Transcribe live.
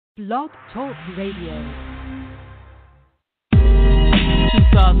Blog Talk Radio.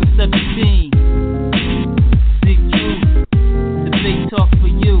 2017. Big Truth. The big talk for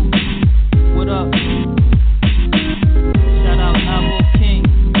you. What up? Shout out Navo King.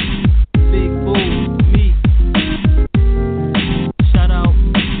 Big Boo. Me. Shout out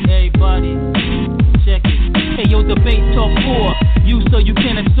everybody. Check it. Hey yo, debate talk 4. You so you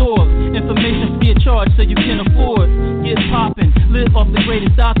can absorb information free of charge so you can afford. Get poppin', live off the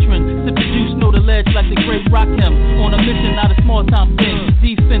greatest doctrine. Sip the juice, know the ledge like the great Rakim. On a mission, not a small time thing.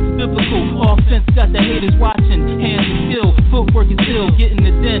 Defense biblical, offense got the haters watching. Hands are skill, footwork is ill. Get in the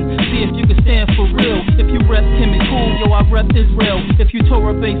den, see if you can stand for real. If you rep Kim and Cool, yo I rep Israel. If you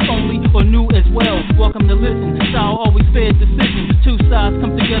Torah based only or new as well, welcome to listen. Style always fair decision. Two sides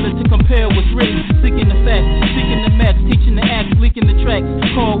come together to compare what's written. Seeking the facts, seeking the max, teaching the acts, leaking the tracks.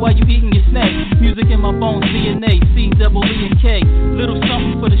 Call while you eating your snacks. Music in my bones, DNA, C double E and K. Little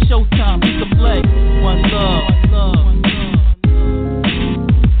something for the showtime, we can play. One love, one love, one love.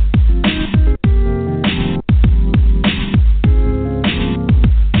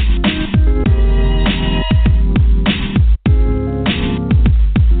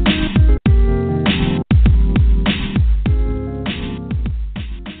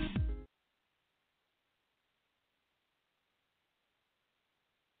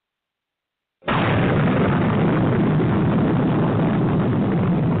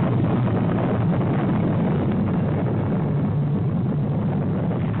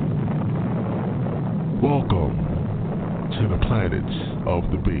 Welcome to the planets of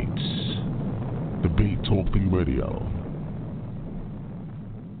the beats, the Beat Talking Radio.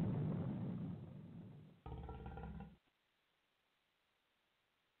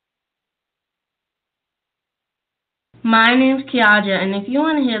 My name's Kiaja, and if you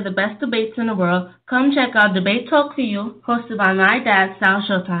want to hear the best debates in the world, come check out Debate Talk for You, hosted by my dad, Sal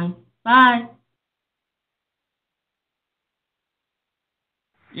Showtime. Bye.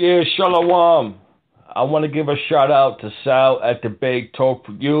 Yeah, Shalom. I want to give a shout out to Sal at Debate Talk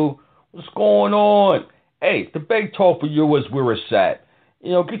for You. What's going on? Hey, Debate Talk for You is where it's at.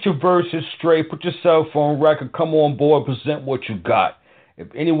 You know, get your verses straight, put your cell phone record, come on board, present what you got. If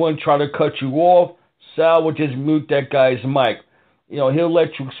anyone try to cut you off, Sal will just mute that guy's mic. You know, he'll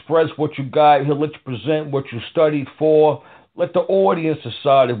let you express what you got. He'll let you present what you studied for. Let the audience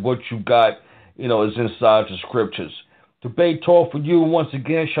decide if what you got, you know, is inside the scriptures. Debate Talk for You, once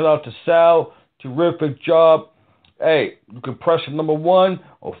again, shout out to Sal. Terrific job. Hey, you can press number 1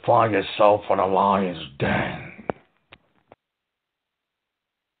 or find yourself on a lion's den.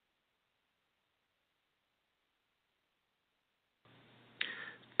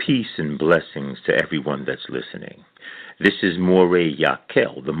 Peace and blessings to everyone that's listening. This is Moreh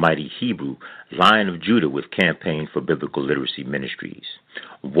Yakel, the mighty Hebrew, Lion of Judah with Campaign for Biblical Literacy Ministries,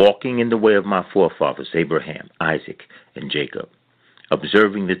 walking in the way of my forefathers Abraham, Isaac, and Jacob,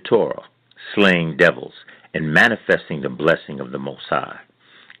 observing the Torah, slaying devils, and manifesting the blessing of the Most High.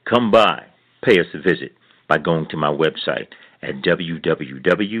 Come by, pay us a visit by going to my website at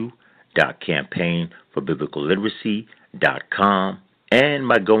www.campaignforbiblicalliteracy.com and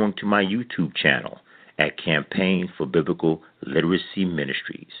by going to my YouTube channel at Campaign for Biblical Literacy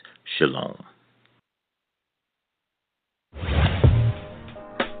Ministries. Shalom.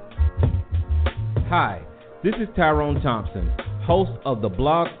 Hi, this is Tyrone Thompson, host of the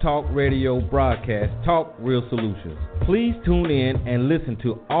Blog Talk Radio broadcast Talk Real Solutions. Please tune in and listen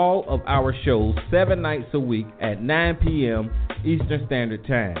to all of our shows 7 nights a week at 9 p.m. Eastern Standard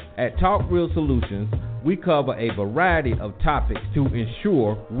Time. At Talk Real Solutions, we cover a variety of topics to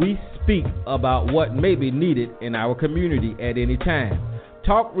ensure we speak about what may be needed in our community at any time.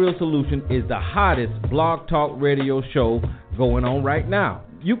 Talk Real Solutions is the hottest blog talk radio show going on right now.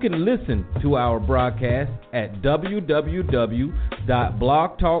 You can listen to our broadcast at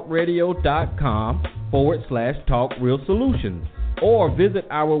www.blogtalkradio.com/talkrealsolutions or visit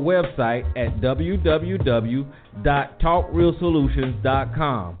our website at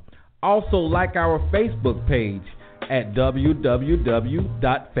www.talkrealsolutions.com. Also like our Facebook page at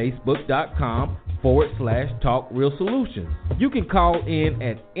www.facebook.com/talkrealsolutions. You can call in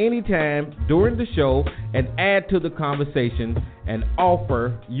at any time during the show and add to the conversation and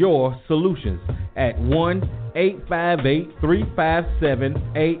offer your solutions at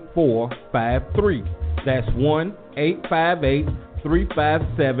 1-858-357-8453. That's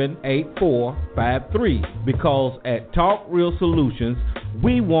 1-858-357-8453. Because at Talk Real Solutions,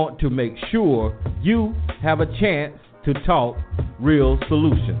 we want to make sure you have a chance to talk real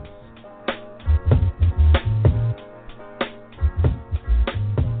solutions.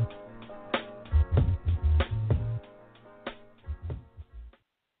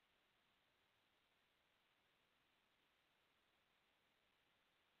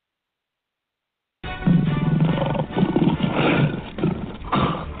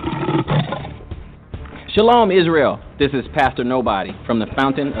 Shalom, Israel. This is Pastor Nobody from the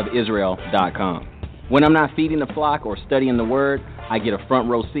fountainofisrael.com. When I'm not feeding the flock or studying the Word, I get a front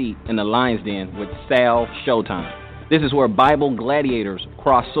row seat in the Lion's Den with Sal Showtime. This is where Bible gladiators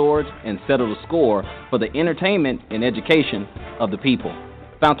cross swords and settle the score for the entertainment and education of the people.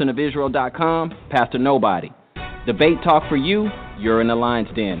 Fountainofisrael.com, Pastor Nobody. Debate talk for you, you're in the Lion's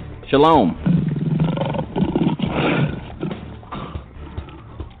Den. Shalom.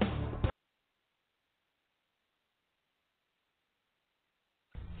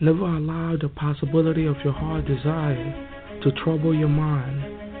 Never allow the possibility of your heart desire to trouble your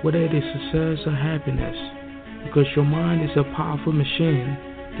mind, whether it is success or happiness, because your mind is a powerful machine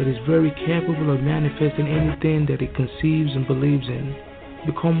that is very capable of manifesting anything that it conceives and believes in.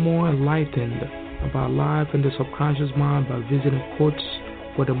 Become more enlightened about life and the subconscious mind by visiting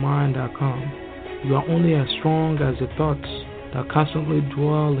quotesforthemind.com. You are only as strong as the thoughts that constantly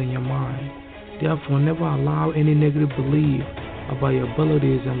dwell in your mind. Therefore, never allow any negative belief about your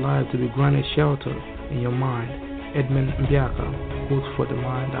abilities in life to be granted shelter in your mind. Edmund Mbiaka,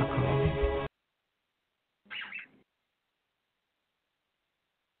 quotesforthemind.com.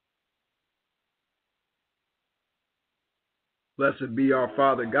 Blessed be our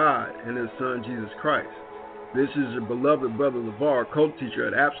Father God and His Son Jesus Christ. This is your beloved brother LeVar, co-teacher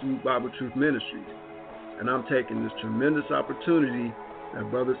at Absolute Bible Truth Ministries, and I'm taking this tremendous opportunity that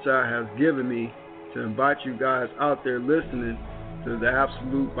Brother Sal has given me to invite you guys out there listening to the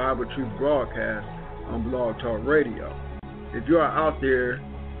Absolute Bible Truth broadcast on Blog Talk Radio. If you are out there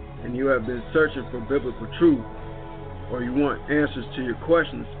and you have been searching for biblical truth, or you want answers to your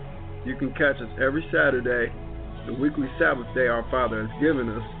questions, you can catch us every Saturday, the weekly Sabbath day our Father has given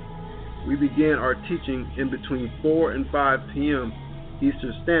us. We begin our teaching in between 4 and 5 p.m.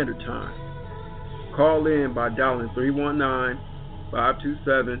 Eastern Standard Time. Call in by dialing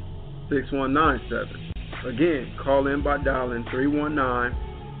 319-527-6197. Again, call in by dialing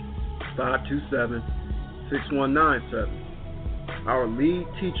 319-527-6197. Our lead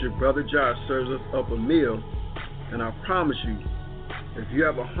teacher, Brother Josh, serves us up a meal, and I promise you, if you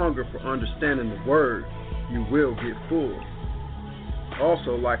have a hunger for understanding the Word, you will get full.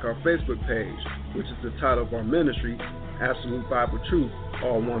 Also, like our Facebook page, which is the title of our ministry, Absolute Bible Truth,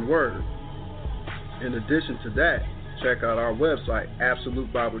 all one word. In addition to that, check out our website,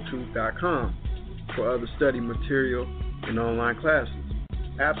 absoluteBibleTruth.com, for other study material and online classes.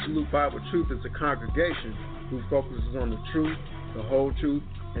 Absolute Bible Truth is a congregation who focuses on the truth, the whole truth,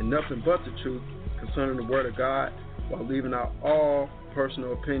 and nothing but the truth concerning the Word of God, while leaving out all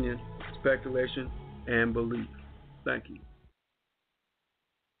personal opinion, speculation, and belief. Thank you.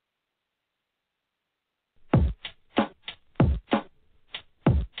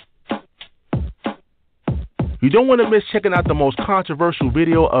 You don't want to miss checking out the most controversial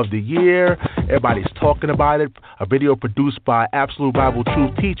video of the year. Everybody's talking about it. A video produced by Absolute Bible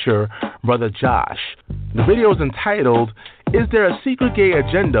Truth teacher, Brother Josh. The video is entitled, Is There a Secret Gay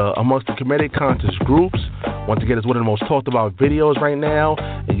Agenda Amongst the Comedic Conscious Groups? Once again, it's one of the most talked about videos right now,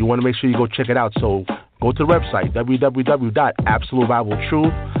 and you want to make sure you go check it out. So go to the website,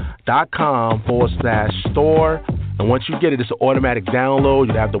 www.absolutebibletruth.com/store. And once you get it, it's an automatic download.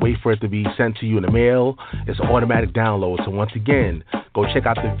 You don't have to wait for it to be sent to you in the mail. It's an automatic download. So once again, go check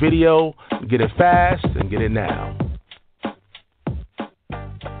out the video, get it fast, and get it now.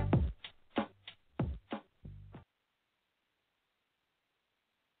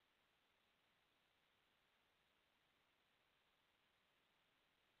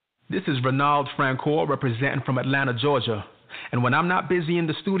 This is Renald Francoeur representing from Atlanta, Georgia. And when I'm not busy in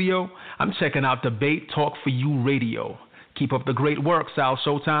the studio, I'm checking out Debate Talk for You Radio. Keep up the great work, Sal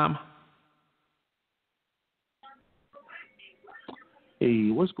Showtime.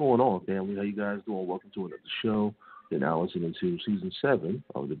 Hey, what's going on, family? How you guys doing? Welcome to another show. You're now listening to Season 7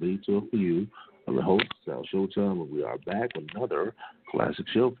 of Debate Talk for You. I'm the host, Sal Showtime, and we are back with another classic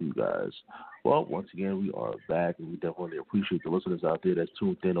show for you guys. Well, once again, we are back, and we definitely appreciate the listeners out there that's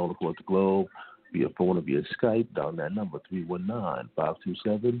tuned in all across the globe, via phone or via Skype, down that number,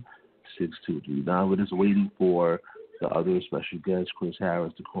 319-527-6239. We're just waiting for the other special guest, Chris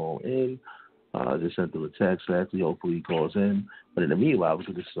Harris, to call in. Just sent him a text, actually. Hopefully he calls in. But in the meanwhile, we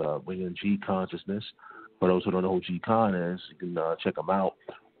can just bring in G.Konsciousness. For those who don't know who G.Con is, you can check him out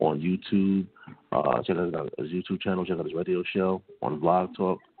on YouTube. Check out his YouTube channel. Check out his radio show on Blog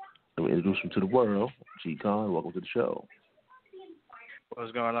Talk. And we introduce him to the world. G.Con, welcome to the show.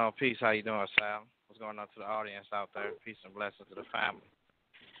 What's going on? Peace. How you doing, Sal? What's going on to the audience out there? Peace and blessings to the family.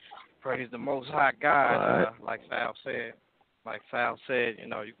 Praise the Most High God. Like Sal said, you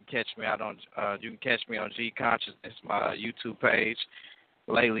know, you can catch me out on you can catch me on G.Konsciousness, my YouTube page,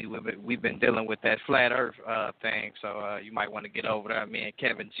 lately we've been dealing with that flat Earth thing. So you might want to get over there. Me and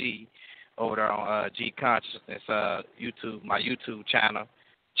Kevin G over there on G.Konsciousness YouTube, my YouTube channel,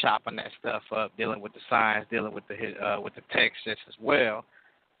 chopping that stuff up, dealing with the science, dealing with the text just as well.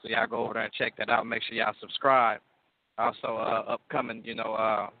 So y'all go over there and check that out. Make sure y'all subscribe. Also, upcoming,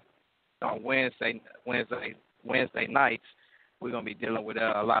 on Wednesday nights, we're gonna be dealing with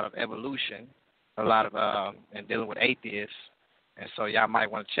a lot of evolution, and dealing with atheists. And so y'all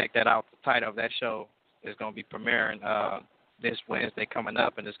might want to check that out. The title of that show is gonna be premiering this Wednesday coming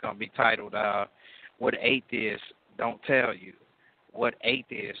up, and it's gonna be titled "What Atheists Don't Tell You." What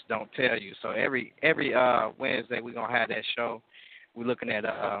atheists don't tell you. So every Wednesday we're gonna have that show. We're looking at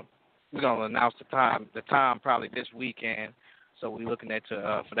we're gonna announce the time probably this weekend. So we're looking at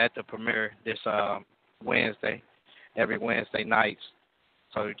for that to premiere this Wednesday, every Wednesday nights.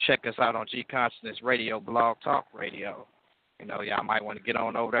 So check us out on G.Konsciousness Radio, Blog Talk Radio. Y'all might want to get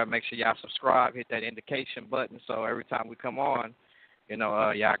on over there. Make sure y'all subscribe, hit that indication button, so every time we come on,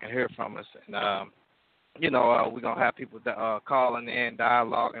 y'all can hear from us. And we're gonna have people calling in,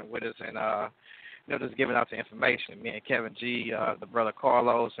 dialoguing with us, and just giving out the information. Me and Kevin G, the brother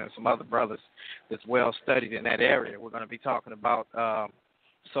Carlos, and some other brothers that's well studied in that area. We're going to be talking about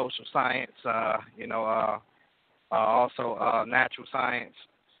social science, also natural science.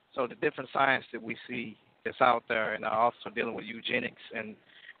 So the different science that we see that's out there, and also dealing with eugenics and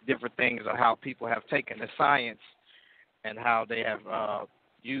different things of how people have taken the science and how they have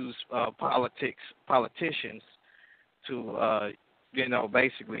used politicians to,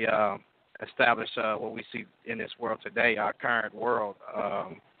 basically establish what we see in this world today, our current world.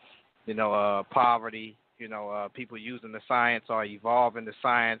 Poverty, people using the science or evolving the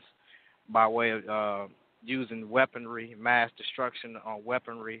science by way of using weaponry, mass destruction on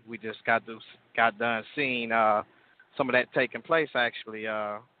weaponry. We just got done seeing some of that taking place, actually,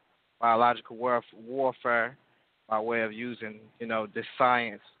 biological warfare by way of using, this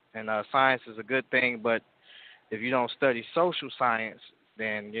science. And science is a good thing, but if you don't study social science,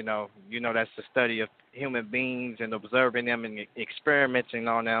 then that's the study of human beings and observing them and experimenting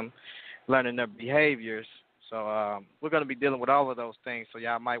on them, learning their behaviors. So we're going to be dealing with all of those things. So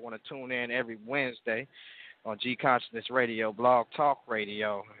y'all might want to tune in every Wednesday on G.Konsciousness Radio, Blog Talk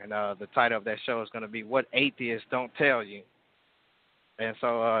Radio, and the title of that show is going to be "What Atheists Don't Tell You." And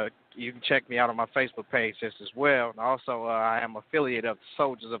so you can check me out on my Facebook page just as well. And also, I am affiliate of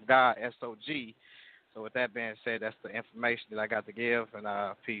Soldiers of God, SOG. So with that being said, that's the information that I got to give, and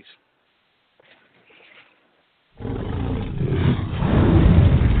peace.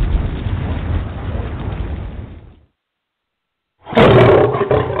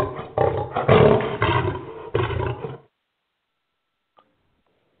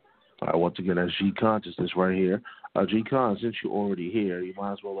 Once again, that's G.Consciousness right here. G.Con, since you're already here, you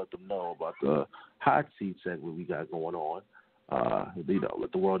might as well let them know about the hot seat segment we got going on.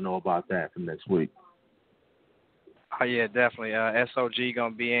 Let the world know about that for next week. Oh yeah, definitely. SOG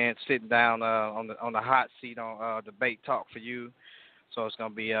gonna be sitting down on the hot seat on Debate Talk for You. So it's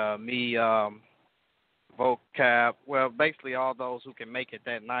gonna be me, Vocab. Well, basically all those who can make it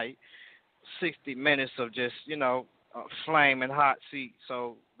that night. 60 minutes of just flaming hot seat.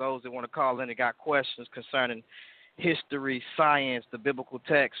 So those that want to call in and got questions concerning history, science, the biblical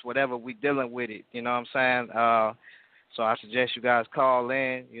text, whatever we dealing with it. You know what I'm saying? So I suggest you guys call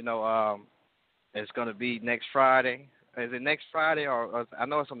in. It's going to be next Friday. Is it next Friday or I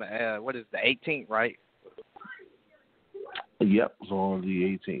know it's on the what is the 18th, right? Yep, it's on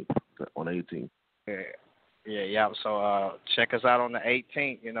the 18th. On the 18th. Yeah. So check us out on the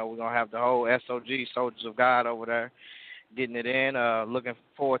 18th. We're gonna have the whole SOG, Soldiers of God, over there, getting it in. Looking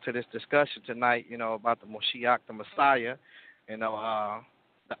forward to this discussion tonight. About the Moshiach, the Messiah.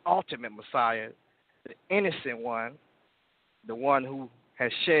 The ultimate Messiah, the innocent one, the one who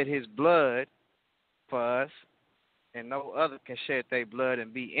has shed his blood for us, and no other can shed their blood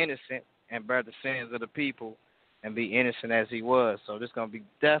and be innocent and bear the sins of the people and be innocent as he was. So this is going to be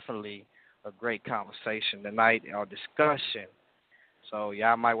definitely a great conversation tonight or discussion. So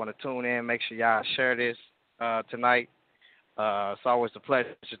y'all might want to tune in. Make sure y'all share this tonight. It's always a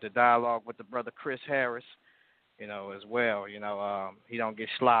pleasure to dialogue with the brother Chris Harris, as well. He don't get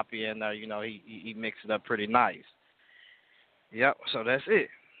sloppy and, he mixes it up pretty nice. Yep, so that's it.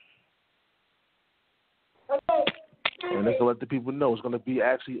 And they can let the people know it's going to be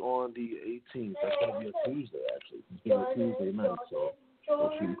actually on the 18th. That's going to be a Tuesday, actually. It's going to be a Tuesday night, so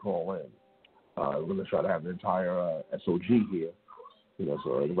make sure you call in. We're going to try to have the entire SOG here.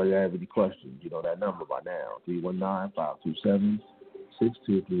 So anybody that have any questions, that number by now, 319-527-6239.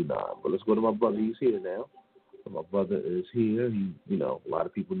 But let's go to my brother. He's here now. My brother is here. He, a lot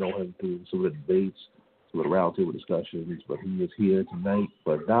of people know him through some of the debates, some of the roundtable discussions, but he is here tonight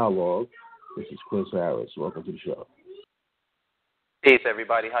for dialogue. This is Chris Harris. Welcome to the show. Peace,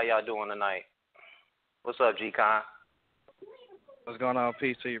 everybody. How y'all doing tonight? What's up, G.Kon? What's going on?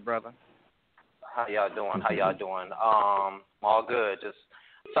 Peace to you, brother. How y'all doing? All good. Just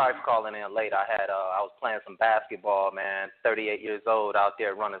sorry for calling in late. I was playing some basketball, man. 38 years old out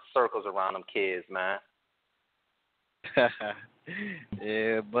there running circles around them kids, man.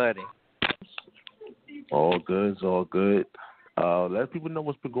 Yeah, buddy. All good. It's all good. Let people know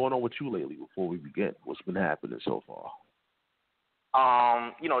what's been going on with you lately before we begin. What's been happening so far?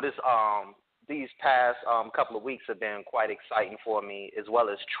 These past couple of weeks have been quite exciting for me, as well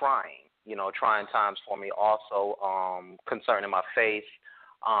as trying times for me also, concerning my faith,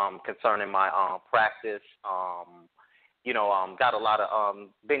 concerning my practice. Got a lot of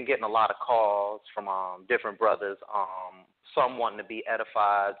been getting a lot of calls from different brothers. Some wanting to be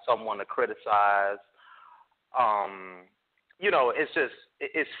edified, some wanting to criticize.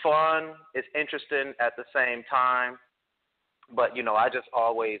 It's fun, it's interesting at the same time. But, I just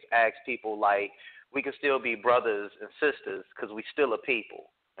always ask people, like, we can still be brothers and sisters because we still a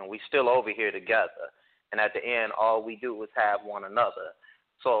people and we still over here together. And at the end, all we do is have one another.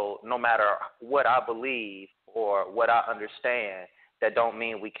 So no matter what I believe or what I understand, that don't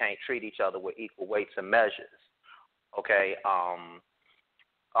mean we can't treat each other with equal weights and measures. Okay?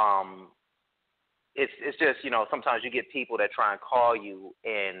 It's just, sometimes you get people that try and call you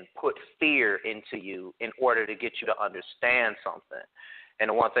and put fear into you in order to get you to understand something. And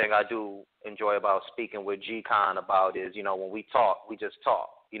the one thing I do enjoy about speaking with G.Kon about is, when we talk, we just talk.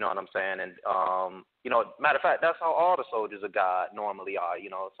 You know what I'm saying? And, matter of fact, that's how all the soldiers of God normally are.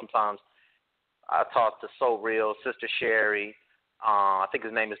 Sometimes I talk to So Real, Sister Sherry. I think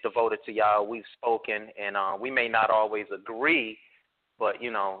his name is Devoted to Y'all. We've spoken, and we may not always agree, but,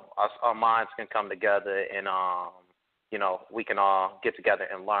 our minds can come together and, we can all get together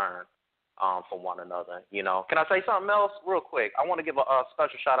and learn from one another, Can I say something else real quick? I want to give a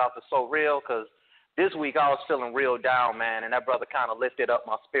special shout-out to So Real because this week I was feeling real down, man, and that brother kind of lifted up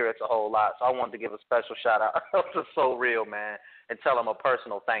my spirits a whole lot. So I wanted to give a special shout-out to So Real, man, and tell him a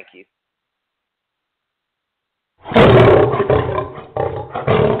personal thank you.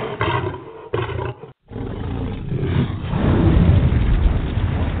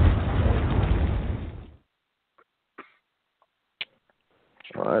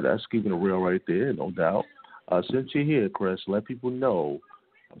 All right, that's keeping it real right there, no doubt. Since you're here, Chris, let people know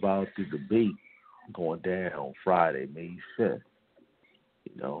about the debate going down Friday, May 5th.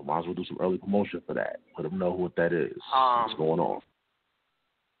 Might as well do some early promotion for that. Let them know what that is. What's going on.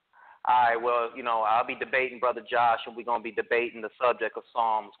 All right, well, I'll be debating Brother Josh, and we're going to be debating the subject of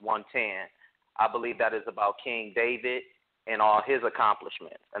Psalms 110. I believe that is about King David and all his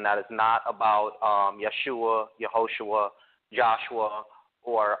accomplishments, and that is not about Yeshua, Yehoshua, Joshua,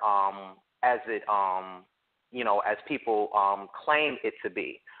 or as people claim it to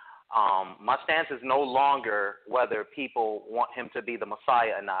be. My stance is no longer whether people want him to be the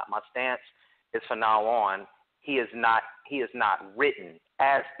Messiah or not. My stance is from now on, he is not written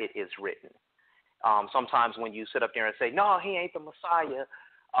as it is written. Sometimes when you sit up there and say, no, he ain't the Messiah,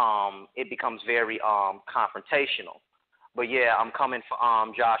 it becomes very confrontational. But yeah, I'm coming for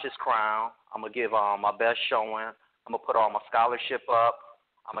Josh's crown. I'm going to give my best showing. I'm going to put all my scholarship up.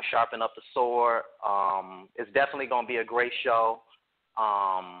 I'm going to sharpen up the sword. It's definitely going to be a great show.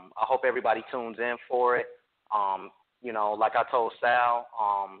 I hope everybody tunes in for it. Like I told Sal,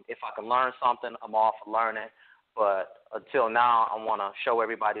 if I can learn something, I'm all for learning. But until now, I want to show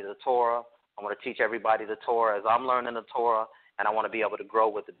everybody the Torah. I want to teach everybody the Torah as I'm learning the Torah, and I want to be able to grow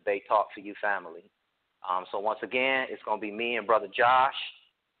with the Debate Talk for You family. So once again, it's going to be me and Brother Josh,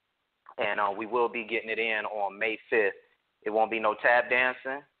 and we will be getting it in on May 5th. It won't be no tap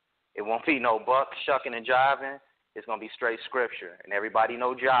dancing. It won't be no buck shucking and jiving. It's going to be straight scripture, and everybody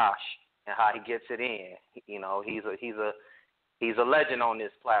know Josh and how he gets it in. He's a legend on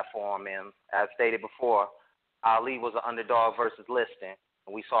this platform, and as stated before, Ali was an underdog versus listing,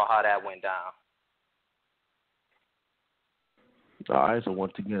 and we saw how that went down. All right, so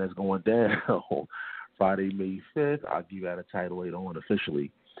once again, it's going down Friday, May 5th. I'll give you that a title later on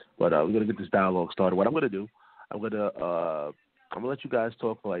officially, but we're going to get this dialogue started. What I'm going to do, I'm going to let you guys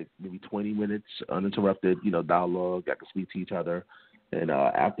talk for like maybe 20 minutes, uninterrupted, dialogue. I can speak to each other. And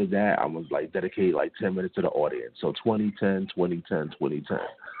after that, I'm going to dedicate 10 minutes to the audience. So 2010, 2010, 2010.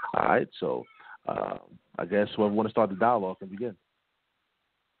 All right, so I guess whoever want to start the dialogue can begin.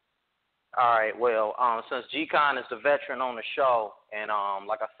 All right. Well, since G.Con is the veteran on the show, and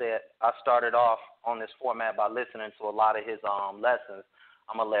like I said, I started off on this format by listening to a lot of his lessons.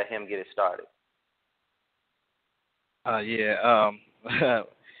 I'm gonna let him get it started.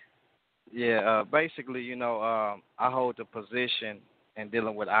 Basically, I hold the position in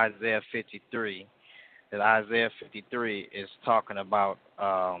dealing with Isaiah 53. That Isaiah 53 is talking about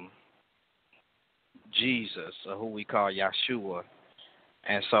Jesus, or who we call Yeshua,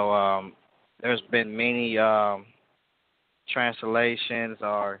 and so there's been many translations,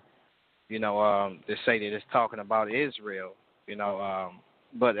 or they say that it's talking about Israel,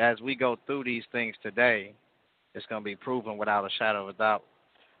 but as we go through these things today, it's going to be proven without a shadow of a doubt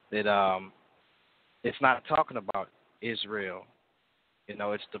that it's not talking about Israel.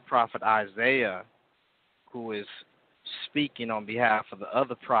 It's the prophet Isaiah who is speaking on behalf of the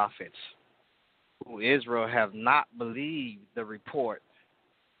other prophets, who Israel have not believed the report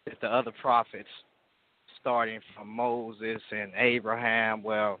that the other prophets, starting from Moses and Abraham,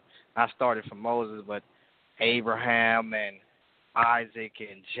 well, not started from Moses, but Abraham and Isaac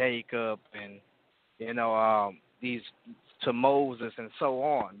and Jacob and, these to Moses and so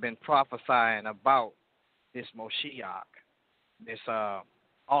on, been prophesying about this Moshiach, this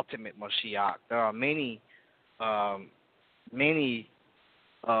ultimate Moshiach. There are many of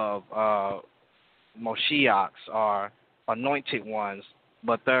Moshiachs are anointed ones,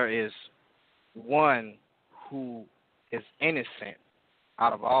 but there is one who is innocent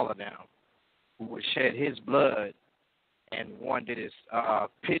out of all of them, who would shed his blood, and one that is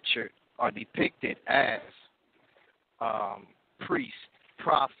pictured or depicted as priest,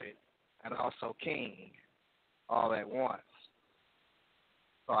 prophet, and also king, all at once.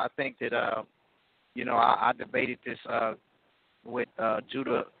 So I think that, I debated this with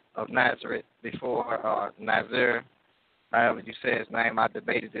Judah of Nazareth before, Nazir, however you say his name. I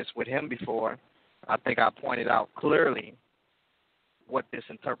debated this with him before. I think I pointed out clearly what this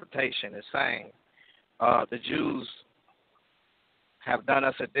interpretation is saying. The Jews have done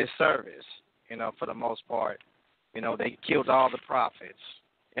us a disservice, for the most part. They killed all the prophets,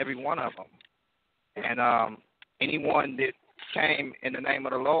 every one of them. And anyone that came in the name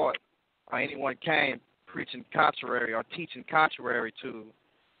of the Lord, or anyone came preaching contrary or teaching contrary to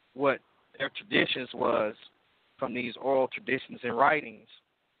what their traditions was from these oral traditions and writings,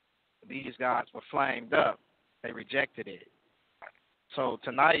 these guys were flamed up. They rejected it. So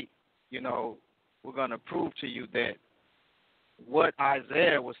tonight, we're going to prove to you that what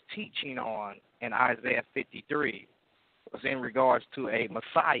Isaiah was teaching on in Isaiah 53 was in regards to a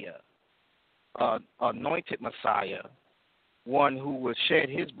Messiah, anointed Messiah, one who would shed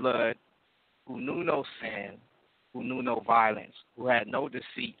his blood, who knew no sin, who knew no violence, who had no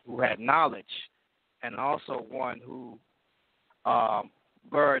deceit, who had knowledge, and also one who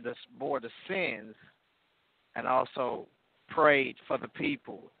bore the sins and also prayed for the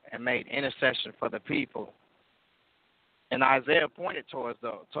people and made intercession for the people. And Isaiah pointed towards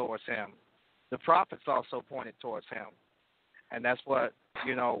him. The prophets also pointed towards him. And that's what,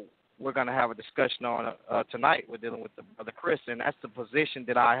 we're going to have a discussion on tonight. We're dealing with the Christian. That's the position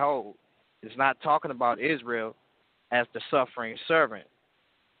that I hold. It's not talking about Israel as the suffering servant.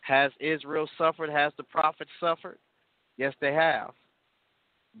 Has Israel suffered? Has the prophets suffered? Yes, they have.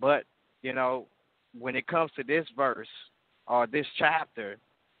 But, when it comes to this verse or this chapter,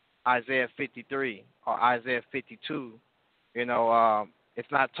 Isaiah 53 or Isaiah 52,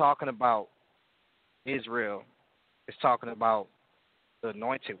 it's not talking about Israel. It's talking about the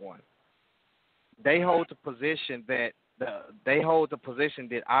anointed one. They hold the position that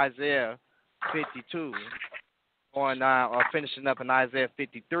Isaiah 52 or finishing up in Isaiah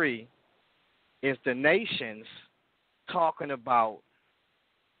 53 is the nations talking about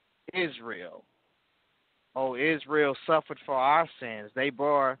Israel. Oh, Israel suffered for our sins. They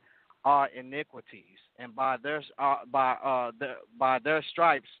bore our iniquities, and by their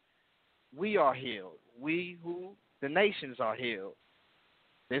stripes we are healed. We the nations are healed.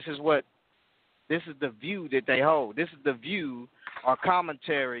 This is the view that they hold. This is the view or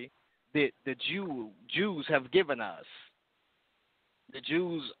commentary that the Jews have given us. The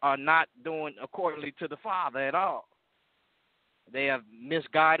Jews are not doing accordingly to the Father at all. They have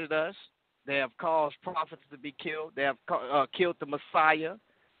misguided us. They have caused prophets to be killed. They have killed the Messiah,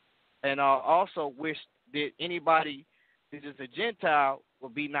 and also wish that anybody that is a Gentile will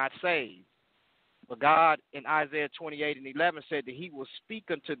be not saved. But God in Isaiah 28:11 said that he will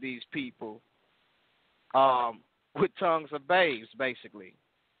speak unto these people with tongues of babes, basically,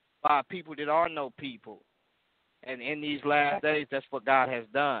 by people that are no people. And in these last days, that's what God has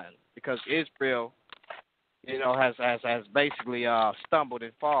done, because Israel has basically stumbled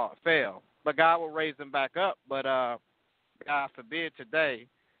and fell. But God will raise him back up. But God forbid today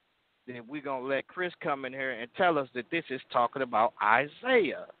that we're going to let Chris come in here and tell us that this is talking about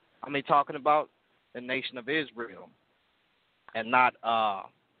Isaiah. Talking about the nation of Israel and not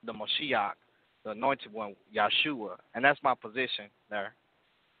the Moshiach, the anointed one, Yahshua. And that's my position there.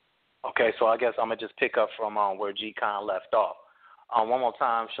 Okay, so I guess I'm going to just pick up from where G.Con left off. One more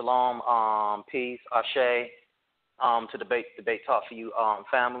time, shalom, peace, ashe, to debate talk for you,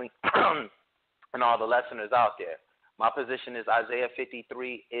 family, and all the listeners out there. My position is Isaiah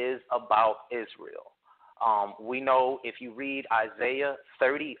 53 is about Israel. We know if you read Isaiah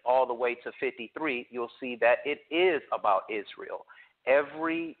 30 all the way to 53, you'll see that it is about Israel.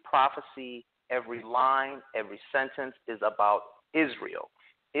 Every prophecy, every line, every sentence is about Israel.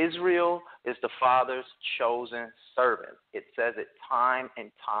 Israel is the Father's chosen servant. It says it time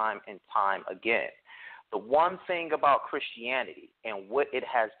and time and time again. The one thing about Christianity and what it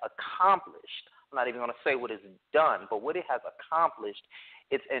has accomplished, I'm not even going to say what it's done, but what it has accomplished,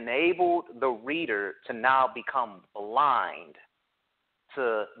 it's enabled the reader to now become blind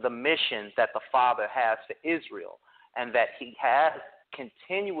to the mission that the Father has for Israel and that he has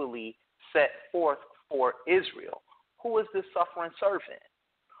continually set forth for Israel. Who is this suffering servant?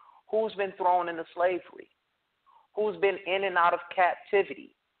 Who's been thrown into slavery? Who's been in and out of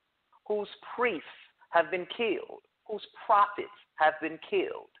captivity? Whose priests have been killed? Whose prophets have been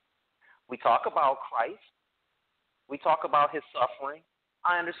killed? We talk about Christ. We talk about his suffering.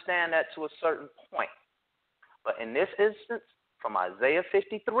 I understand that to a certain point. But in this instance, from Isaiah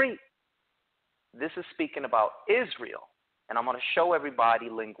 53, this is speaking about Israel. And I'm going to show everybody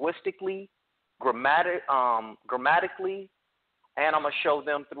linguistically, grammatically, and I'm going to show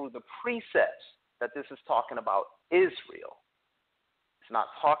them through the precepts that this is talking about Israel. It's not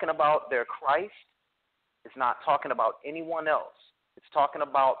talking about their Christ. It's not talking about anyone else. It's talking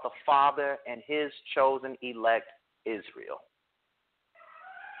about the Father and his chosen elect Israel.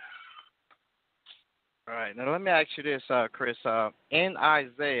 All right. Now, let me ask you this, Chris. In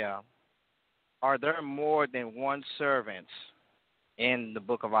Isaiah, are there more than one servant in the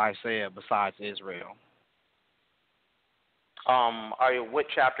book of Isaiah besides Israel? What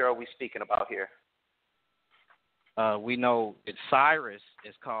chapter are we speaking about here? We know that Cyrus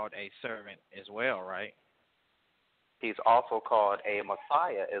is called a servant as well, right? He's also called a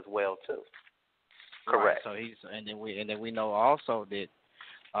Messiah as well too. Correct. Right, so and then we know also that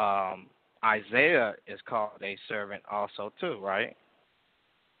Isaiah is called a servant also too, right?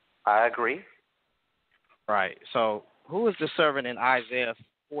 I agree. Right. So who is the servant in Isaiah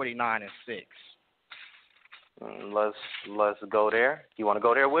 49 and 6? Let's go there. You want to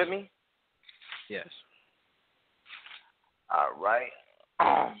go there with me? Yes. All right.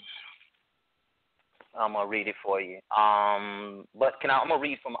 I'm gonna read it for you. I'm gonna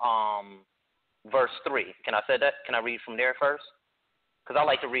read from verse 3. Can I say that? Can I read from there first? Because I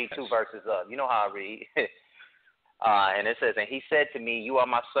like to read two verses up. You know how I read. And it says, and he said to me, you are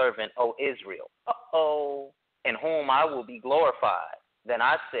my servant, O Israel. In whom I will be glorified. Then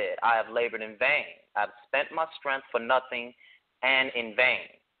I said, I have labored in vain. I have spent my strength for nothing and in vain.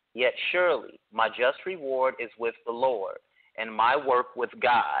 Yet surely my just reward is with the Lord, and my work with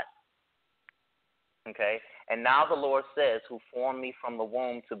God. Okay? And now the Lord says, who formed me from the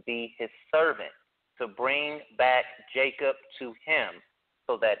womb to be his servant, to bring back Jacob to him,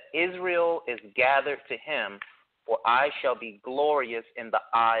 so that Israel is gathered to him, for I shall be glorious in the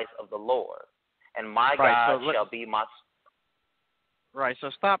eyes of the Lord, and my God shall be my... Right, so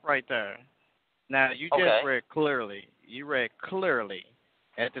stop right there. Now, you just read clearly. You read clearly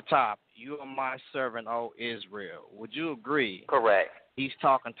at the top, you are my servant, O Israel. Would you agree? Correct. He's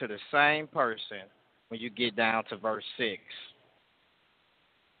talking to the same person when you get down to verse 6.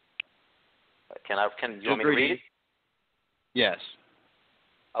 Can you want me to read it? Yes.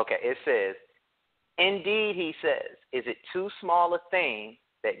 Okay, it says, indeed, he says, is it too small a thing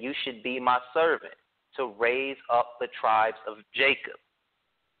that you should be my servant to raise up the tribes of Jacob?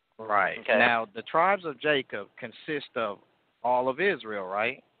 Right. Okay. Now, the tribes of Jacob consist of all of Israel,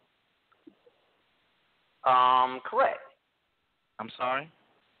 right? Correct. I'm sorry?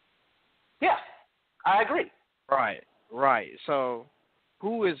 Yeah, I agree. Right. So,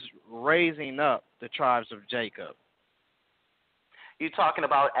 who is raising up the tribes of Jacob? You're talking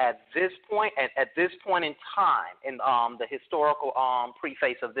about at this point in time, in the historical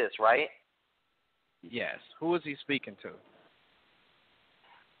preface of this, right? Yes. Who is he speaking to?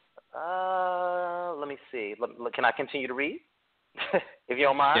 Let me see. Can I continue to read? If you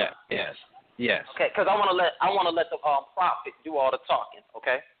don't mind. Yeah. Yes. Okay, because I want to let the prophet do all the talking.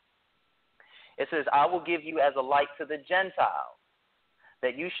 Okay. It says, I will give you as a light to the Gentiles,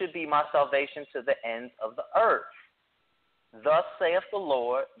 that you should be my salvation to the ends of the earth. Thus saith the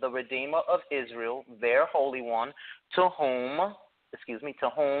Lord, the Redeemer of Israel, their Holy One, to whom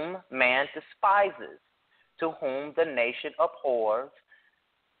man despises, to whom the nation abhors,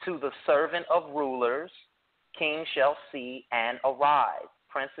 to the servant of rulers, kings shall see and arise.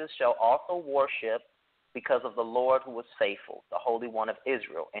 Princes shall also worship, because of the Lord who is faithful, the Holy One of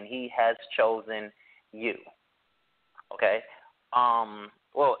Israel, and he has chosen you. Okay?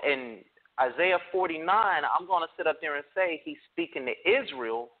 Well, in Isaiah 49, I'm going to sit up there and say he's speaking to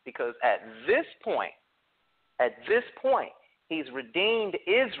Israel, because at this point, he's redeemed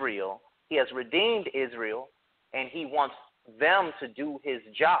Israel. He has redeemed Israel, and he wants them to do his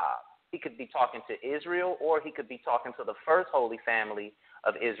job. He could be talking to Israel, or he could be talking to the first holy family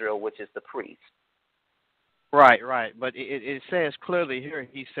of Israel, which is the priests. Right. But it says clearly here.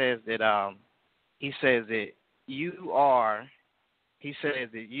 He says that you are. He said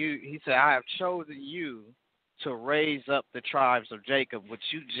I have chosen you to raise up the tribes of Jacob, which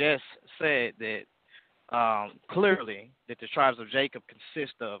you just said that clearly that the tribes of Jacob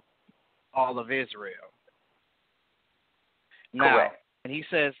consist of all of Israel. Now, correct. And he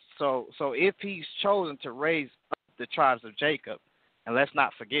says, so if he's chosen to raise up the tribes of Jacob, and let's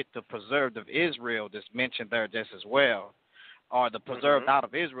not forget the preserved of Israel that's mentioned there just as well, or the preserved out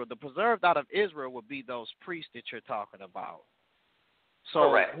of Israel. The preserved out of Israel would be those priests that you're talking about. So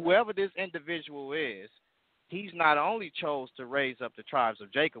correct. Whoever this individual is, he's not only chose to raise up the tribes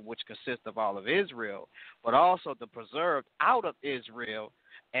of Jacob, which consist of all of Israel, but also the preserved out of Israel.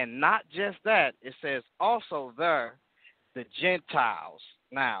 And not just that, it says also there, the Gentiles.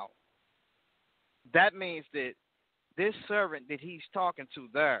 Now, that means that this servant that he's talking to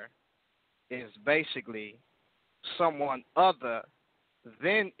there is basically someone other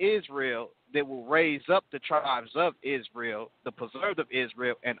than Israel that will raise up the tribes of Israel, the preserved of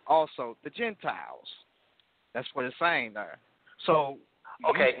Israel, and also the Gentiles. That's what it's saying there. So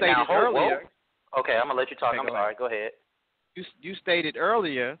okay, you stated now, earlier. Okay, I'm going to let you talk. I'm sorry. Go ahead. You stated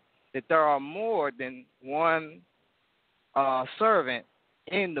earlier that there are more than one servant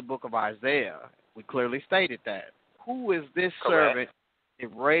in the book of Isaiah. We clearly stated that. Who is this servant that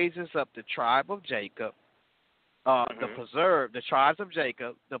raises up the tribe of Jacob, the preserved, the tribes of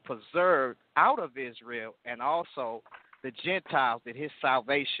Jacob, the preserved out of Israel, and also the Gentiles, that his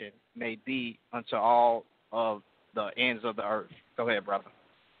salvation may be unto all of the ends of the earth? Go ahead, brother.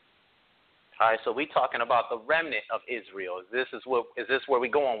 All right, so we're talking about the remnant of Israel. Is this where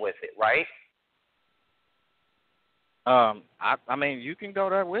we're going with it, right? I mean, you can go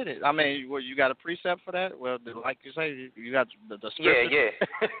there with it. I mean, you got a precept for that? Well, like you say, you got the scripture. Yeah.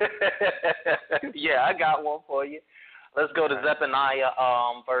 Yeah, I got one for you. Let's go to Zephaniah,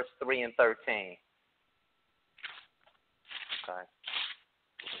 verse 3 and 13. Okay.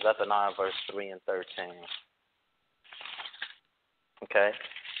 Zephaniah, verse 3 and 13. Okay.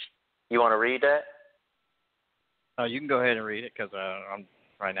 You want to read that? You can go ahead and read it, because I'm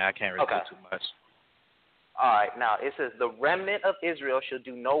right now I can't read too much. All right, now it says, the remnant of Israel shall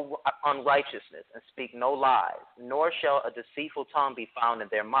do no unrighteousness and speak no lies, nor shall a deceitful tongue be found in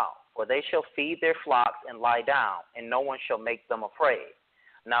their mouth. For they shall feed their flocks and lie down, and no one shall make them afraid.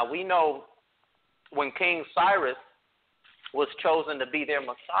 Now we know when King Cyrus was chosen to be their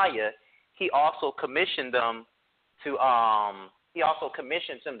Messiah, he also commissioned them to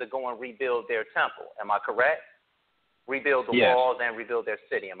go and rebuild their temple. Am I correct? Rebuild the walls and rebuild their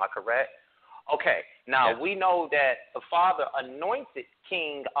city. Am I correct? Okay, now we know that the Father anointed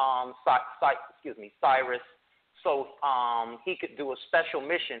King Cyrus so he could do a special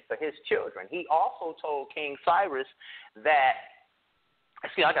mission for his children. He also told King Cyrus that,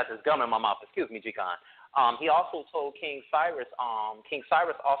 I got this gum in my mouth. Excuse me, G.Kon. He also told King Cyrus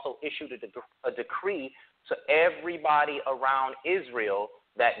also issued a decree to everybody around Israel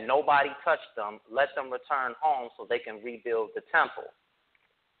that nobody touch them, let them return home so they can rebuild the temple.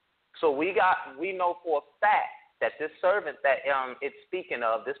 So we know for a fact that this servant that it's speaking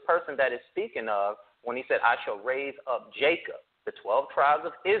of, this person that it's speaking of, when he said, I shall raise up Jacob, the 12 tribes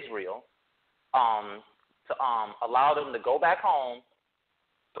of Israel, to allow them to go back home,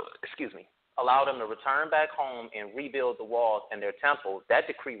 allow them to return back home and rebuild the walls and their temple. That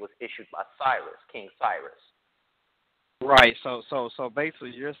decree was issued by King Cyrus. Right. So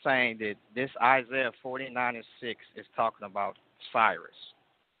basically you're saying that this Isaiah 49 and 6 is talking about Cyrus.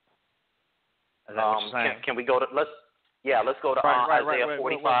 Can we go to let's go to Isaiah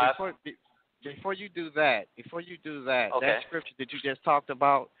 45. Before you do that, that scripture that you just talked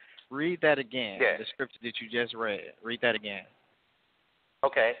about, read that again. The scripture that you just read. Read that again.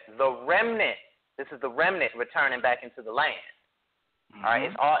 Okay. The remnant This is the remnant returning back into the land. All right,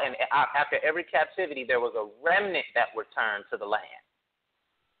 it's all, and after every captivity, there was a remnant that returned to the land.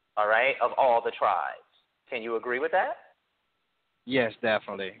 All right, of all the tribes. Can you agree with that? Yes,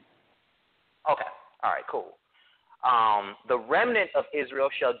 definitely. Okay. All right, cool. The remnant of Israel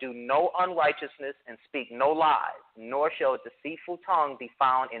shall do no unrighteousness and speak no lies, nor shall a deceitful tongue be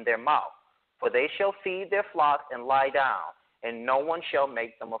found in their mouth. For they shall feed their flocks and lie down, and no one shall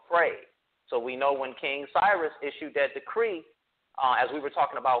make them afraid. So we know when King Cyrus issued that decree, as we were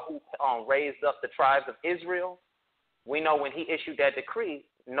talking about who raised up the tribes of Israel, we know when he issued that decree,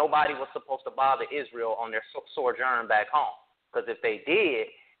 nobody was supposed to bother Israel on their sojourn back home. Because if they did,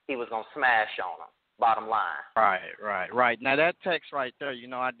 he was going to smash on them, bottom line. Right. Now, that text right there,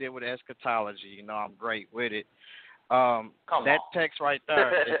 I deal with eschatology. I'm great with it. That text right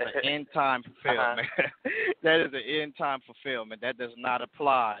there is an end-time fulfillment. That is an end-time fulfillment. That does not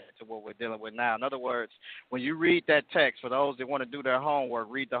apply to what we're dealing with now. In other words, when you read that text, for those that want to do their homework,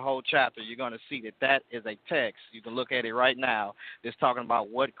 read the whole chapter, you're going to see that is a text. You can look at it right now. It's talking about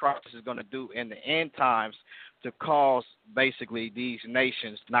what Christ is going to do in the end times to cause basically these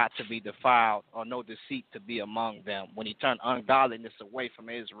nations not to be defiled or no deceit to be among them when he turned ungodliness away from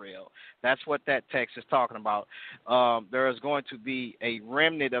Israel. That's what that text is talking about. There is going to be a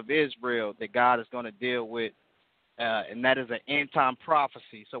remnant of Israel that God is going to deal with, and that is an end-time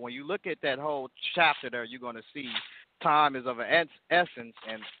prophecy. So when you look at that whole chapter there, you're going to see time is of an essence,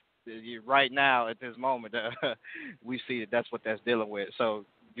 and right now at this moment, we see that that's what that's dealing with. So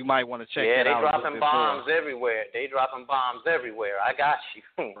you might want to check that out. Yeah, they dropping bombs everywhere. I got you.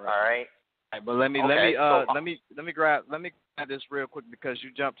 All right. But let me grab this real quick because you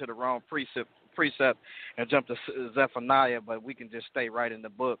jumped to the wrong precept and jumped to Zephaniah, but we can just stay right in the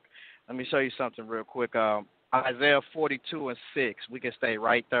book. Let me show you something real quick. Isaiah 42:6. We can stay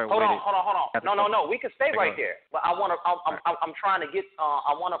right there. Hold on. No. We can stay right there. But I'm trying to get.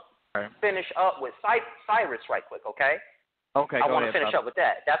 I want to finish up with Cyrus right quick. Okay. Okay, I want to finish up with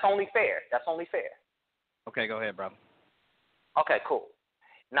that. That's only fair. Okay, go ahead, brother. Okay, cool.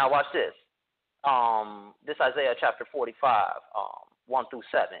 Now watch this. This Isaiah chapter 45, 1 through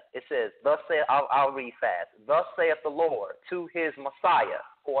 7. It says, I'll read fast. Thus saith the Lord to his Messiah,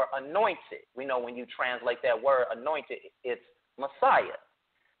 or anointed. We know when you translate that word anointed, it's Messiah.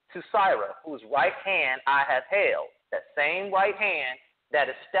 To Cyrus, whose right hand I have held, that same right hand that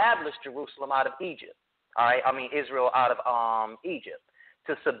established Jerusalem out of Egypt. All right, Israel out of Egypt,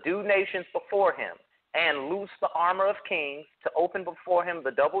 to subdue nations before him and loose the armor of kings, to open before him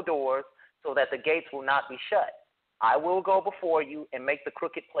the double doors so that the gates will not be shut. I will go before you and make the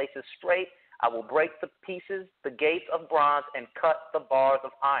crooked places straight. I will break the pieces, the gates of bronze, and cut the bars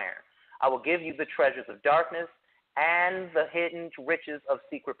of iron. I will give you the treasures of darkness and the hidden riches of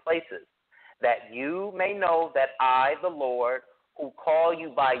secret places, that you may know that I, the Lord, who call you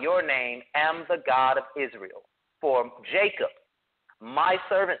by your name, am the God of Israel. For Jacob, my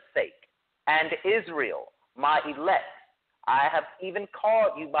servant's sake, and Israel, my elect, I have even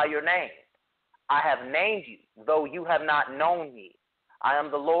called you by your name. I have named you, though you have not known me. I am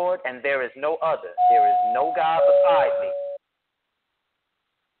the Lord, and there is no other. There is no God beside me.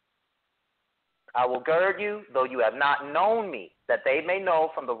 I will gird you, though you have not known me, that they may know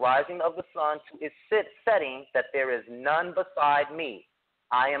from the rising of the sun to its setting that there is none beside me.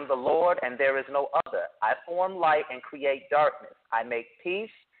 I am the Lord, and there is no other. I form light and create darkness. I make peace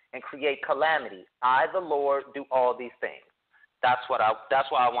and create calamity. I, the Lord, do all these things. That's why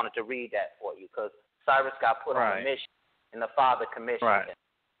I wanted to read that for you, because Cyrus got put on a mission, and the Father commissioned him.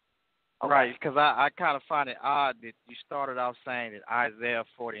 Okay. Right, because I kind of find it odd that you started off saying that Isaiah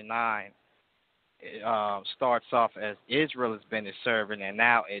 49 starts off as Israel has been his servant, and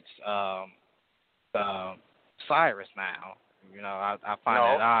now it's Cyrus now. I find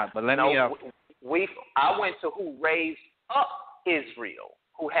that odd. But I went to who raised up Israel,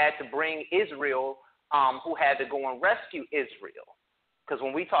 who had to bring Israel, who had to go and rescue Israel. Because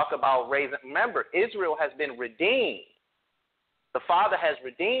when we talk about raising, remember, Israel has been redeemed. The Father has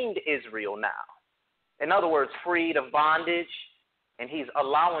redeemed Israel now. In other words, freed of bondage, and he's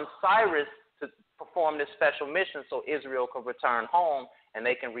allowing Cyrus to perform this special mission so Israel can return home and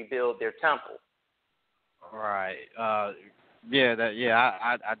they can rebuild their temple. Right. I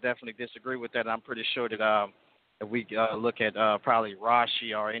definitely disagree with that. I'm pretty sure that if we look at probably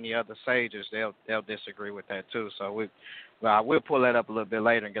Rashi or any other sages, they'll disagree with that too. So we'll pull that up a little bit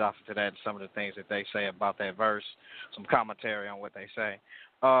later and get off into that and some of the things that they say about that verse, some commentary on what they say.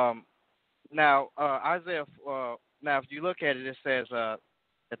 Now, Isaiah, now if you look at it, it says that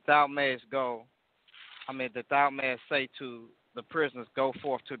thou mayest say to the prisoners, go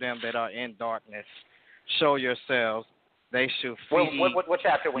forth to them that are in darkness. Show yourselves. They shall feed. What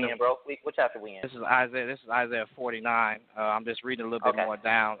chapter we in, bro? What chapter we in? This is Isaiah 49. I'm just reading a little bit more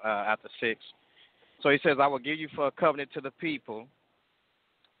down after 6. So he says, I will give you for a covenant to the people,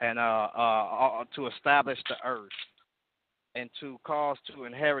 and to establish the earth, and to cause to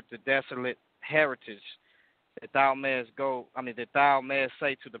inherit the desolate heritage, that thou mayest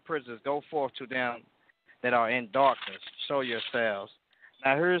say to the prisoners, go forth to them that are in darkness, show yourselves.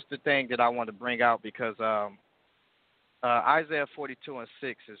 Now here's the thing that I want to bring out, because Isaiah 42 and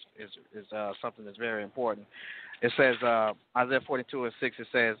 6 is something that's very important. It says, Isaiah 42 and 6, it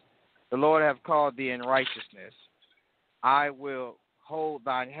says, the Lord hath called thee in righteousness. I will hold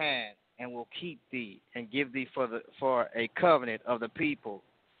thine hand and will keep thee, and give thee for a covenant of the people,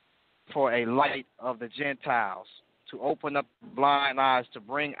 for a light of the Gentiles, to open up blind eyes, to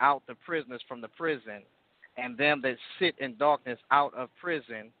bring out the prisoners from the prison, and them that sit in darkness out of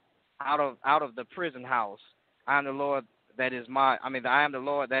prison, out of the prison house. I am the Lord, I am the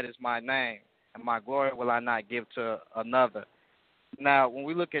Lord, that is my name, and my glory will I not give to another. Now, when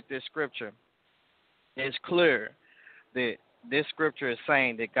we look at this scripture, it's clear that this scripture is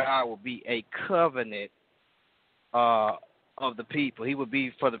saying that God will be a covenant of the people. He would be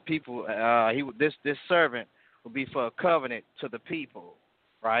for the people. This servant will be for a covenant to the people,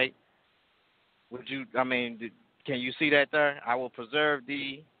 right? Would you? Can you see that there? I will preserve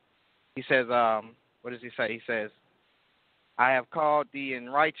thee. He says, what does he say? He says, I have called thee in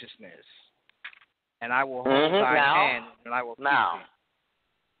righteousness, and I will hold thy hand, and I will keep thee.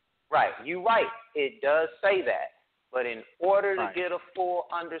 Right, you're right. It does say that. But in order to get a full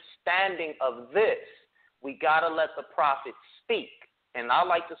understanding of this, we got to let the prophet speak. And I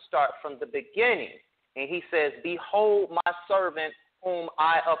like to start from the beginning. And he says, behold my servant whom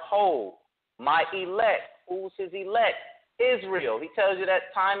I uphold, my elect. Who's his elect? Israel. He tells you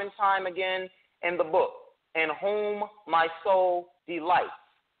that time and time again in the book. In whom my soul delights.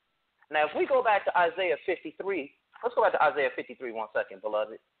 Now, if we go back to Isaiah 53, let's go back to Isaiah 53 1 second,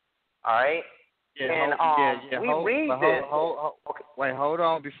 beloved. All right? We read this. Wait, hold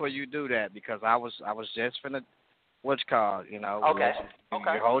on before you do that, because I was just finna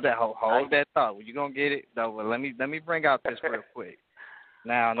Okay. Hold that thought. You're gonna get it though. Well, let me bring out this real quick.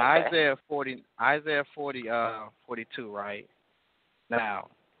 Now in Isaiah 42, right? Now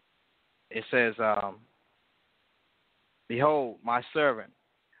it says, behold my servant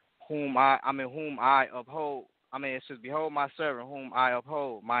whom I uphold. It says, behold my servant whom I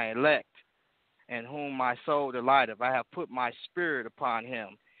uphold, my elect, and whom my soul delighteth. I have put my spirit upon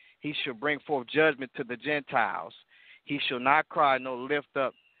him. He shall bring forth judgment to the Gentiles. He shall not cry, nor lift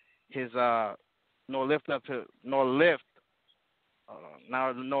up his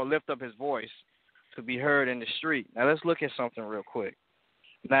voice to be heard in the street. Now let's look at something real quick.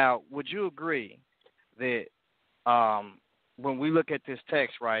 Now, would you agree that when we look at this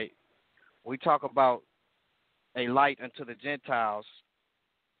text, right, we talk about a light unto the Gentiles,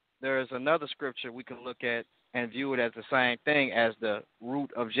 there is another scripture we can look at and view it as the same thing, as the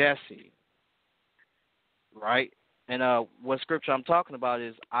root of Jesse, right? And what scripture I'm talking about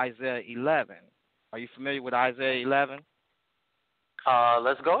is Isaiah 11. Are you familiar with Isaiah 11?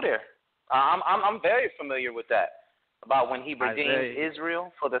 Let's go there. I'm very familiar with that, about when he redeemed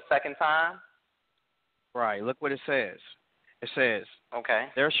Israel for the second time. Right. Look what it says. It says, okay,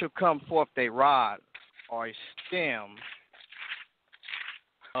 there shall come forth a rod or a stem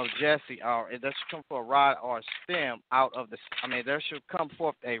of Jesse, or there shall come forth a rod or a stem out of the. There shall come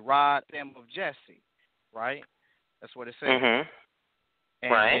forth a rod, stem of Jesse, right? That's what it says. Mm-hmm.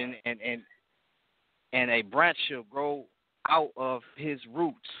 And, and a branch shall grow out of his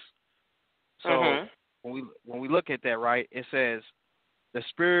roots. So when we look at that, right, it says, the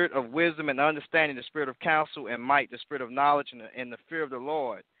spirit of wisdom and understanding, the spirit of counsel and might, the spirit of knowledge and the fear of the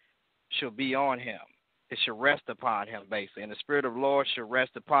Lord shall be on him. It shall rest upon him, basically. And the spirit of the Lord shall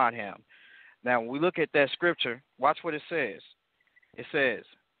rest upon him. Now, when we look at that scripture, watch what it says. It says,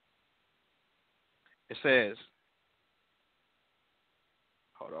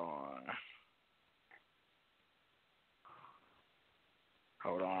 hold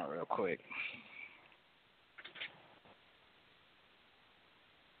on real quick.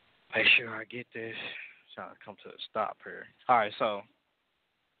 Make sure I get this. Trying to come to a stop here. All right, so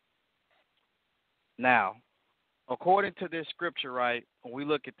now, according to this scripture, right, when we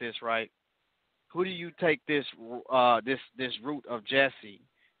look at this, right, who do you take this root of Jesse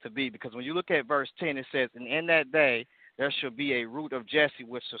to be? Because when you look at verse 10, it says, and in that day there shall be a root of Jesse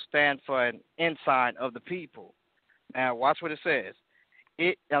which shall stand for an ensign of the people. Now, watch what it says.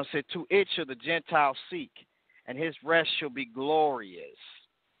 To it shall the Gentiles seek, and his rest shall be glorious.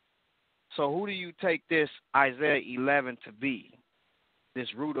 So who do you take this Isaiah 11 to be?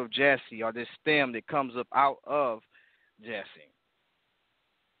 This root of Jesse, or this stem that comes up out of Jesse?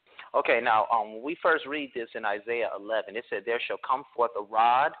 Okay, now when we first read this in Isaiah 11, it said, there shall come forth a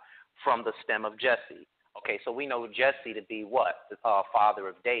rod from the stem of Jesse. Okay, so we know Jesse to be what? The father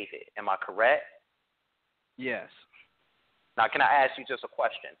of David. Am I correct? Yes. Now, can I ask you just a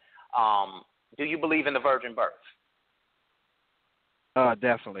question? Do you believe in the virgin birth?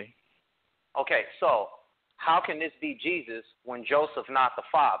 Definitely. Okay, so how can this be Jesus when Joseph not the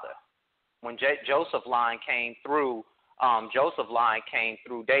father? When Joseph line came through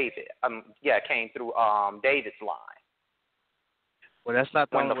David. Came through David's line. Well, that's not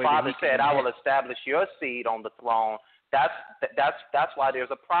the when only the way father that he said, "I will establish your seed on the throne." That's why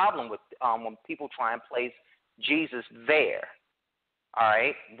there's a problem with when people try and place Jesus there. All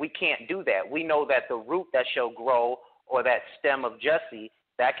right, we can't do that. We know that the root that shall grow, or that stem of Jesse,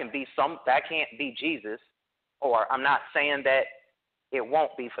 that can't be Jesus. Or I'm not saying that it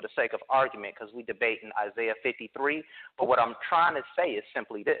won't be for the sake of argument, because we debate in Isaiah 53. But what I'm trying to say is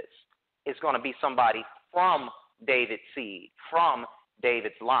simply this: it's going to be somebody from David's seed, from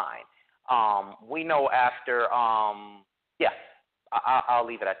David's line. We know after, I'll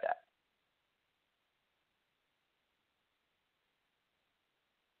leave it at that.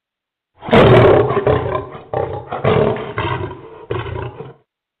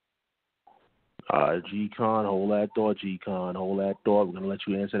 G.Con, hold that thought, G.Con, hold that thought. We're going to let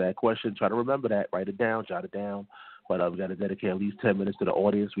you answer that question. Try to remember that. Write it down, jot it down. But we got to dedicate at least 10 minutes to the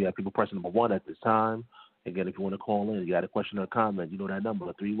audience. We have people pressing number 1 at this time. Again, if you want to call in, you got a question or a comment, you know that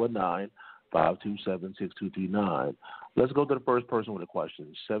number, 319-527-6239. Let's go to the first person with a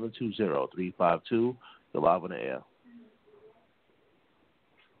question, 720-352. You're live on the air.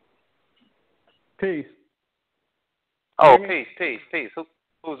 Peace. Oh, peace.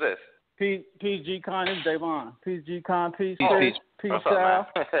 Who's this? Peace, G.Con, it's Davon. Peace, G.Con, peace, Peace, Sal.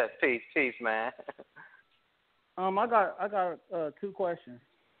 Peace, man. I got 2 questions.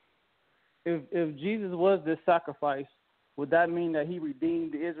 If Jesus was this sacrifice, would that mean that he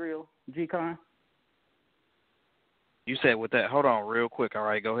redeemed Israel, G.Con? You said with that. Hold on, real quick. All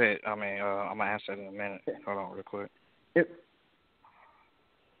right, go ahead. I'm gonna answer it in a minute. Hold on, real quick.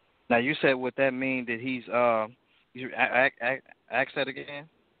 Now you said would that mean that he's ask that again?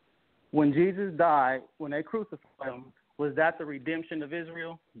 When Jesus died, when they crucified him, was that the redemption of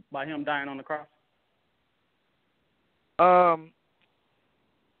Israel by him dying on the cross?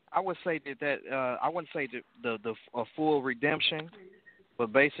 I would say that I wouldn't say the a full redemption,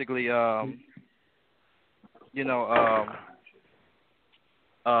 but basically,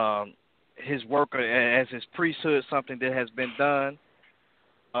 his work as his priesthood, something that has been done,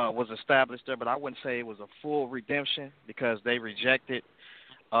 was established there. But I wouldn't say it was a full redemption, because they rejected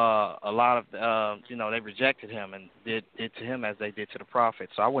a lot of, they rejected him and did it to him as they did to the prophet.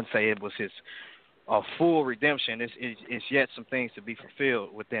 So I wouldn't say it was his full redemption. It's yet some things to be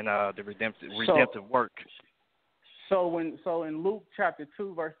fulfilled within the redemptive work. So in Luke chapter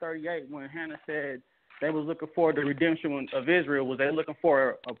 2 verse 38, when Hannah said they was looking for the redemption of Israel, was they looking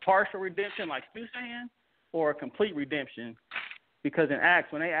for a partial redemption like you saying, or a complete redemption? Because in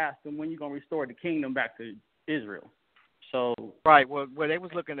Acts, when they asked them, when you gonna restore the kingdom back to Israel? So right, well they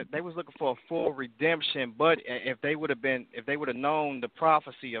was looking for a full redemption, but if they would have known the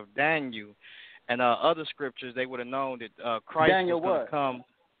prophecy of Daniel and other scriptures, they would have known that Christ was going to come.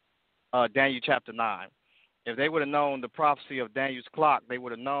 Daniel chapter 9. If they would have known the prophecy of Daniel's clock, they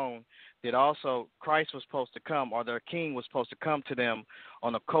would have known that also Christ was supposed to come, or their king was supposed to come to them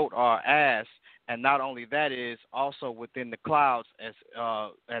on a coat or ass. And not only that, is also within the clouds, as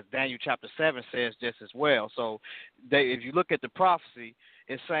Daniel chapter 7 says just as well. So if you look at the prophecy,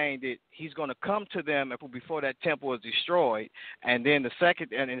 it's saying that he's going to come to them before that temple is destroyed. And then the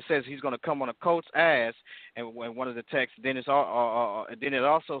second, and it says he's going to come on a coat's ass. And when one of the texts, then it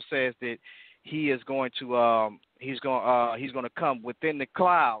also says that he is going to he's going to come within the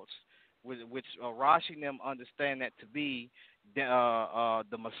clouds, which Rashi and them understand that to be the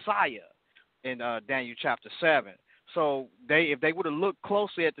Messiah in Daniel chapter 7. So if they would have looked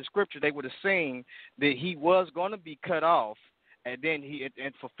closely at the scripture, they would have seen that he was going to be cut off, and then he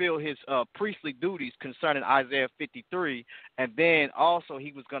fulfill his priestly duties concerning Isaiah 53, and then also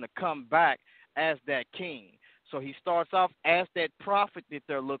he was going to come back as that king. So he starts off as that prophet that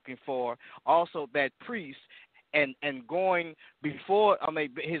they're looking for, also that priest, and going before,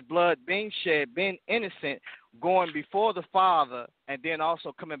 his blood being shed, being innocent, going before the Father, and then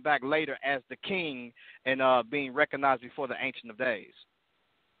also coming back later as the king and being recognized before the Ancient of Days.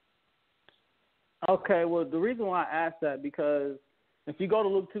 Okay, well, the reason why I asked that, because if you go to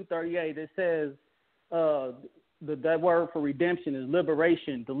Luke 2:38, it says that word for redemption is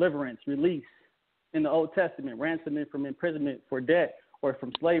liberation, deliverance, release. In the Old Testament, ransoming from imprisonment for debt or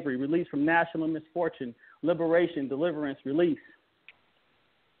from slavery, release from national misfortune, liberation, deliverance, release.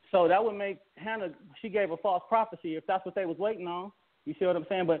 So that would make Hannah, she gave a false prophecy if that's what they was waiting on. You see what I'm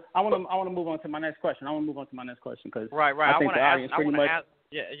saying? But I want to move on to my next question. Because right. I think the audience pretty much.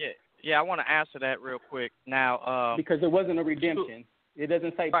 I want to answer that real quick now. Because it wasn't a redemption. It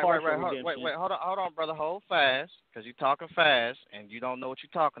doesn't say partial redemption. Wait, hold on, brother. Hold fast, because you're talking fast and you don't know what you're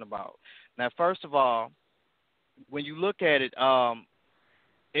talking about. Now, first of all, when you look at it,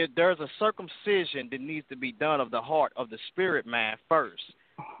 there's a circumcision that needs to be done of the heart, of the spirit man first.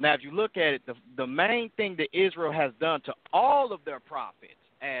 Now, if you look at it, the main thing that Israel has done to all of their prophets,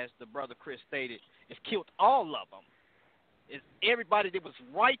 as the brother Chris stated, is killed all of them. Is everybody that was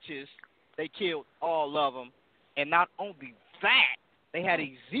righteous, they killed all of them. And not only that, they had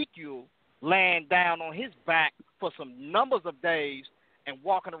Ezekiel laying down on his back for some numbers of days and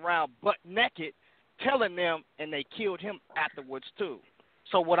walking around butt naked, telling them, and they killed him afterwards too.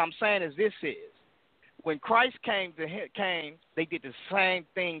 So what I'm saying is this is, when Christ came, they did the same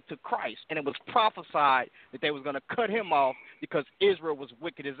thing to Christ, and it was prophesied that they was going to cut him off because Israel was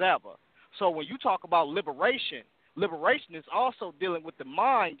wicked as ever. So when you talk about liberation is also dealing with the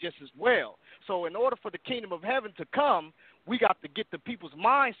mind just as well. So in order for the kingdom of heaven to come, we got to get the people's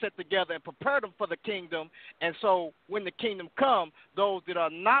mindset together and prepare them for the kingdom. And so when the kingdom comes, those that are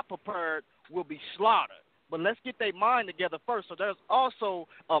not prepared will be slaughtered. But let's get their mind together first. So there's also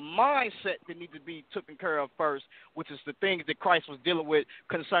a mindset that needs to be taken care of first, which is the things that Christ was dealing with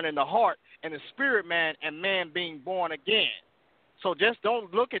concerning the heart and the spirit man and man being born again. So just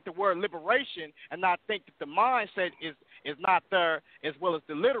don't look at the word liberation and not think that the mindset is not there, as well as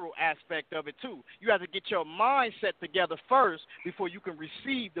the literal aspect of it too. You have to get your mindset together first before you can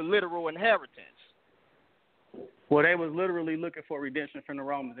receive the literal inheritance. Well, they was literally looking for redemption from the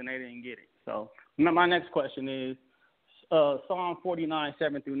Romans, and they didn't get it. So my next question is Psalm 49,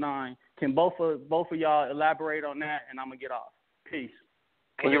 7-9. Can both of y'all elaborate on that, and I'm going to get off. Peace.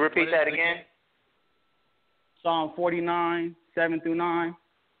 Can you repeat that again? Psalm 49, 7-9. 49,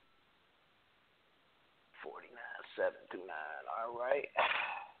 7-9. All right.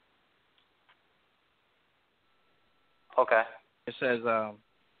 Okay. It says,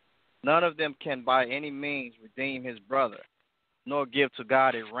 none of them can by any means redeem his brother, nor give to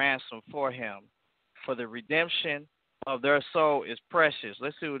God a ransom for him. For the redemption of their soul is precious.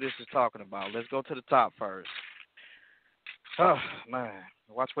 Let's see what this is talking about. Let's go to the top first. Oh, man.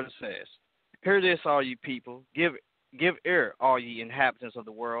 Watch what it says. Hear this, all you people. Give ear, all ye inhabitants of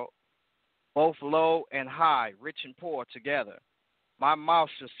the world, both low and high, rich and poor together. My mouth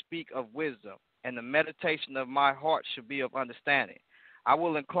shall speak of wisdom, and the meditation of my heart shall be of understanding. I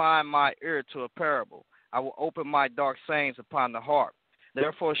will incline my ear to a parable. I will open my dark sayings upon the harp.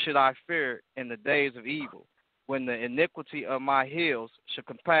 Therefore should I fear in the days of evil, when the iniquity of my heels shall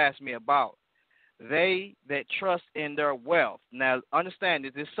compass me about. They that trust in their wealth. Now, understand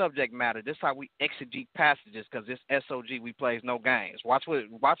this subject matter. This is how we exegete passages, because this SOG, we plays no games. Watch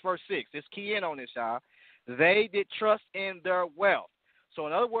verse 6. Let's key in on this, y'all. They that trust in their wealth. So,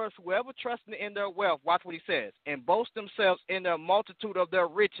 in other words, whoever trusts in their wealth, watch what he says, and boast themselves in the multitude of their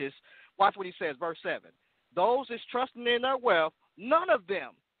riches. Watch what he says, verse 7. Those that trusting in their wealth, none of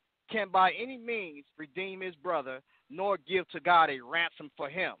them can by any means redeem his brother, nor give to God a ransom for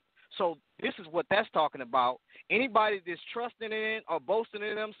him. So this is what that's talking about. Anybody that's trusting in or boasting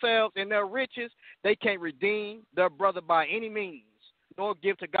in themselves in their riches, they can't redeem their brother by any means, nor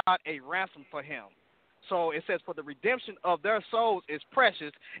give to God a ransom for him. So it says, for the redemption of their souls is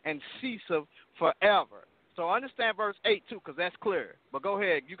precious and ceaseth forever. So understand verse 8 too, because that's clear. But go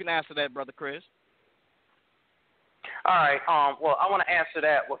ahead, you can answer that, Brother Chris. All right. Well, I want to answer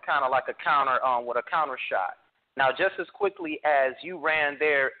that with kind of like a counter shot. Now, just as quickly as you ran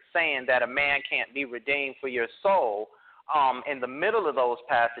there saying that a man can't be redeemed for your soul, in the middle of those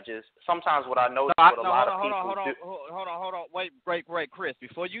passages, sometimes what I notice Hold on. Wait, Chris.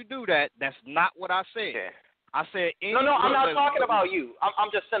 Before you do that, that's not what I said. Okay. I said No, I'm not talking about you. I'm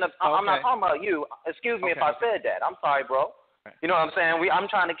not talking about you. Excuse me if I said that. I'm sorry, bro. You know what I'm saying? I'm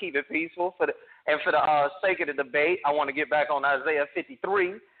trying to keep it peaceful for the sake of the debate. I want to get back on Isaiah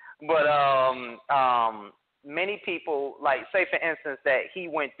 53, but many people, like, say for instance that he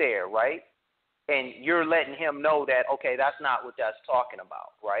went there, right? And you're letting him know that, okay, that's not what that's talking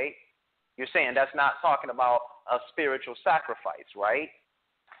about, right? You're saying that's not talking about a spiritual sacrifice, right?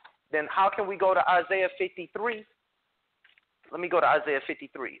 Then how can we go to Isaiah 53? Let me go to Isaiah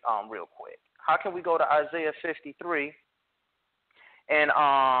 53 real quick. How can we go to Isaiah 53 and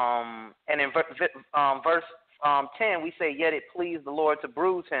in verse 10 we say, yet it pleased the Lord to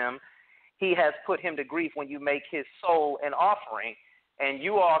bruise him. He has put him to grief when you make his soul an offering. And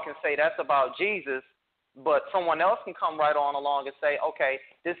you all can say that's about Jesus, but someone else can come right on along and say, okay,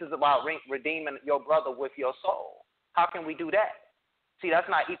 this is about redeeming your brother with your soul. How can we do that? See, that's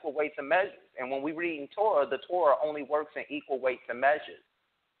not equal weights and measures. And when we read in Torah, the Torah only works in equal weights and measures.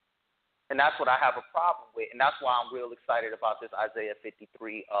 And that's what I have a problem with, and that's why I'm real excited about this Isaiah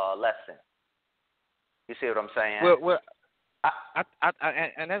 53 lesson. You see what I'm saying? Well, I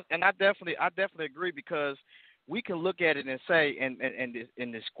definitely agree, because we can look at it and say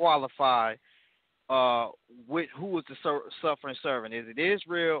and disqualify who is the suffering servant. Is it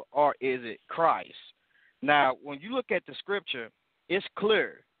Israel or is it Christ? Now, when you look at the scripture, it's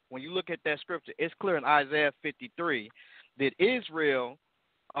clear. When you look at that scripture, it's clear in Isaiah 53 that Israel,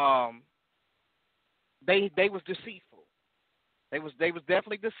 they was deceitful. They was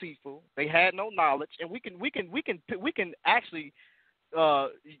definitely deceitful. They had no knowledge, and we can actually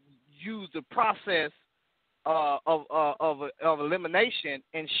use the process of elimination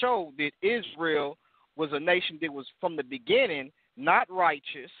and show that Israel was a nation that was from the beginning not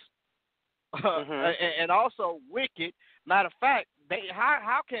righteous, and also wicked. Matter of fact,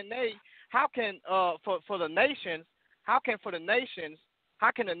 how can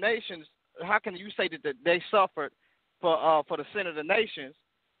you say that they suffered for the sin of the nations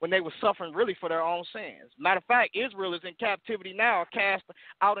when they were suffering really for their own sins? Matter of fact, Israel is in captivity now, cast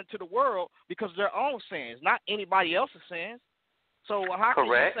out into the world because of their own sins, not anybody else's sins. So how can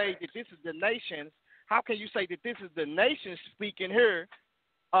you say that this is the nations? How can you say that this is the nations speaking here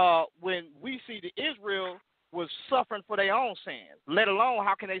when we see that Israel was suffering for their own sins? Let alone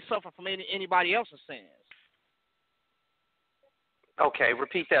how can they suffer from anybody else's sins? Okay,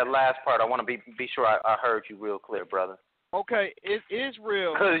 repeat that last part. I want to be sure I heard you real clear, brother. Okay,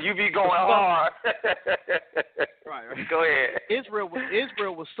 Israel. Because you be going hard. Right. Go ahead. Israel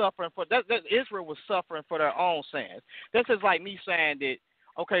was suffering for that. Israel was suffering for their own sins. This is like me saying that.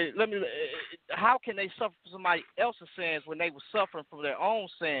 Okay, how can they suffer for somebody else's sins when they were suffering for their own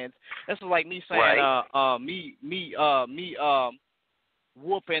sins? This is like me saying, me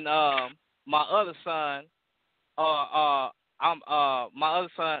whooping my other son. My other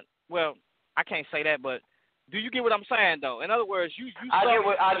son. Well, I can't say that, but do you get what I'm saying, though? In other words, you I get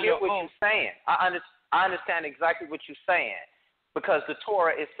what you're saying. I understand exactly what you're saying, because the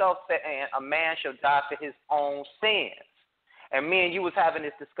Torah itself saying a man shall die for his own sins. And me and you was having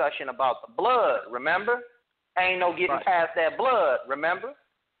this discussion about the blood, remember? Ain't no getting past that blood, remember?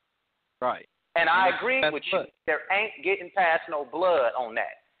 Right. And I agree with you. There ain't getting past no blood on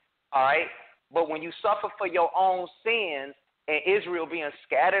that, all right? But when you suffer for your own sins, and Israel being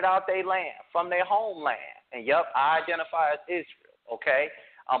scattered out their land, from their homeland, and I identify as Israel, okay?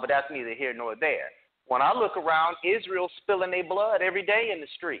 But that's neither here nor there. When I look around, Israel's spilling their blood every day in the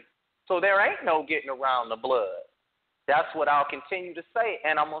street. So there ain't no getting around the blood. That's what I'll continue to say,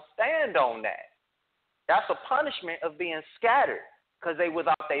 and I'm going to stand on that. That's a punishment of being scattered, because they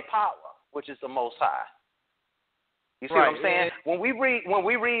without their power, which is the Most High. You see what I'm saying? When we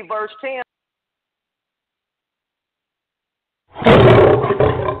read verse 10,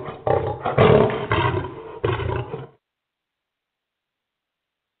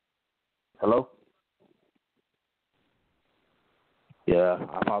 Hello? Yeah,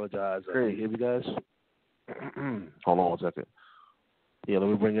 I apologize. Can you hear me, guys? Hold on 1 second. Yeah, let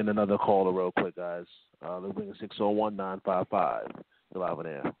me bring in another caller real quick, guys. Let me bring in 601-955. You're live on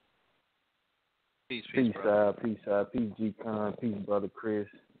air. Peace, peace, G.Con, peace, brother Chris.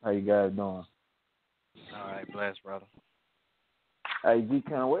 How you guys doing? All right, blessed, brother. Hey,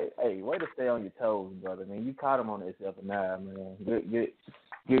 G.Con, way to stay on your toes, brother, man. You caught him on that F&I, man.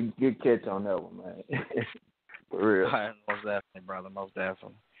 Good catch on that one, man. For real. All right, most definitely, brother, most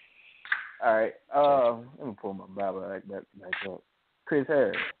definitely. All right, let me pull my Bible back up. Chris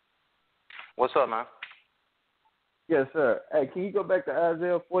Harris. What's up, man? Yes, sir. Hey, can you go back to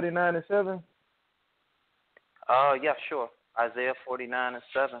Isaiah 49:7? Yeah, sure. Isaiah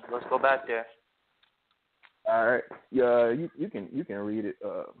 49:7. Let's go back there. All right. Yeah, you can read it.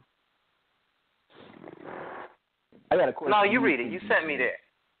 I got a question. No, you read it. You sent me there.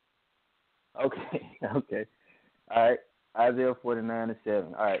 Okay. All right. Isaiah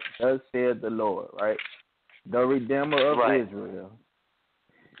 49:7. All right. Thus said the Lord, right? The Redeemer of Israel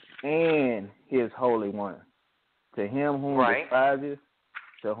and his Holy One. To him whom despiseth,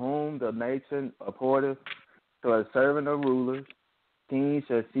 to whom the nation abhorreth, to a servant of rulers, kings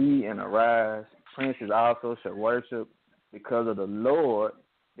shall see and arise, princes also shall worship, because of the Lord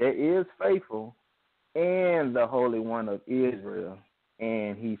there is faithful and the Holy One of Israel,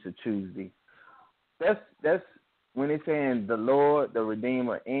 and he should choose thee. That's when it's saying the Lord, the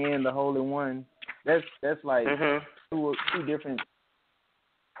Redeemer, and the Holy One. That's like two different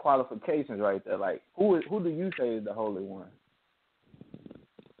qualifications right there. Like who do you say is the Holy One?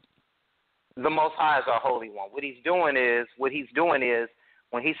 The Most High is our Holy One. What he's doing is when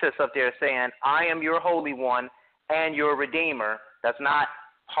he sits up there saying, "I am your Holy One and your Redeemer," that's not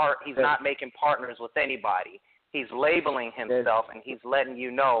he's not making partners with anybody. He's labeling himself and he's letting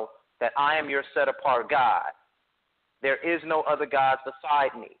you know that I am your set apart God. There is no other gods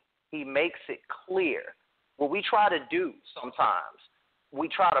beside me. He makes it clear. What we try to do sometimes, we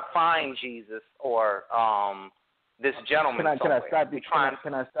try to find Jesus or this gentleman somewhere. Can I stop you?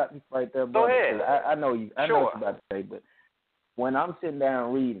 Can I stop you right there, Go brother? ahead. I know you. I know what you're about to say, but when I'm sitting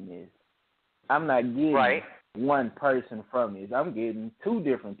down reading this, I'm not getting one person from this. I'm getting two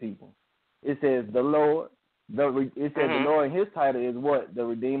different people. It says the Lord. It says the Lord, and his title is what? The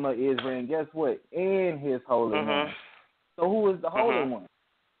Redeemer, Israel, and guess what? And his Holy One. So who is the Holy One?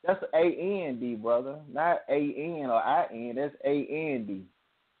 That's A-N-D, brother. Not A-N or I-N. That's A-N-D.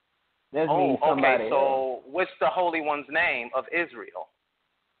 That means somebody else. What's the Holy One's name of Israel?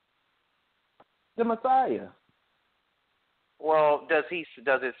 The Messiah. Well, does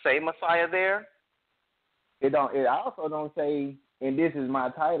it say Messiah there? It don't. It also don't say, and this is my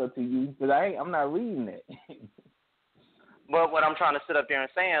title to you, because I'm not reading it. But what I'm trying to sit up there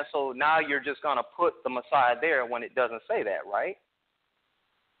and saying, so now you're just going to put the Messiah there when it doesn't say that, right?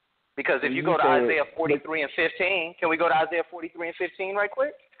 Because if you go to Isaiah 43 and 15, can we go to Isaiah 43 and 15 right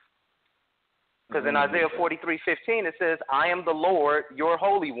quick? Because in Isaiah 43:15 it says, "I am the Lord, your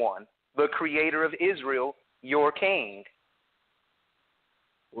Holy One, the Creator of Israel, your King."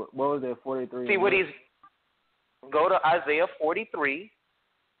 What was that 43? See what go to Isaiah 43,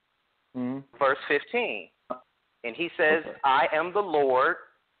 verse 15. And he says, "I am the Lord,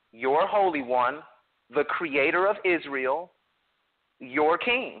 your Holy One, the Creator of Israel, your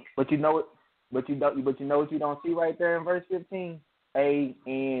King." But you know what you don't see right there in verse 15?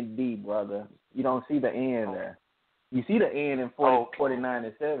 A-N-D, brother. You don't see the N there. You see the N in 49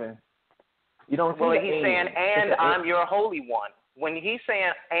 and 7. You don't see the N. He's saying, "And I'm your Holy One." When he's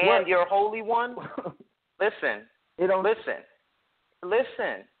saying, "And your Holy One," listen.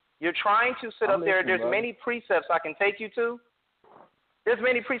 You're trying to sit up there. There's many precepts I can take you to.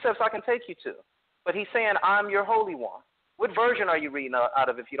 But he's saying, "I'm your Holy One." What version are you reading out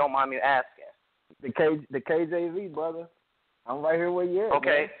of, if you don't mind me asking? The KJV, brother. I'm right here where you at.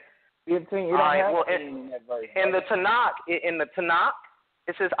 Okay. Man. 15. In the Tanakh,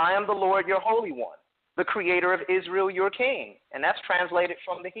 it says, "I am the Lord, your Holy One, the Creator of Israel, your King," and that's translated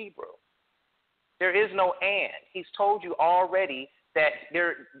from the Hebrew. There is no "and." He's told you already that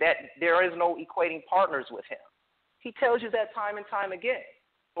there is no equating partners with him. He tells you that time and time again.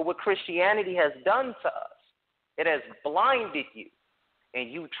 But what Christianity has done to us, it has blinded you,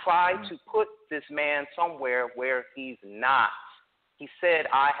 and you try to put this man somewhere where he's not. He said,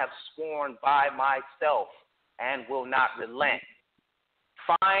 "I have sworn by myself and will not relent."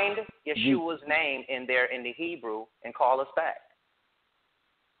 Find Yeshua's name in there in the Hebrew and call us back.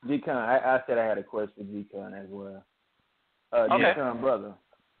 G.Kon, I said I had a question for G.Kon as well. G.Kon, brother,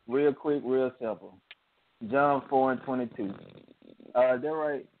 real quick, real simple. John 4 and 22. Is that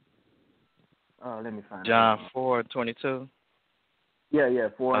right? Let me find John 4 and 22. Yeah,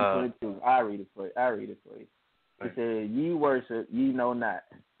 4 and 22. I read it for you. It says, "Ye worship, ye know not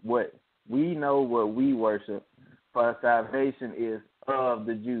what we know what we worship, for salvation is of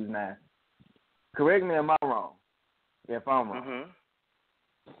the Jews." Now, correct me if I'm wrong.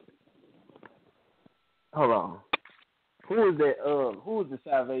 Hold on. Who is that? Who is the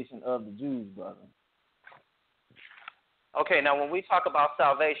salvation of the Jews, brother? Okay, now when we talk about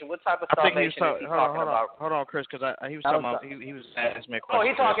salvation, what type of salvation is he talking about? Hold on, Chris, because he was talking about he was asking me a question. Oh,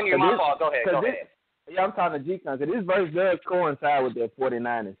 he's talking to you. My fault. Go ahead. Yeah, I'm talking to G.Kon, because this verse does coincide with that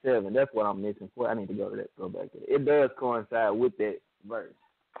 49 and 7. That's what I'm missing. I need to go back to it. It does coincide with that verse.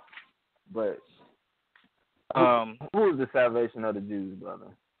 But who is the salvation of the Jews,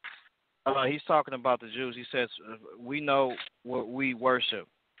 brother? He's talking about the Jews. He says, "We know what we worship,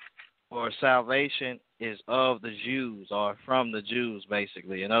 or salvation is of the Jews, or from the Jews,"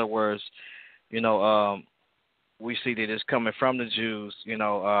 basically. In other words, we see that it's coming from the Jews,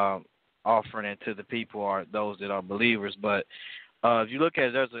 offering it to the people or those that are believers. But if you look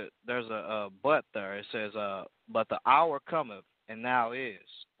at it, there's a but there. It says, "But the hour cometh, and now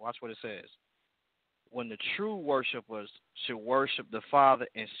is." Watch what it says. "When the true worshipers should worship the Father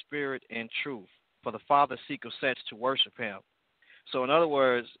in spirit and truth. For the Father seeketh such to worship him. So in other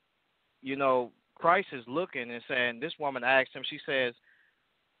words, you know, Christ is looking and saying, this woman asked him, she says,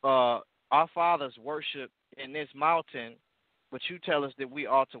 our fathers worship in this mountain, but you tell us that we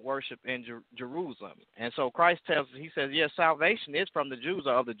ought to worship in Jerusalem. And so Christ tells us, he says, yes, salvation is from the Jews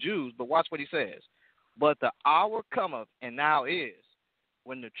or of the Jews, but watch what he says. But the hour cometh, and now is,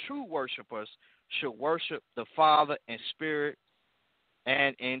 when the true worshipers should worship the Father in spirit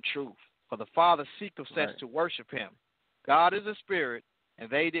and in truth. For the Father seeketh such to worship him. God is a spirit, and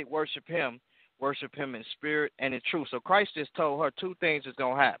they that worship him in spirit and in truth. So Christ just told her two things is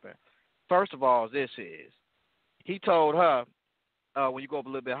going to happen. First of all, he told her, when you go up a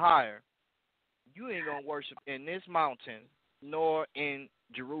little bit higher, you ain't going to worship in this mountain nor in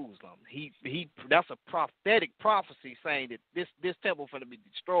Jerusalem. That's a prophetic prophecy saying that this temple is going to be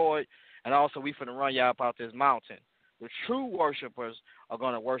destroyed, and also we finna run you up out this mountain. The true worshipers are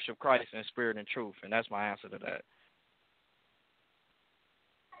going to worship Christ in spirit and truth, and that's my answer to that.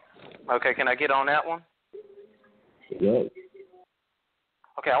 Okay, can I get on that one? Yeah.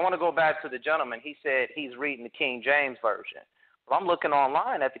 Okay, I want to go back to the gentleman. He said he's reading the King James Version. Well, I'm looking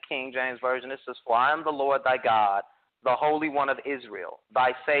online at the King James Version. It says, for I am the Lord thy God, the Holy One of Israel,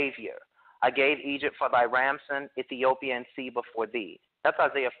 thy Savior. I gave Egypt for thy ransom, Ethiopia and sea before thee. That's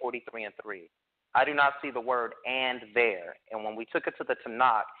Isaiah 43:3. I do not see the word and there. And when we took it to the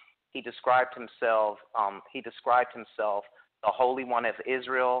Tanakh, he described himself the Holy One of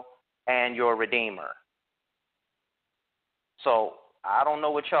Israel and your Redeemer. So I don't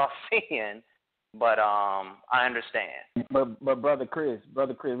know what y'all seeing, but I understand. But brother Chris,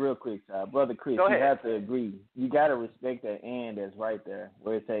 real quick, brother Chris, you have to agree. You got to respect that "and" that's right there,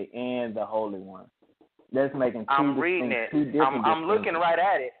 where it say "and the Holy One." That's making two. I'm reading it. I'm looking right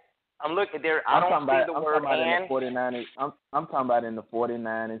at it. I'm looking there. I don't see the word "and." I'm talking about in the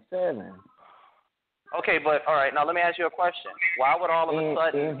 49:7. Okay, but all right. Now let me ask you a question. Why would all of a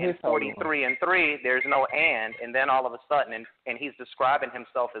sudden in 43:3 there's no and then all of a sudden and he's describing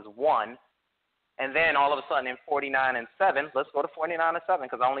himself as one, and then all of a sudden in 49:7, let's go to 49:7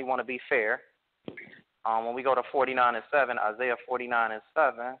 because I only want to be fair. When we go to 49:7, Isaiah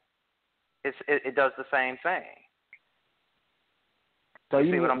 49:7, it does the same thing. So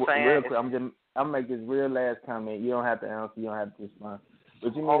you see what I'm saying? Real quick, I'm gonna make this real last comment. You don't have to answer. You don't have to respond.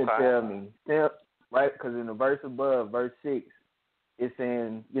 But you need to tell me, right? Because in the verse above, verse 6, it's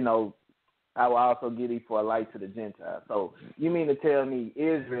saying, you know, I will also give thee for a light to the Gentiles. So you mean to tell me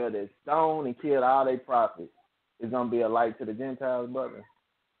Israel that stoned and killed all their prophets is gonna be a light to the Gentiles, brother?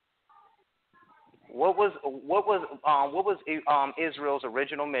 What was Israel's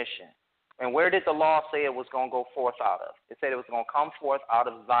original mission? And where did the law say it was going to go forth out of? It said it was going to come forth out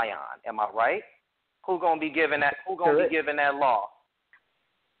of Zion. Am I right? Who's going to be given that? Who's going to be given that law?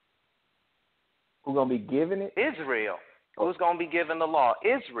 Who's going to be given it? Israel. Who's going to be given the law?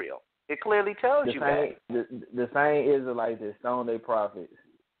 Israel. It clearly tells you that. The same Israelites that stoned their prophets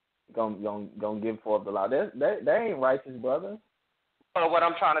gonna give forth the law. That ain't righteous, brother. But what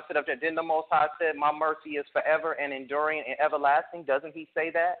I'm trying to sit up there, didn't the Most High said, my mercy is forever and enduring and everlasting? Doesn't he say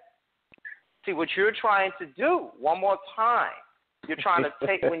that? See, what you're trying to do, one more time, you're trying to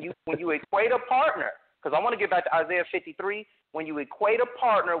take, when you equate a partner, because I want to get back to Isaiah 53, when you equate a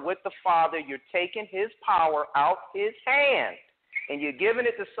partner with the Father, you're taking his power out his hand, and you're giving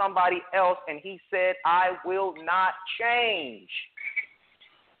it to somebody else, and he said, I will not change.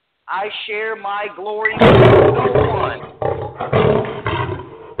 I share my glory with no one.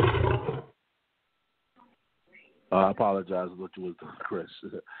 I apologize for what you was doing, Chris.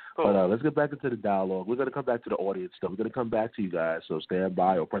 Cool. But let's get back into the dialogue. We're going to come back to the audience stuff. We're going to come back to you guys, so stand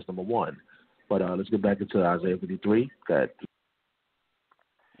by or press number 1. But let's get back into Isaiah 53. Go ahead.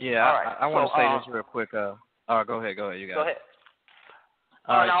 Yeah, right. I want to say this real quick. Go ahead. You guys. Go ahead.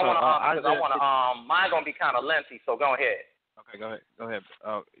 All right, mine going to be kind of lengthy, so go ahead. Okay, go ahead.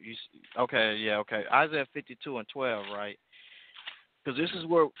 Okay. Isaiah 52:12, right? Because this is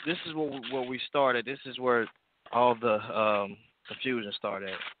where we started. This is where all the confusion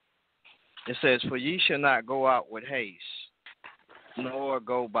started. It says, for ye shall not go out with haste, nor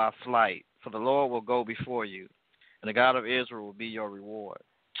go by flight, for the Lord will go before you, and the God of Israel will be your reward.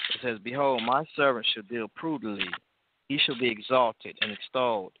 It says, behold, my servant shall deal prudently. He shall be exalted and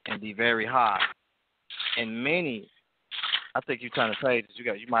extolled and be very high. And many, I think you turning pages.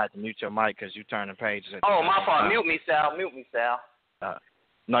 You might have to mute your mic because you turning pages. My fault. Mute me, Sal.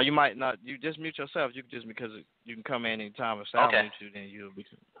 No, you might not. You just mute yourself. You can just because you can come in any time. If Sal mute you, then you'll be.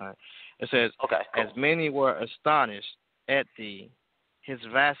 All right. It says, cool. As many were astonished at thee, his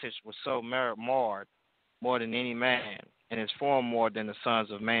visage was so marred more than any man, and his form more than the sons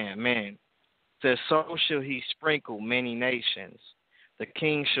of men. says, so shall he sprinkle many nations. The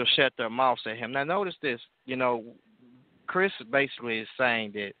king shall shut their mouths at him. Now notice this, Chris basically is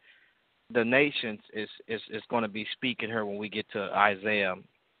saying that the nations is going to be speaking here when we get to Isaiah.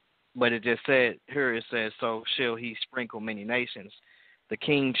 But it just said, here it says, so shall he sprinkle many nations. The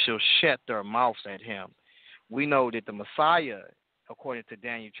king shall shut their mouths at him. We know that the Messiah, according to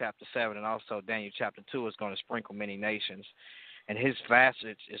Daniel chapter 7 and also Daniel chapter 2, is going to sprinkle many nations. And his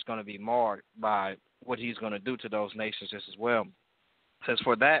passage is going to be marred by what he's going to do to those nations just as well. It says,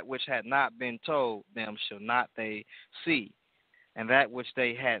 for that which had not been told them shall not they see, and that which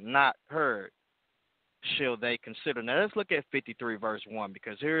they had not heard shall they consider. Now let's look at 53 verse 1,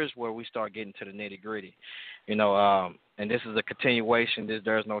 because here's where we start getting to the nitty gritty. And this is a continuation.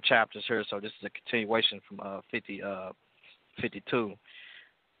 There's no chapters here, so this is a continuation from 52,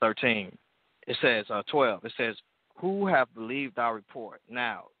 13. It says 12. It says, who have believed our report?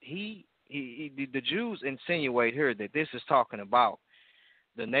 Now the Jews insinuate here that this is talking about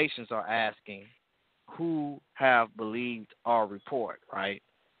the nations are asking, who have believed our report, right?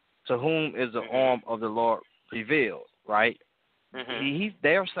 To whom is the arm of the Lord revealed, right?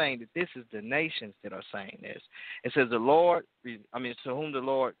 They're saying that this is the nations that are saying this. It says to whom the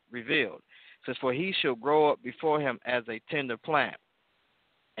Lord revealed. It says, for he shall grow up before him as a tender plant,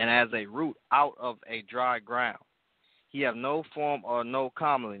 and as a root out of a dry ground. He have no form or no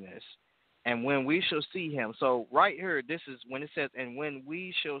comeliness. And when we shall see him, so right here, this is when it says, and when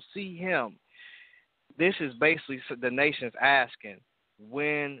we shall see him, this is basically the nations asking,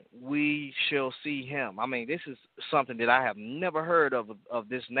 when we shall see him. I mean, this is something that I have never heard of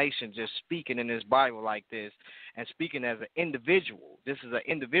this nation just speaking in this Bible like this and speaking as an individual. This is an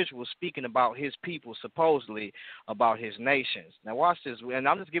individual speaking about his people, supposedly about his nations. Now watch this, and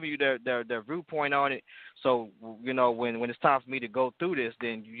I'm just giving you their viewpoint on it. So, when it's time for me to go through this,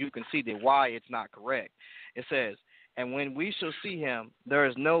 then you can see that why it's not correct. It says, and when we shall see him, there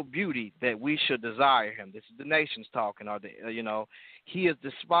is no beauty that we should desire him. This is the nations talking, he is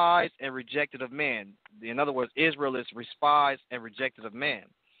despised and rejected of men. In other words, Israel is despised and rejected of men,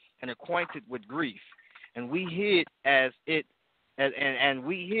 and acquainted with grief. And we hid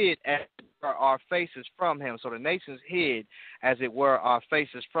our faces from him. So the nations hid, as it were, our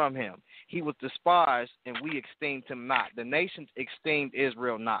faces from him. He was despised, and we esteemed him not. The nations esteemed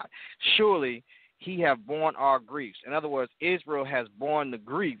Israel not. Surely he have borne our griefs. In other words, Israel has borne the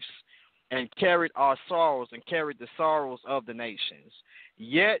griefs and carried our sorrows and carried the sorrows of the nations.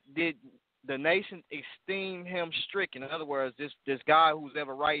 Yet did the nations esteem him stricken. In other words, this guy who's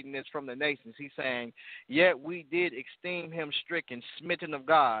ever writing this from the nations, he's saying, yet we did esteem him stricken, smitten of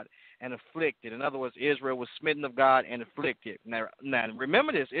God, and afflicted. In other words, Israel was smitten of God and afflicted. Now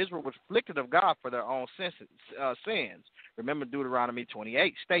remember this, Israel was afflicted of God for their own sins. Remember, Deuteronomy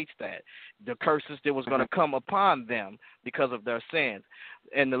 28 states that the curses that was going to come upon them because of their sins.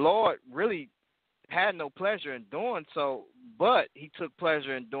 And the Lord really had no pleasure in doing so, but he took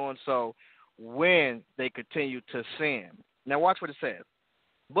pleasure in doing so when they continued to sin. Now watch what it says.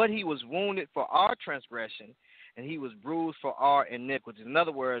 But he was wounded for our transgression, and he was bruised for our iniquities. In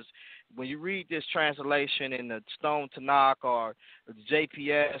other words, when you read this translation in the Stone Tanakh or the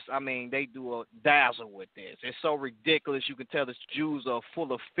JPS, I mean, they do a dazzle with this. It's so ridiculous. You can tell the Jews are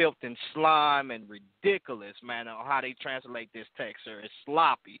full of filth and slime and ridiculous, man, on how they translate this text. Sir. It's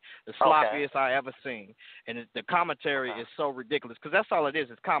sloppy, the sloppiest I ever seen. And the commentary is so ridiculous because that's all it is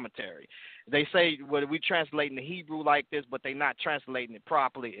commentary. They say, well, we translating the Hebrew like this, but they're not translating it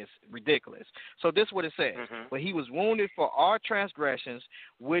properly. It's ridiculous. So this is what it says. But he was wounded for our transgressions,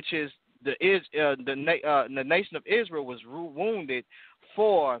 which is the nation of Israel was wounded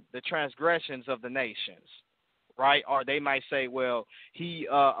for the transgressions of the nations, right? Or they might say, well, he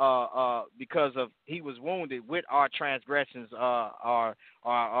because of he was wounded with our transgressions,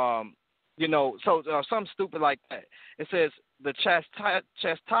 something stupid like that. It says the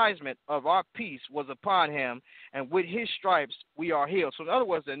chastisement of our peace was upon him, and with his stripes we are healed. So in other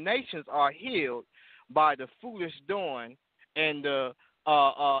words, the nations are healed by the foolish doing and the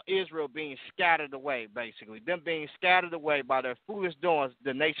Israel being scattered away, basically. Them being scattered away by their foolish doings,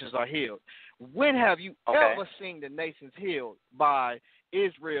 the nations are healed. When have you ever seen the nations healed by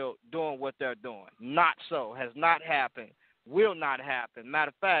Israel doing what they're doing? Not so. Has not happened. Will not happen. Matter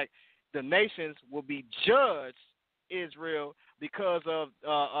of fact, the nations will be judged, Israel, because of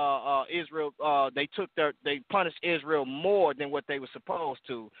Israel. They punished Israel more than what they were supposed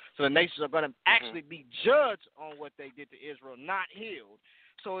to. So the nations are going to actually be judged on what they did to Israel, not healed.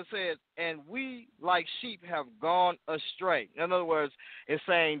 So it says, and we like sheep have gone astray. In other words, it's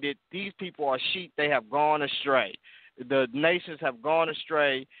saying that these people are sheep. They have gone astray. The nations have gone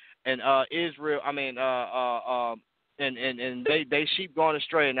astray, and Israel. I mean, and they sheep going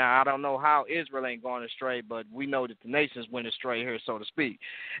astray. Now I don't know how Israel ain't going astray, but we know that the nations went astray here, so to speak.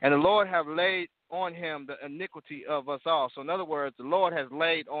 And the Lord have laid on him the iniquity of us all. So in other words, the Lord has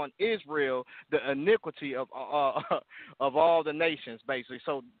laid on Israel the iniquity of all the nations, basically.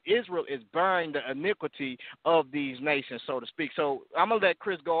 So Israel is bearing the iniquity of these nations, so to speak. So I'm gonna let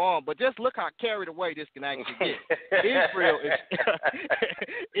Chris go on, but just look how carried away this can actually get. Israel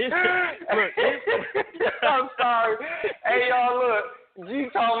is I'm sorry. Hey y'all, look. G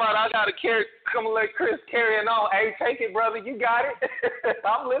talking about I gotta come and let Chris carry it on. Hey, take it, brother. You got it.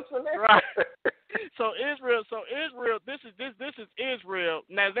 I'm listening. Right. So Israel. This is Israel.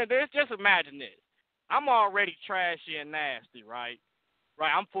 Now, just imagine this. I'm already trashy and nasty, right?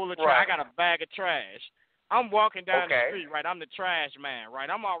 Right. I'm full of trash. Right. I got a bag of trash. I'm walking down the Okay. street, right? I'm the trash man, right?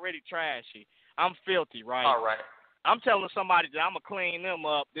 I'm already trashy. I'm filthy, right? All right. I'm telling somebody that I'm gonna clean them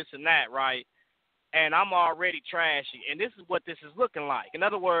up, this and that, right? And I'm already trashy. And this is what this is looking like. In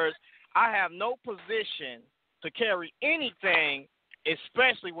other words, I have no position to carry anything,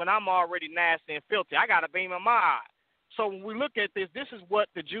 especially when I'm already nasty and filthy. I got a beam in my eye. So when we look at this is what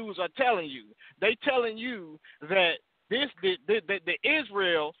the Jews are telling you. They telling you that the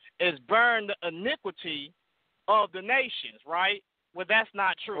Israel is bearing the iniquity of the nations, right? Well, that's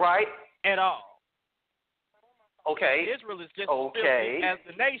not true. Right. At all. Okay. Israel is just okay. filthy as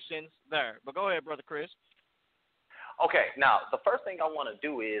the nations there. But go ahead, Brother Chris. Okay. Now, the first thing I want to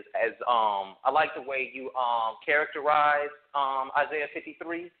do is, I like the way you characterized Isaiah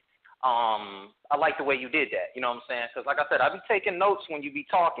 53. I like the way you did that. You know what I'm saying? Because, like I said, I be taking notes when you be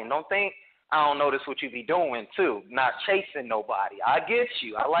talking. Don't think I don't notice what you be doing too. Not chasing nobody. I get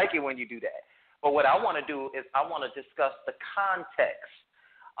you. I like it when you do that. But what I want to do is I want to discuss the context.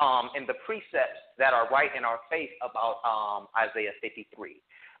 And the precepts that are right in our face about Isaiah 53.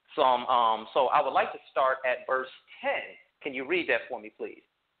 So I would like to start at verse 10. Can you read that for me, please?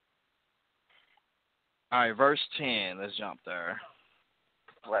 All right, verse 10. Let's jump there.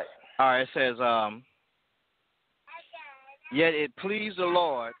 Right. All right, it says, yet it pleased the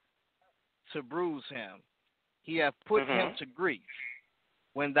Lord to bruise him. He hath put him to grief.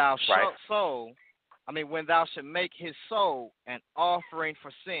 When thou when thou shalt make his soul an offering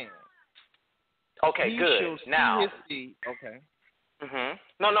for sin. Okay, good. Now, his seed. Okay.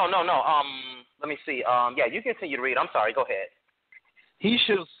 No. Let me see. Yeah, you continue to read. I'm sorry. Go ahead. He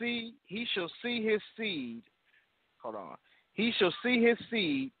shall see his seed. Hold on. He shall see his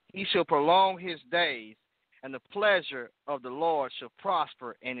seed. He shall prolong his days, and the pleasure of the Lord shall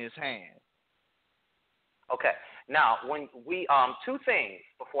prosper in his hand. Okay. Now, when we two things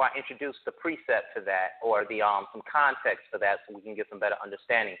before I introduce the precept to that, or the some context for that, so we can get some better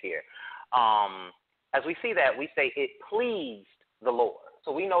understanding here. As we see that, we say it pleased the Lord.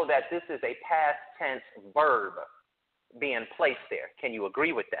 So we know that this is a past tense verb being placed there. Can you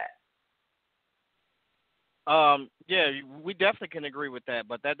agree with that? Yeah, we definitely can agree with that,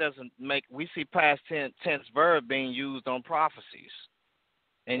 but that doesn't make. We see past tense verb being used on prophecies.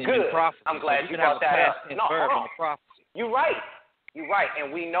 And good. Prophecy. I'm glad you brought that up. No, hold on. You're right.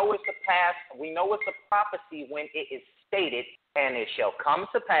 And we know it's a past. We know it's a prophecy when it is stated, and it shall come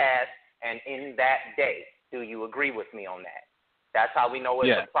to pass, and in that day. Do you agree with me on that? That's how we know it's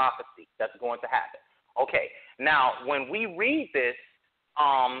a prophecy that's going to happen. Okay. Now, when we read this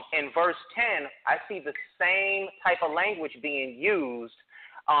in verse 10, I see the same type of language being used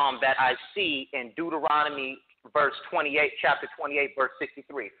that I see in Deuteronomy chapter 28, verse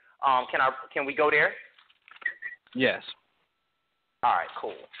 63. Can we go there? Yes. All right,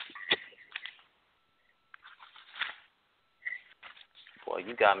 cool. Boy,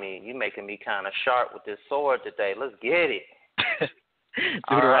 you making me kind of sharp with this sword today. Let's get it.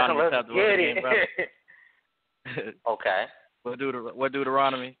 Deuteronomy right, chapter get it. Again, okay. What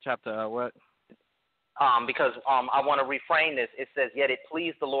Deuteronomy chapter what? Because I want to reframe this. It says, yet it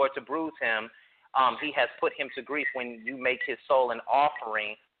pleased the Lord to bruise him. He has put him to grief when you make his soul an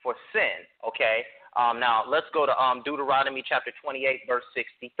offering for sin. Okay. Now let's go to Deuteronomy chapter 28, verse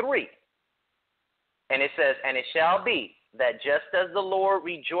 63. And it says, and it shall be that just as the Lord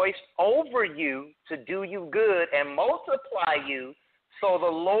rejoiced over you to do you good and multiply you, so the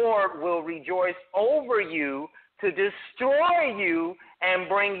Lord will rejoice over you to destroy you and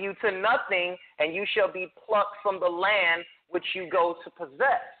bring you to nothing, and you shall be plucked from the land which you go to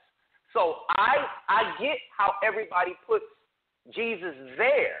possess. So I get how everybody puts Jesus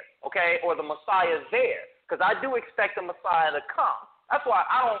there, okay, or the Messiah there, because I do expect the Messiah to come. That's why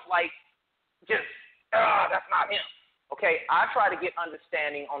I don't like just, that's not him. Okay, I try to get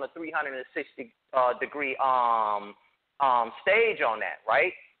understanding on a 360 degree stage on that,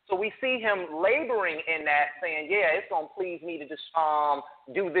 right? So we see him laboring in that, saying, yeah, it's going to please me to just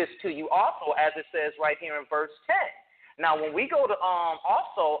do this to you also, as it says right here in verse 10. Now, when we go to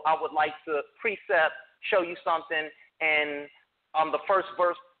also, I would like to show you something in the first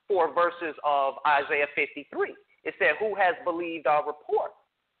 4 verses of Isaiah 53. It said, who has believed our report?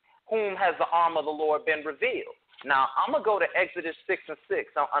 Whom has the arm of the Lord been revealed? Now, I'm going to go to Exodus 6 and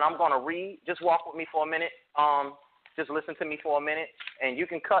 6, and I'm going to read. Just walk with me for a minute. Just listen to me for a minute, and you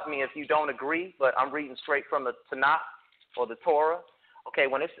can cut me if you don't agree, but I'm reading straight from the Tanakh or the Torah. Okay,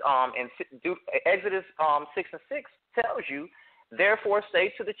 when it's in Exodus 6 and 6 tells you, therefore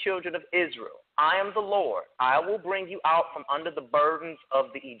say to the children of Israel, I am the Lord. I will bring you out from under the burdens of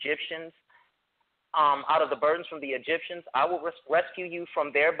the Egyptians, out of the burdens from the Egyptians. I will rescue you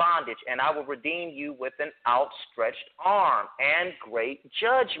from their bondage, and I will redeem you with an outstretched arm and great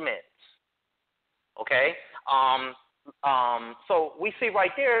judgments. Okay? So we see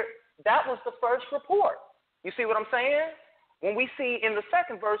right there, that was the first report. You see what I'm saying? When we see in the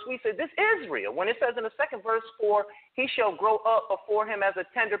second verse, we say, this Israel. When it says in the second verse, for he shall grow up before him as a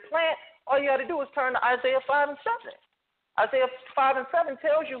tender plant, all you got to do is turn to Isaiah 5 and 7. Isaiah 5 and 7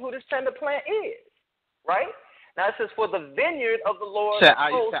 tells you who this tender plant is, right? Now it says, for the vineyard of the Lord. You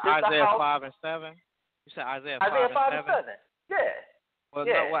said Isaiah 5 and 7? You said Isaiah 5 and 7? Yeah. Well,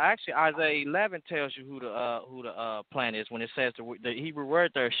 yeah. No, well, actually, Isaiah 11 tells you who the plant is when it says the Hebrew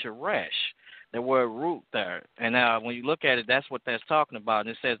word there, sheresh, the word root there. And when you look at it, that's what that's talking about.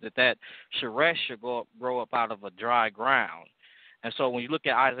 And it says that sheresh should grow up out of a dry ground. And so when you look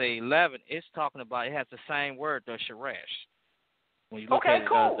at Isaiah 11, it's talking about, it has the same word, the sheresh. When you look at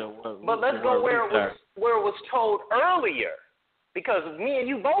cool. But let's go where it was told earlier, because me and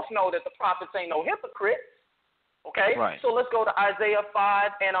you both know that the prophets ain't no hypocrites. Okay, right. So let's go to Isaiah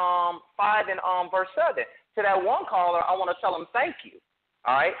 5 and verse 7. To that one caller, I want to tell him thank you.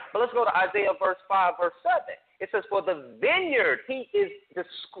 All right, but let's go to Isaiah 5 verse 7. It says, for the vineyard, he is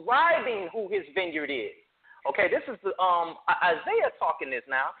describing who his vineyard is. Okay, this is the Isaiah talking this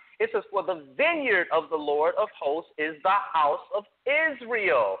now. It says, for the vineyard of the Lord of hosts is the house of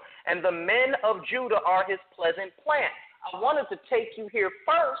Israel, and the men of Judah are his pleasant plant. I wanted to take you here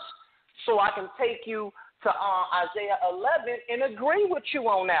first so I can take you to Isaiah 11 and agree with you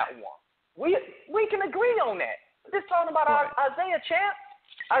on that one. We can agree on that. This talking about Isaiah, champ.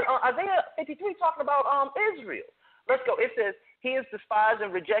 Isaiah 53 talking about Israel. Let's go. It says, he is despised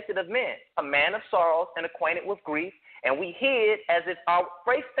and rejected of men, a man of sorrows and acquainted with grief, and we hid as if our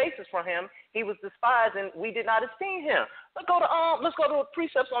faces from him. He was despised, and we did not esteem him. Let's go to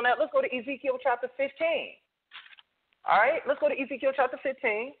precepts on that. Let's go to Ezekiel chapter 15. All right, let's go to Ezekiel chapter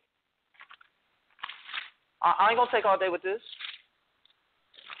 15. I ain't going to take all day with this,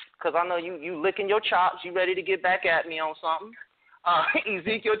 because I know you licking your chops. You ready to get back at me on something.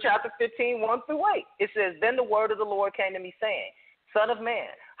 Ezekiel chapter 15, 1 through 8. It says, then the word of the Lord came to me, saying, Son of man,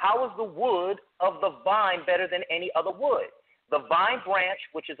 how is the wood of the vine better than any other wood? The vine branch,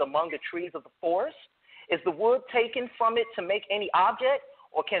 which is among the trees of the forest, is the wood taken from it to make any object,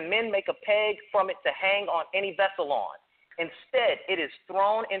 or can men make a peg from it to hang on any vessel on? Instead, it is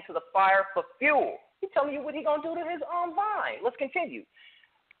thrown into the fire for fuel. He's telling you what he's going to do to his own vine. Let's continue.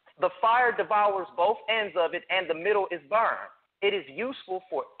 The fire devours both ends of it, and the middle is burned. It is useful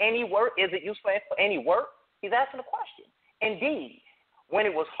for any work. Is it useful for any work? He's asking a question. Indeed, when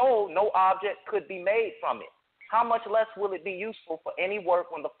it was whole, no object could be made from it. How much less will it be useful for any work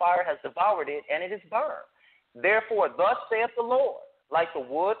when the fire has devoured it and it is burned? Therefore, thus saith the Lord, like the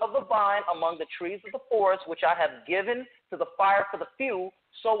wood of the vine among the trees of the forest, which I have given to the fire for the fuel,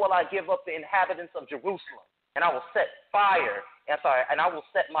 so will I give up the inhabitants of Jerusalem. And I will set and I will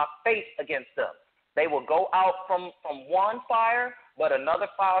set my face against them. They will go out from one fire, but another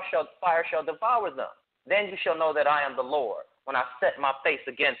fire shall devour them. Then you shall know that I am the Lord, when I set my face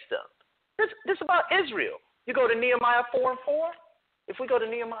against them. This is about Israel. You go to Nehemiah 4 and 4. If we go to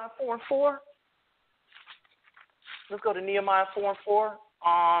Nehemiah 4 and 4, let's go to Nehemiah 4 and 4.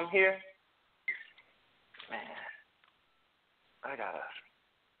 Here, man,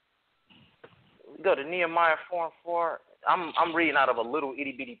 go to Nehemiah 4 and 4. I'm reading out of a little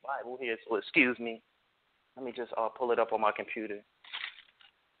itty bitty Bible here, so excuse me. Let me just pull it up on my computer.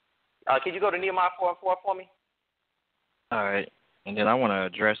 Can you go to Nehemiah 4 and 4 for me? All right. And then I want to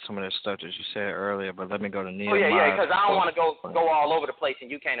address some of the stuff that you said earlier, but let me go to Nehemiah. Oh, yeah, because I don't want to go all over the place and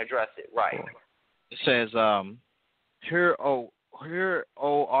you can't address it. Right. It says, Hear, O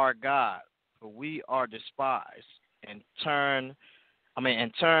our God, for we are despised, and turn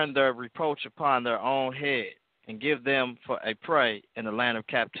their reproach upon their own head, and give them for a prey in the land of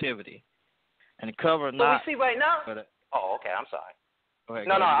captivity, and cover not. So we see right now. Oh, okay. I'm sorry. Go ahead.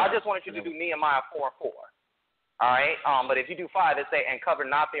 I just wanted you to do Nehemiah 4:4. All right. But if you do 5, it say, and cover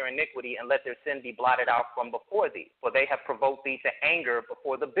not their iniquity, and let their sin be blotted out from before thee, for they have provoked thee to anger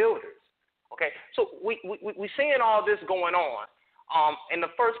before the builders. Okay. So we seeing all this going on in the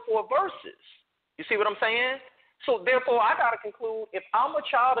first 4 verses. You see what I'm saying? So therefore, I gotta conclude, if I'm a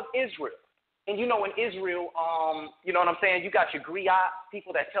child of Israel, and in Israel, you know what I'm saying, you got your griot,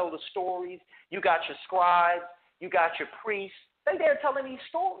 people that tell the stories, you got your scribes, you got your priests. They there telling these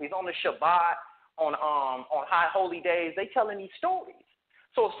stories on the Shabbat, on high holy days. They telling these stories.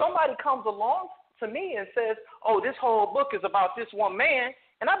 So if somebody comes along to me and says, "Oh, this whole book is about this one man,"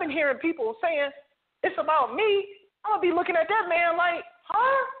 and I've been hearing people saying it's about me, I'm gonna be looking at that man like,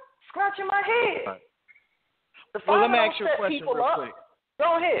 huh? Scratching my head. Right. Well, let me ask you a question real quick.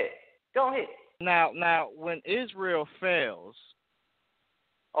 Go ahead. Now, when Israel fails,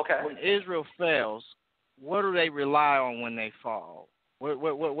 when Israel fails, what do they rely on when they fall?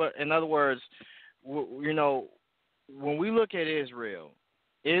 What? In other words, when we look at Israel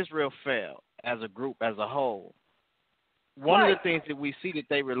fell as a group, as a whole. One of the things that we see that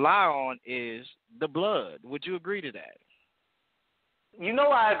they rely on is the blood. Would you agree to that?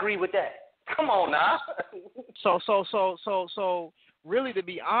 I agree with that. Come on now. So really, to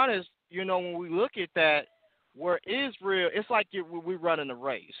be honest, when we look at that, where Israel, it's like we're running a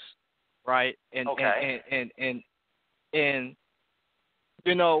race, right? And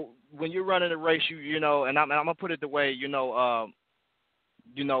when you're running a race, and I'm gonna put it the way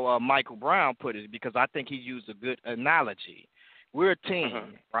Michael Brown put it, because I think he used a good analogy. We're a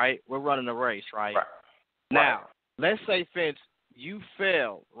team, right? We're running a race, right? Now, let's say, Vince, you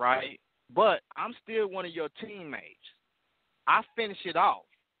fail, right? But I'm still one of your teammates. I finish it off,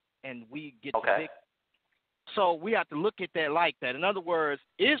 and we get the victory. So we have to look at that like that. In other words,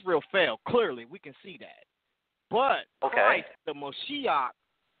 Israel failed. Clearly, we can see that. But Christ, the Moshiach,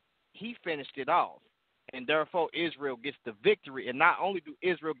 he finished it off. And therefore, Israel gets the victory. And not only do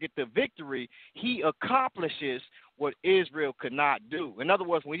Israel get the victory, he accomplishes what Israel could not do. In other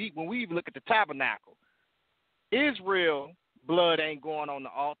words, when we even look at the tabernacle, Israel blood ain't going on the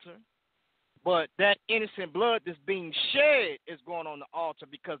altar. But that innocent blood that's being shed is going on the altar,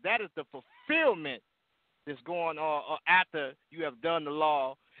 because that is the fulfillment that's going on after you have done the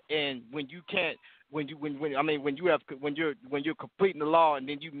law. And when you're completing the law and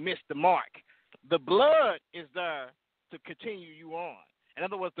then you miss the mark, the blood is there to continue you on. In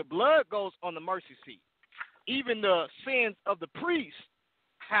other words, the blood goes on the mercy seat. Even the sins of the priest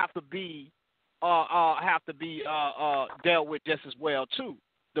have to be dealt with just as well too.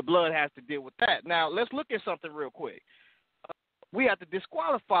 The blood has to deal with that. Now, let's look at something real quick. We have to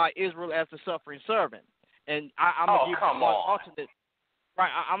disqualify Israel as the suffering servant. And I'm going to give you one alternate.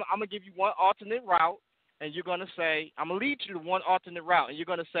 Right, I'm going to give you one alternate route, and you're going to say, I'm going to lead you to one alternate route, and you're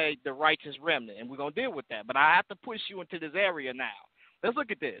going to say the righteous remnant, and we're going to deal with that. But I have to push you into this area now. Let's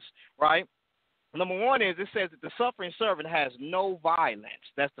look at this, right? Number one is, it says that the suffering servant has no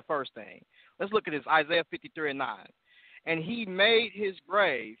violence. That's the first thing. Let's look at this, Isaiah 53:9. And he made his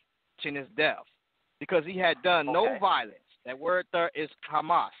grave in his death, because he had done no violence. That word there is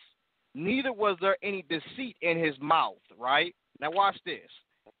Hamas. Neither was there any deceit in his mouth, right? Now watch this.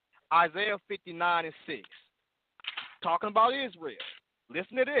 Isaiah 59:6. Talking about Israel.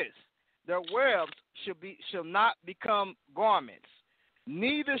 Listen to this. Their webs shall not become garments,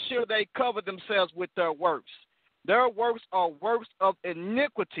 neither shall they cover themselves with their works. Their works are works of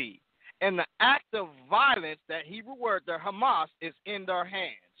iniquity, and the act of violence, that Hebrew word, their Hamas, is in their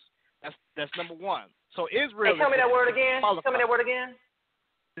hands. That's number one. So Israel. Hey, tell me that word again. Tell me that word again.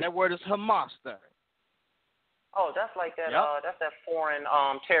 That word is Hamas there. Oh, that's like that. Yep. That's that foreign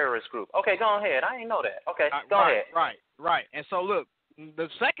terrorist group. Okay, go ahead. I didn't know that. Okay, go ahead. Right. And so look, the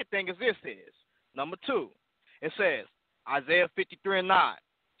second thing is number 2. It says Isaiah 53:9,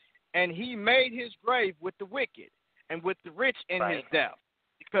 and he made his grave with the wicked and with the rich in his death,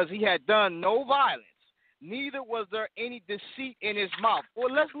 because he had done no violence, neither was there any deceit in his mouth.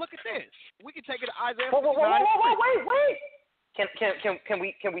 Well, let's look at this. We can take it to Isaiah 59. Wait.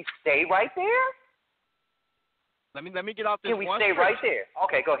 Can we stay right there? Let me get off this. Can we one stay scripture. right there?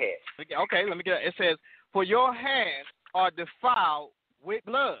 Okay, go ahead. Okay, let me get. It says, "For your hands are defiled with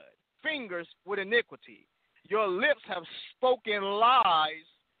blood, fingers with iniquity. Your lips have spoken lies.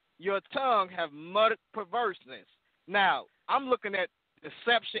 Your tongue have muttered perverseness." Now, I'm looking at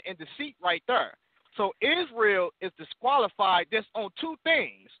deception and deceit right there. So Israel is disqualified just on 2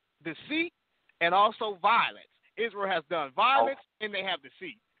 things: deceit and also violence. Israel has done violence and they have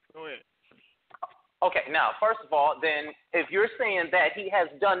deceit. Go ahead. Okay, now, first of all, then, if you're saying that he has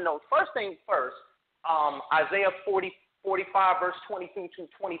done no, first thing first, Isaiah 45, verse 22 to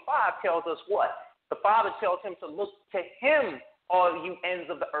 25 tells us what? The Father tells him to look to him, all you ends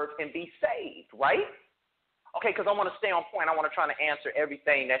of the earth, and be saved, right? Okay, because I want to stay on point. I want to try to answer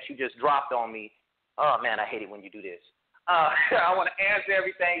everything that you just dropped on me. Oh, man, I hate it when you do this. I want to answer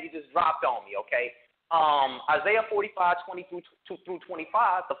everything you just dropped on me, okay? Isaiah 45, 20 through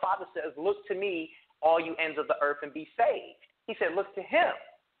 25, the Father says, look to me, all you ends of the earth, and be saved. He said, look to him.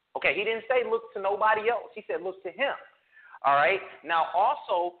 Okay, he didn't say look to nobody else. He said look to him. All right? Now,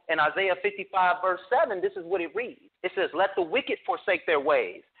 also, in Isaiah 55, verse 7, this is what it reads. It says, let the wicked forsake their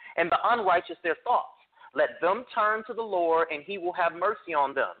ways, and the unrighteous their thoughts. Let them turn to the Lord, and he will have mercy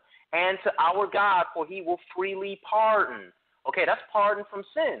on them, and to our God, for he will freely pardon. Okay, that's pardon from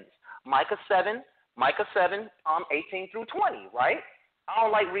sins. Micah 7, 18 through 20, right? I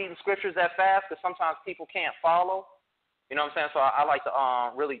don't like reading scriptures that fast because sometimes people can't follow. You know what I'm saying? So I like to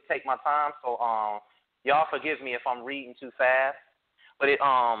really take my time. So y'all forgive me if I'm reading too fast. But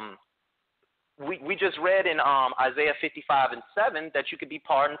we just read in Isaiah 55 and 7 that you could be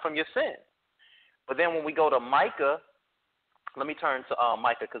pardoned from your sins. But then when we go to Micah, let me turn to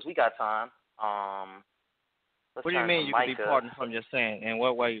Micah because we got time. What do you mean you could be pardoned from your sin? In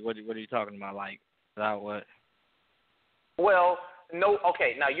what way? What are you talking about? Like, about what? Well, no.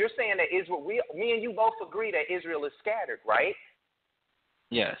 Okay, now you're saying that Israel. Me and you both agree that Israel is scattered, right?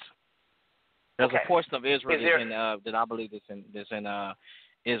 Yes. There's a portion of Israel that I believe is in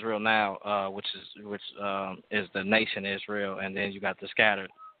Israel now, which is the nation Israel, and then you got the scattered.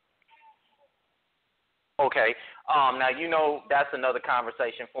 Okay. Now you know that's another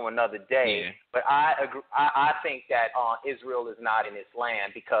conversation for another day. Yeah. But I agree. I think that Israel is not in its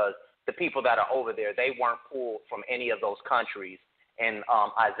land because the people that are over there, they weren't pulled from any of those countries in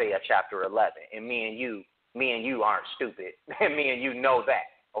Isaiah chapter 11. And me and you aren't stupid. Me and you know that.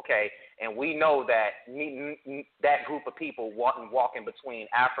 Okay. And we know that that group of people walking between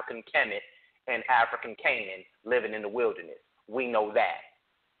African Kemet and African Canaan, living in the wilderness. We know that.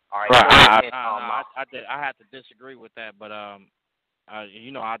 All right. Right. I have to disagree with that, but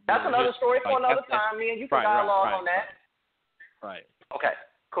that's another story for another time. Me and you can dialogue on that. Right. Okay.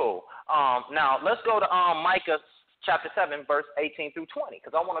 Cool. Now let's go to Micah chapter 7, verse 18 through 20,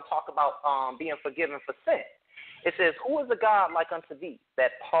 because I want to talk about being forgiven for sin. It says, "Who is a God like unto thee,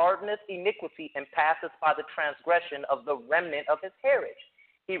 that pardoneth iniquity and passeth by the transgression of the remnant of his heritage?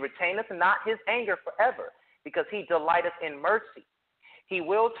 He retaineth not his anger forever, because he delighteth in mercy. He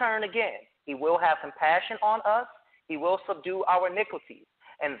will turn again. He will have compassion on us. He will subdue our iniquities,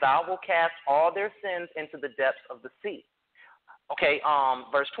 and thou wilt cast all their sins into the depths of the sea." Okay,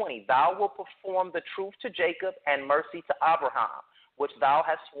 verse 20, "Thou wilt perform the truth to Jacob and mercy to Abraham, which thou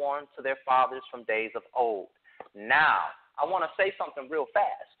hast sworn to their fathers from days of old." Now, I want to say something real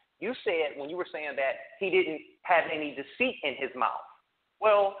fast. You said, when you were saying that he didn't have any deceit in his mouth.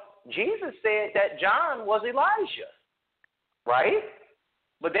 Well, Jesus said that John was Elijah, right?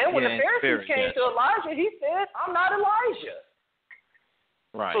 But then when the Pharisees came to Elijah, he said, "I'm not Elijah."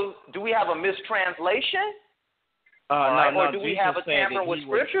 Right. So do we have a mistranslation? No, or do we have a tampering with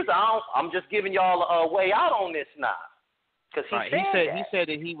scriptures? I'm just giving y'all a way out on this now. Because he said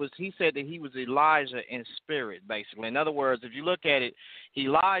that he was Elijah in spirit, basically. In other words, if you look at it,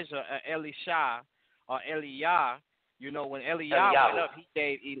 Elijah, Elisha, or Eliah, you know, when Eliah went up, he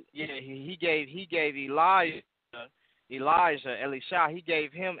gave Elijah, Elisha, he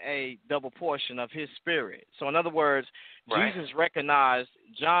gave him a double portion of his spirit. So in other words, Jesus recognized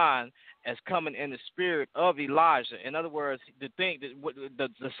John as coming in the spirit of Elijah. In other words,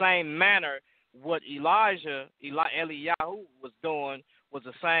 the same manner what Eliyahu was doing was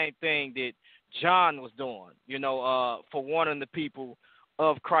the same thing that John was doing, you know, for warning the people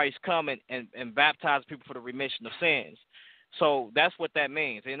of Christ coming and baptize people for the remission of sins. So that's what that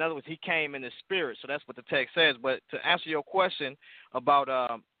means. In other words, he came in the spirit. So that's what the text says. But to answer your question about,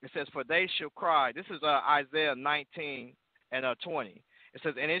 it says, "For they shall cry." This is Isaiah 19 and 20. It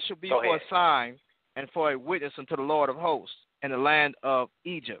says, "And it shall be for a sign and for a witness unto the Lord of hosts in the land of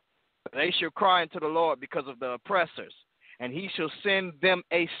Egypt. They shall cry unto the Lord because of the oppressors, and he shall send them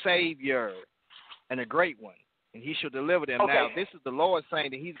a Savior and a great one, and he shall deliver them." Now, this is the Lord saying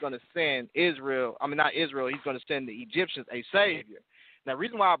that he's going to send he's going to send the Egyptians a Savior. Now, the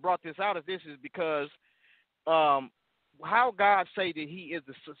reason why I brought this out is because how God say that he is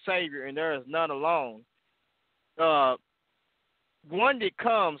the Savior and there is none alone, one that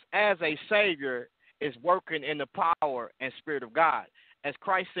comes as a Savior is working in the power and Spirit of God. As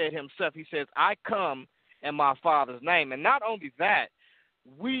Christ said himself, he says, "I come in my Father's name." And not only that,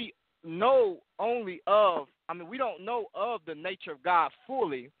 we know we don't know of the nature of God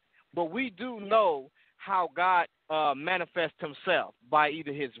fully, but we do know how God manifests himself by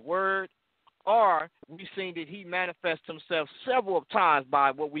either his word, or we've seen that he manifests himself several times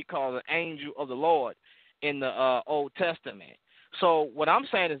by what we call the angel of the Lord in the Old Testament. So what I'm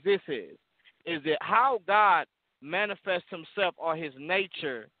saying is this is that how God manifests himself or his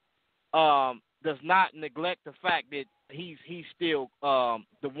nature does not neglect the fact that he's still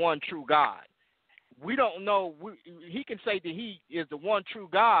the one true God. We don't know. He can say that he is the one true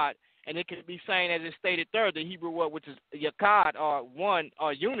God, and it can be saying, as it's stated there, the Hebrew word, which is yakad, or one,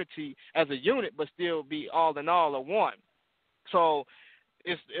 or unity as a unit, but still be all in all, or one. So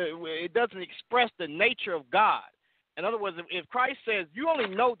it doesn't express the nature of God. In other words, if Christ says you only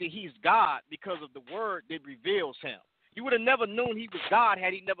know that he's God because of the word that reveals him, you would have never known he was God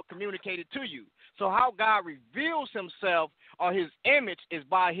had he never communicated to you. So how God reveals himself or his image is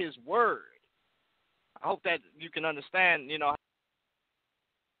by his word. I hope that you can understand,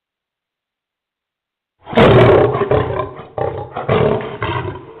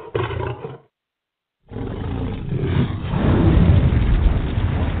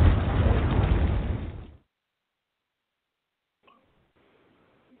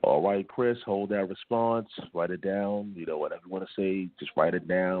 All right, Chris, hold that response. Write it down. Whatever you want to say, just write it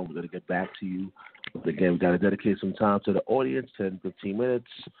down. We're going to get back to you. But again, we've got to dedicate some time to the audience, 10, 15 minutes.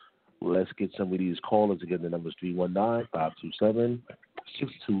 Let's get some of these callers. Again, the number is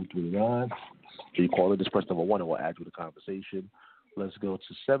 319-527-6239. So you call in, this person number 1, and we'll add you to the conversation. Let's go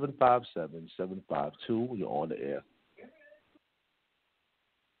to 757-752. You're on the air.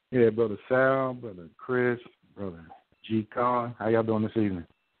 Yeah, Brother Sal, Brother Chris, Brother G.Con. How y'all doing this evening?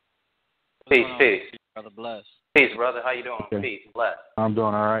 Peace. Brother Bless. Peace, brother. How you doing? Okay. Peace. Bless. I'm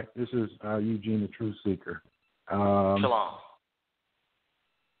doing all right. This is Eugene, the Truth Seeker. Shalom.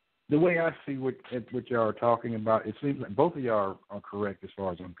 The way I see what y'all are talking about, it seems like both of y'all are correct as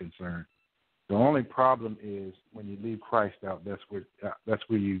far as I'm concerned. The only problem is when you leave Christ out, that's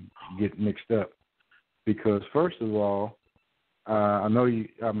where you get mixed up. Because first of all, I know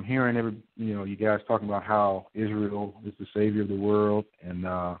I'm hearing you guys talking about how Israel is the savior of the world, and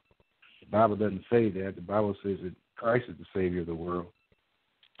the Bible doesn't say that. The Bible says that Christ is the savior of the world.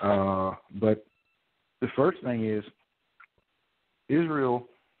 But the first thing is Israel.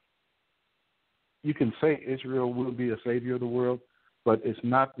 You can say Israel will be a savior of the world, but it's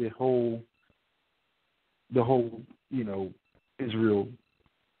not the whole Israel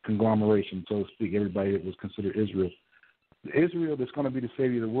conglomeration, so to speak. Everybody that was considered Israel. The Israel that's going to be the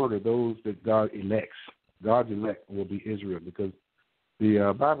savior of the world are those that God elects. God's elect will be Israel, because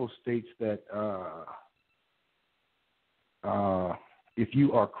the Bible states that if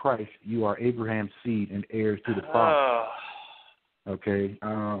you are Christ, you are Abraham's seed and heirs to the promise. Okay.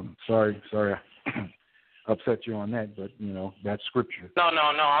 Sorry, upset you on that, but that's scripture. No.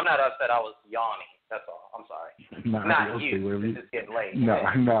 I'm not upset. I was yawning. That's all. I'm sorry. Not you. It's just getting late.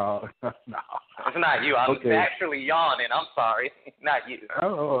 No. It's not you. I'm actually yawning. I'm sorry. Not you.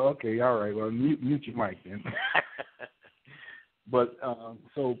 Oh, okay. All right. Well, mute your mic then. But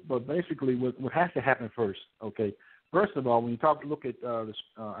basically, what has to happen first? Okay. First of all, when you look at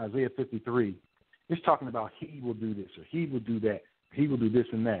Isaiah 53, it's talking about he will do this or he will do that. He will do this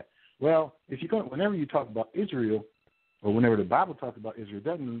and that. Well, whenever you talk about Israel, or whenever the Bible talks about Israel, it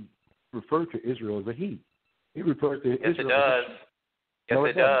doesn't refer to Israel as a he. It refers to Israel. Yes, it does. Yes,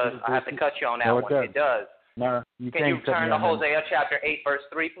 it does. I have to cut you on that one. It does. No, Can you turn to Hosea chapter 8, verse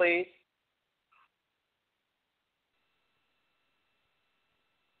 3, please?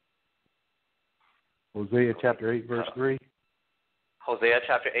 Hosea chapter 8, verse 3. Hosea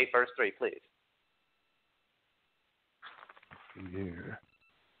chapter 8, verse 3, please. Yeah.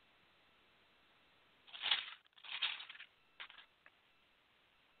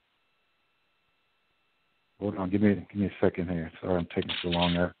 Hold on, give me a second here. Sorry, I'm taking so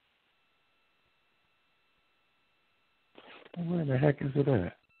long there. Where the heck is it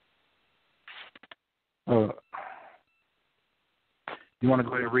at? You want to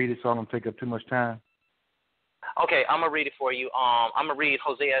go ahead and read it so I don't take up too much time? Okay, I'm gonna read it for you. I'm gonna read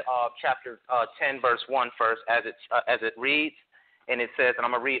Hosea chapter 10, verse 1 first, as it reads, and it says, and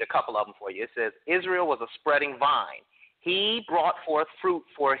I'm gonna read a couple of them for you. It says, Israel was a spreading vine. He brought forth fruit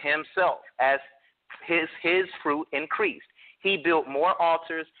for himself as his fruit increased. He built more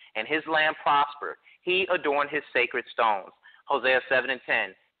altars, and his land prospered. He adorned his sacred stones. Hosea 7 and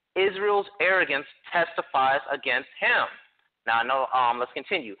 10. Israel's arrogance testifies against him. Now, I know, let's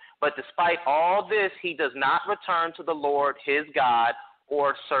continue. But despite all this, he does not return to the Lord his God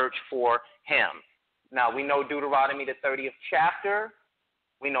or search for him. Now, we know Deuteronomy, the 30th chapter.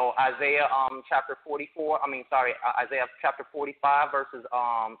 We know Isaiah Isaiah chapter 45, verses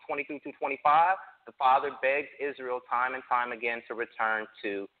 22 to 25. The Father begs Israel time and time again to return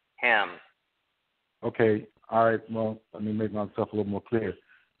to him. Okay, all right, well, let me make myself a little more clear.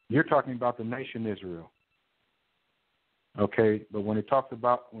 You're talking about the nation Israel. Okay, but when it talks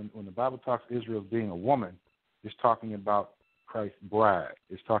about, when the Bible talks Israel being a woman, it's talking about Christ's bride.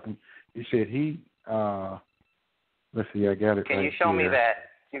 It's talking, he said let's see, I got it. Can you show me that?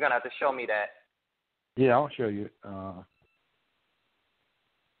 You're going to have to show me that. Yeah, I'll show you.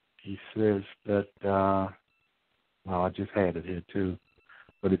 He says that, well, I just had it here too.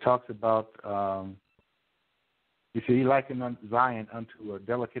 But it talks about, you see, he likened Zion unto a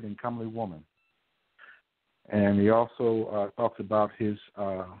delicate and comely woman. And he also talks about his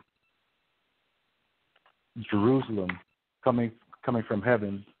Jerusalem coming from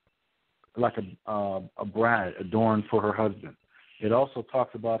heaven like a bride adorned for her husband. It also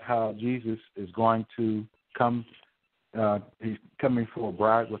talks about how Jesus is going to come. He's coming for a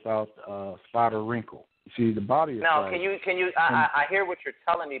bride without spot or wrinkle. You see, the body of now, Christ. can you? I hear what you're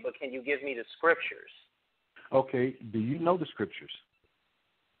telling me, but can you give me the scriptures? Okay. Do you know the scriptures?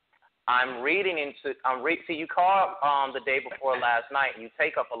 I'm reading into. See, you called the day before last night, and you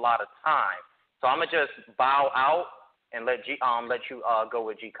take up a lot of time. So I'm gonna just bow out and let you go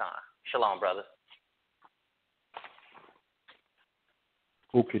with G.Kon. Shalom, brother.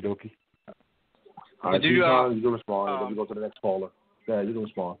 Okie dokie. All right, you can respond. Then we go to the next caller. Yeah, you can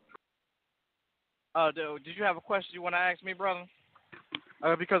respond. Did you have a question you want to ask me, brother?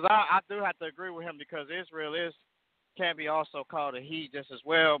 Because I do have to agree with him, because Israel can be also called a he just as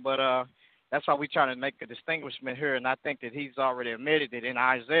well, but that's why we're trying to make a distinguishment here, and I think that he's already admitted that in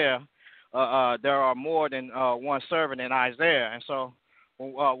Isaiah there are more than one servant in Isaiah, and so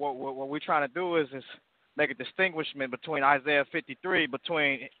what we're trying to do is make a distinguishment between Isaiah 53,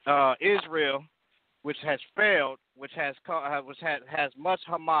 between Israel, which has failed, which has much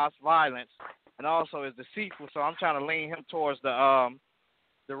Hamas violence, and also is deceitful. So I'm trying to lean him towards the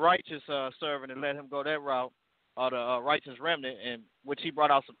righteous servant and let him go that route, or the righteous remnant, and which he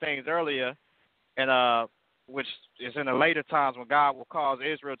brought out some things earlier, and which is in the later times when God will cause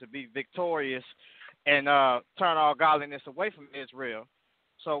Israel to be victorious and turn all godliness away from Israel.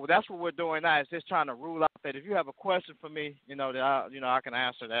 So that's what we're doing now. Is just trying to rule out that if you have a question for me, that I can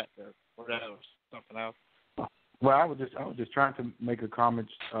answer that or whatever, something else. Well, I was just trying to make a comment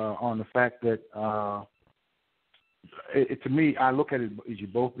on the fact that to me, I look at it as you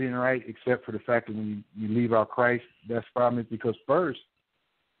both being right, except for the fact that when you leave out Christ, that's problem, because first,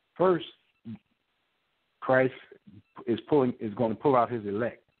 Christ is going to pull out his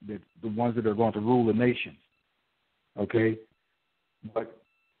elect, the ones that are going to rule the nation. Okay, but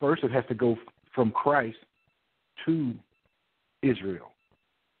first it has to go from Christ to Israel,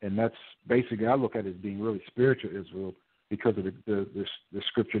 and that's basically, I look at it as being really spiritual Israel, because of the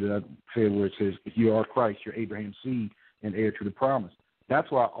scripture that I said where it says, if you are Christ, you're Abraham's seed and heir to the promise.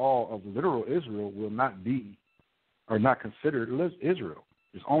 That's why all of literal Israel will not be, or not considered Israel.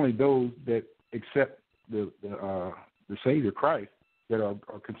 There's only those that accept the Savior Christ that are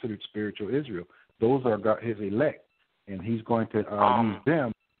considered spiritual Israel. Those are his elect, and he's going to use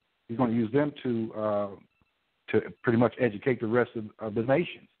them. He's going to use them to pretty much educate the rest of the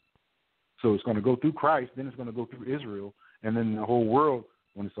nations. So it's going to go through Christ, then it's going to go through Israel, and then the whole world.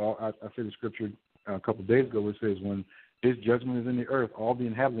 When it's all, I said the scripture a couple of days ago. It says, "When his judgment is in the earth, all the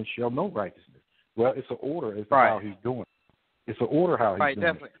inhabitants shall know righteousness." Well, it's an order as to how he's doing. It's an order how he's doing.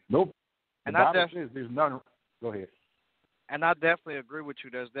 Definitely. Nope. And the Bible says there's none. Go ahead. And I definitely agree with you.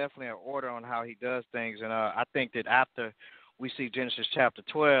 There's definitely an order on how he does things, and I think that after we see Genesis chapter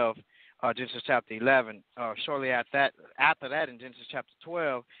 12. Genesis chapter 11. Shortly after that, in Genesis chapter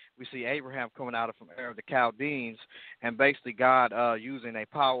 12, we see Abraham coming out from Ur of the Chaldeans, and basically God using a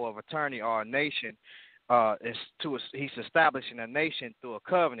power of attorney or a nation. He's establishing a nation through a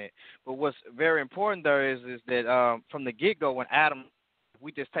covenant. But what's very important there is that from the get-go, when Adam,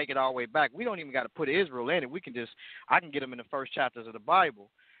 we just take it all the way back. We don't even got to put Israel in it. I can get them in the first chapters of the Bible.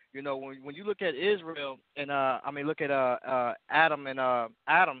 When you look at Israel and look at Adam and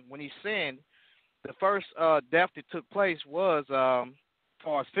Adam, when he sinned, the first death that took place was, as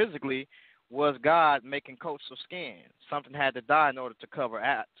far as physically, was God making coats of skin. Something had to die in order to cover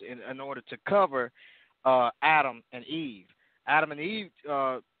Adam and Eve. Adam and Eve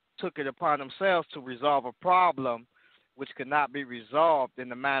took it upon themselves to resolve a problem which could not be resolved in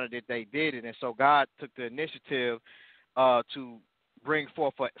the manner that they did it, and so God took the initiative to bring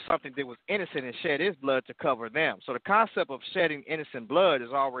forth something that was innocent and shed his blood to cover them. So the concept of shedding innocent blood is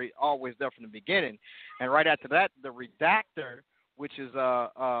always there from the beginning. And right after that, the redactor, which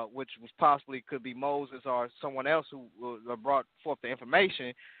was possibly could be Moses or someone else who brought forth the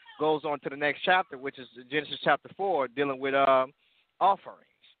information, goes on to the next chapter, which is Genesis chapter 4, dealing with offerings.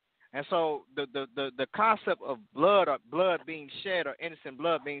 And so the concept of blood being shed, or innocent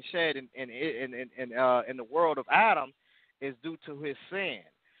blood being shed in the world of Adam is due to his sin.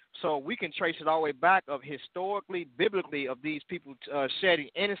 So we can trace it all the way back of historically, biblically, of these people shedding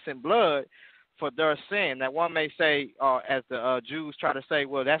innocent blood for their sin. Now, one may say, as the Jews try to say,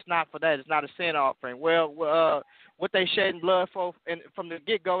 well, that's not for that. It's not a sin offering. Well, what they shedding blood for from the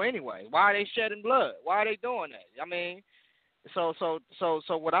get-go anyway? Why are they shedding blood? Why are they doing that? I mean, so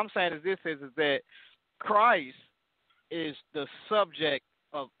what I'm saying is this is that Christ is the subject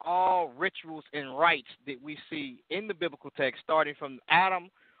of all rituals and rites that we see in the biblical text, starting from Adam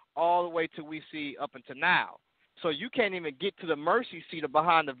all the way to we see up until now. So you can't even get to the mercy seat of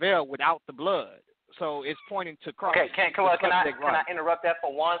behind the veil without the blood. So it's pointing to Christ. Okay, can I interrupt that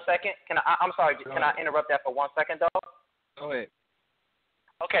for 1 second? I'm sorry. Can I interrupt that for 1 second, though? Go ahead.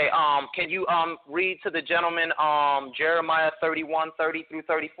 Okay. Can you read to the gentleman Jeremiah 31:30 through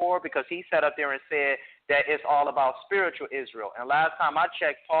 34, because he sat up there and said that it's all about spiritual Israel. And last time I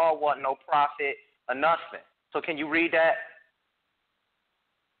checked, Paul wasn't no prophet or nothing. So can you read that?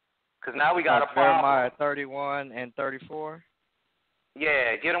 Because now we got a problem. Jeremiah 31 and 34.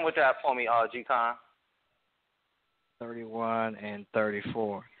 Yeah, get him with that for me, G.Kon. 31 and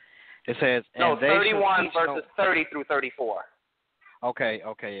 34. It says, no, and 31 verses 30 through 34. Okay.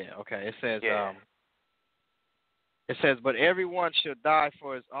 It says, but everyone shall die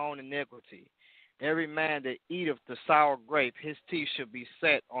for his own iniquity. Every man that eateth the sour grape, his teeth shall be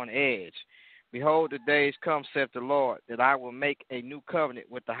set on edge. Behold, the days come, saith the Lord, that I will make a new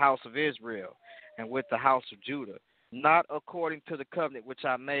covenant with the house of Israel and with the house of Judah, not according to the covenant which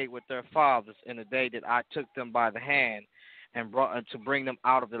I made with their fathers in the day that I took them by the hand and brought to bring them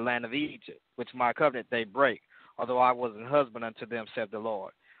out of the land of Egypt, which my covenant they break, although I was an husband unto them, saith the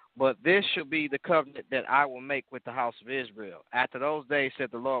Lord. But this shall be the covenant that I will make with the house of Israel. After those days, said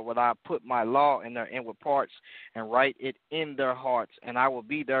the Lord, will I put my law in their inward parts and write it in their hearts, and I will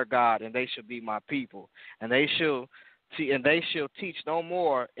be their God, and they shall be my people. And they shall teach no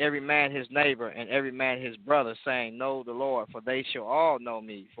more every man his neighbor and every man his brother, saying, know the Lord, for they shall all know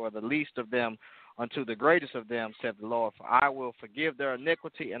me, for the least of them unto the greatest of them, said the Lord. For I will forgive their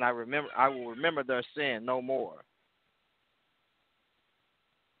iniquity, and I will remember their sin no more.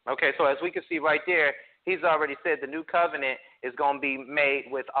 Okay, so as we can see right there, he's already said the new covenant is going to be made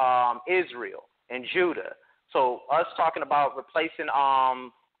with Israel and Judah. So us talking about replacing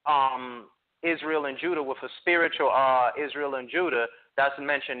Israel and Judah with a spiritual Israel and Judah, that's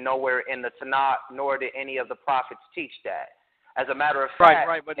mentioned nowhere in the Tanakh, nor did any of the prophets teach that. As a matter of fact,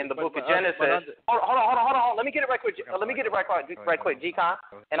 in the book of Genesis, hold on. Let me get it right quick. G.Kon,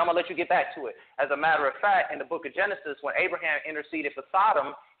 and I'm gonna let you get back to it. As a matter of fact, in the book of Genesis, when Abraham interceded for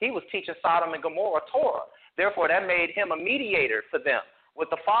Sodom, he was teaching Sodom and Gomorrah Torah. Therefore, that made him a mediator for them with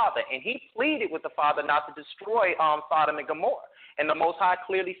the Father, and he pleaded with the Father not to destroy Sodom and Gomorrah. And the Most High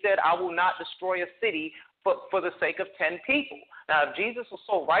clearly said, "I will not destroy a city for the sake of 10 people." Now, if Jesus was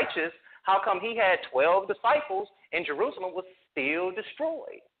so righteous, how come he had 12 disciples and Jerusalem was still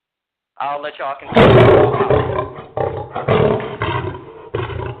destroyed? I'll let y'all continue.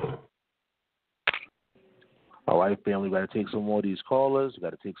 All right, family, we got to take some more of these callers. We're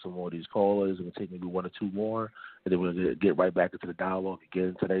going to take maybe one or two more, and then we're going to get right back into the dialogue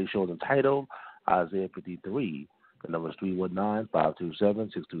again. Today's show is entitled Isaiah 53. The number is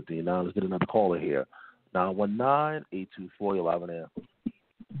 319-527-6239. Let's get another caller here. 919-824, you're live on air.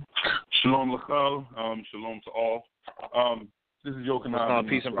 Shalom Lachal, shalom to all. This is G.Konsciousness.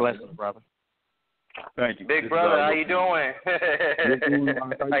 Peace and blessings, brother. Thank you. Big brother, how you doing?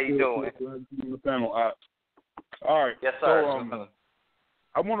 How you doing? All right. Yes, sir. So,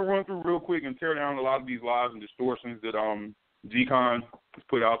 I want to run through real quick and tear down a lot of these lies and distortions that G.Kon has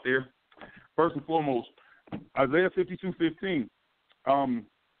put out there. First and foremost, Isaiah 52:15.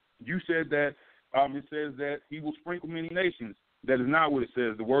 You said that it says that he will sprinkle many nations. That is not what it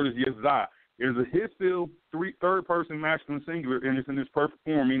says. The word is Yezai. It is a his-filled third person masculine singular, and it's in its perfect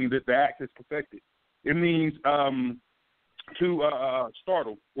form, meaning that the act is perfected. It means to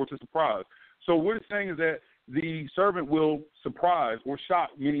startle or to surprise. So what it's saying is that the servant will surprise or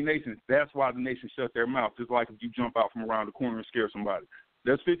shock many nations. That's why the nations shut their mouth, just like if you jump out from around the corner and scare somebody.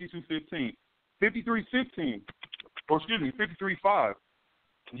 That's 52:15. 53:5.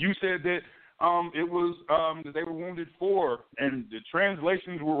 You said that it was that they were wounded for, and the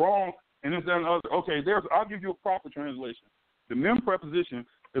translations were wrong, and this, that, and the other. Okay, I'll give you a proper translation. The mem preposition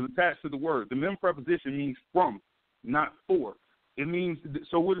is attached to the word. The mem preposition means from, not for. It means,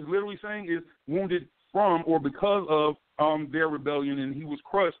 so what it's literally saying is wounded from or because of their rebellion, and he was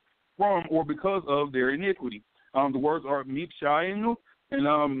crushed from or because of their iniquity. The words are mipshayenu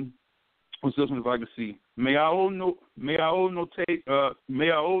and what's this one if I can see? Me'ao notenu.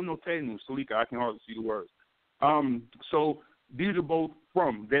 Salika, I can hardly see the words. So these are both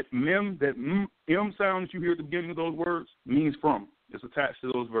from. That mem, that m sound that you hear at the beginning of those words means from. It's attached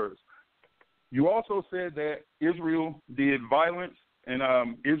to those verbs. You also said that Israel did violence and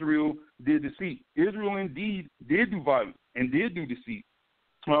Israel did deceit. Israel indeed did do violence and did do deceit.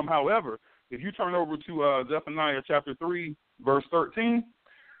 However, if you turn over to Zephaniah chapter 3, verse 13,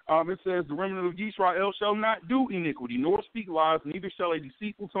 it says, the remnant of Israel shall not do iniquity, nor speak lies, neither shall a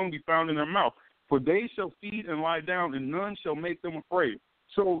deceitful tongue be found in their mouth. For they shall feed and lie down, and none shall make them afraid.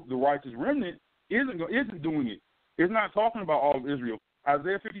 So the righteous remnant isn't doing it. It's not talking about all of Israel.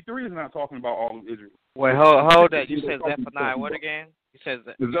 Isaiah 53 is not talking about all of Israel. Wait, hold that. You said Zephaniah what again? You said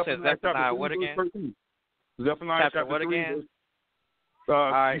Zephaniah what again? Zephaniah chapter what 3, again? All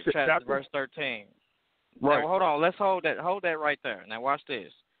right, chapter verse 13. Right. Now, hold on. Let's hold that right there. Now watch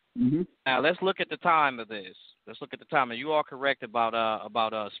this. Mm-hmm. Now let's look at the time of this. Let's look at the time. And you are correct about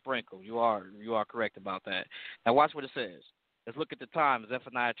sprinkle. You are correct about that. Now watch what it says. Let's look at the time.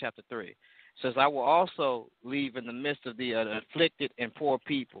 Zephaniah chapter 3. It says, I will also leave in the midst of the afflicted and poor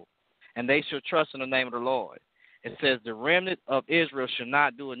people, and they shall trust in the name of the Lord. It says, the remnant of Israel shall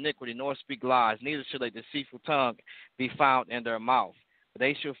not do iniquity nor speak lies, neither shall a deceitful tongue be found in their mouth.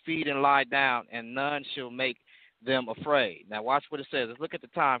 They shall feed and lie down, and none shall make them afraid. Now watch what it says. Let's look at the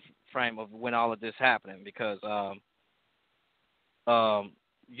time frame of when all of this happening, because I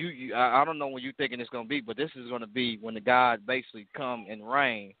don't know when you're thinking it's going to be, but this is going to be when the God basically come and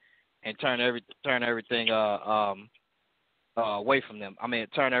reign and turn everything away from them. I mean,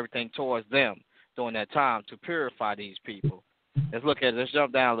 turn everything towards them during that time to purify these people. Let's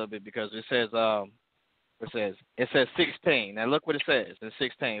jump down a little bit, because it says 16. Now look what it says in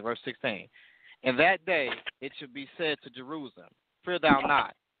 16, verse 16. In that day it shall be said to Jerusalem, fear thou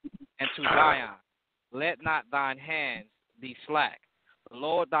not, and to Zion, let not thine hands be slack. The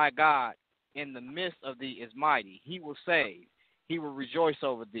Lord thy God in the midst of thee is mighty. He will save. He will rejoice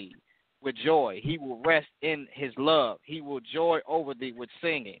over thee with joy. He will rest in his love. He will joy over thee with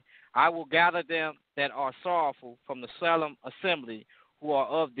singing. I will gather them that are sorrowful from the solemn assembly who are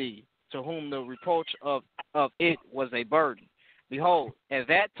of thee, to whom the reproach of it was a burden. Behold, at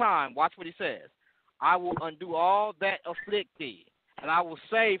that time, watch what he says, I will undo all that afflict thee, and I will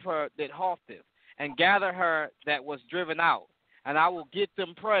save her that haunteth, and gather her that was driven out, and I will get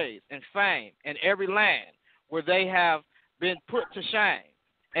them praise and fame in every land where they have been put to shame.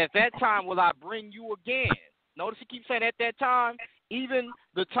 At that time will I bring you again. Notice he keeps saying at that time, even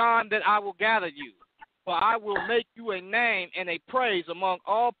the time that I will gather you. For I will make you a name and a praise among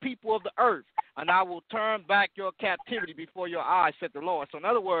all people of the earth, and I will turn back your captivity before your eyes, said the Lord. So in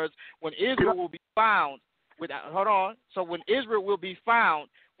other words, when Israel will be found without, when Israel will be found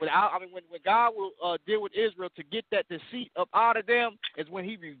without, when God will deal with Israel to get that deceit up out of them, is when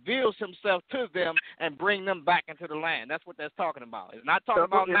he reveals himself to them and bring them back into the land. That's what that's talking about. It's not talking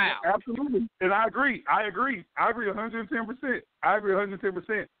about now. Absolutely. And I agree 110%. I agree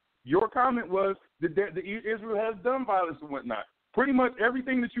 110%. Your comment was that Israel has done violence and whatnot. Pretty much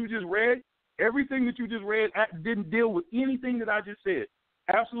everything that you just read didn't deal with anything that I just said.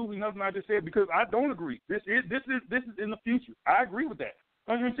 Absolutely nothing I just said, because I don't agree. This is in the future. I agree with that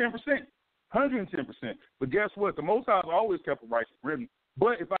 110%. 110%. But guess what? The Most High has always kept a righteous remnant.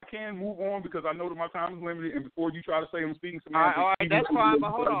 But if I can move on, because I know that my time is limited, and before you try to say I'm speaking some, all right, that's fine. But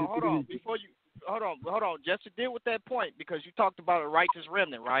hold on. Before you. Hold on. Just to deal with that point, because you talked about a righteous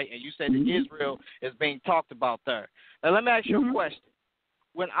remnant, right? And you said that Israel is being talked about there. Now, let me ask you a question.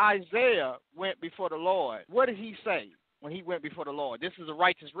 When Isaiah went before the Lord, what did he say when he went before the Lord? This is a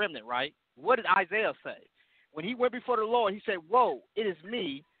righteous remnant, right? What did Isaiah say? When he went before the Lord, he said, woe, it is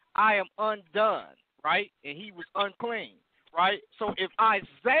me, I am undone, right? And he was unclean, right? So if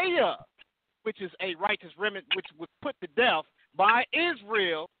Isaiah, which is a righteous remnant, which was put to death by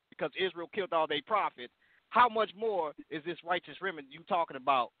Israel, because Israel killed all their prophets, how much more is this righteous remnant you talking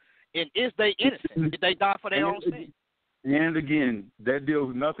about? And is they innocent? Did they die for their own sin? And again, that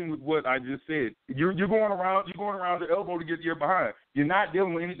deals nothing with what I just said. You're going around the elbow to get your behind. You're not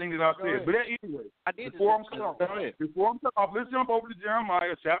dealing with anything that I said. But anyway, before I'm cut off, let's jump over to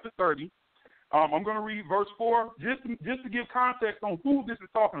Jeremiah chapter 30. I'm going to read verse 4 just to give context on who this is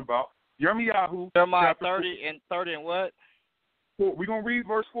talking about. Jeremiah 30 and what? We're going to read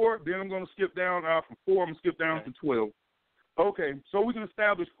verse 4, then I'm going to skip down from 4, I'm going to skip down to 12. Okay, so we can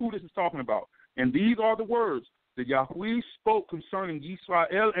establish who this is talking about. And these are the words that Yahweh spoke concerning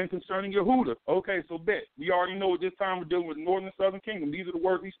Yisrael and concerning Yehuda. Okay, so bet. We already know at this time we're dealing with the northern and southern kingdom. These are the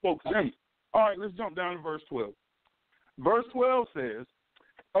words he spoke to them. All right, let's jump down to verse 12. Verse 12 says,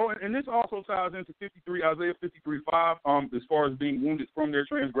 and this also ties into Isaiah 53:5, as far as being wounded from their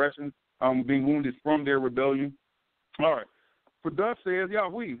transgressions, being wounded from their rebellion. All right. For thus says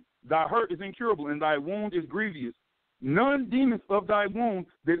Yahweh, thy hurt is incurable, and thy wound is grievous. None deemeth of thy wound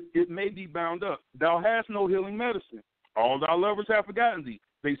that it may be bound up. Thou hast no healing medicine. All thy lovers have forgotten thee.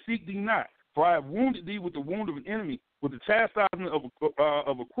 They seek thee not. For I have wounded thee with the wound of an enemy, with the chastisement of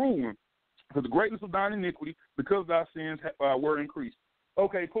a cruel one, for the greatness of thine iniquity, because thy sins were increased.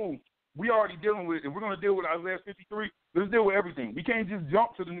 Okay, cool. We already dealing with, if we're going to deal with Isaiah 53, let's deal with everything. We can't just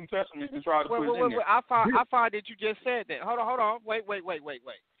jump to the New Testament and try to put it in there. I find that you just said that. Hold on. Wait.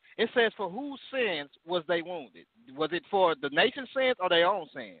 It says, for whose sins was they wounded? Was it for the nation's sins or their own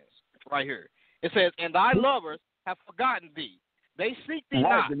sins? Right here. It says, and thy lovers have forgotten thee. They seek thee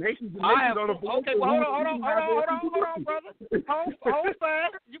not. The nations okay, well, hold on, brother. Hold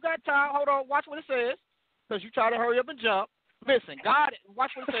fast. You got time. Hold on. Watch what it says, because you try to hurry up and jump. Listen, God,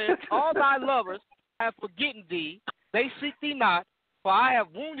 watch what it says. All thy lovers have forgotten thee. They seek thee not, for I have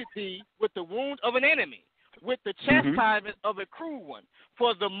wounded thee with the wound of an enemy, with the chastisement of a cruel one,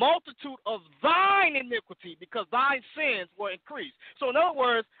 for the multitude of thine iniquity, because thy sins were increased. So in other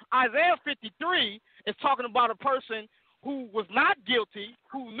words, Isaiah 53 is talking about a person who was not guilty,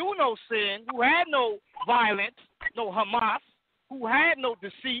 who knew no sin, who had no violence, no Hamas, who had no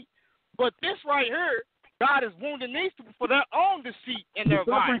deceit. But this right here, God is wounding these people for their own deceit and their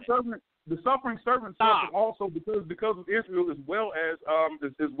violence. The suffering servant suffered also because of Israel, as well as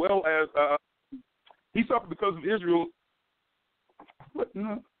he suffered because of Israel. What?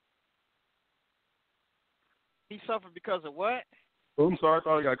 No. He suffered because of what? Oh, I'm sorry, I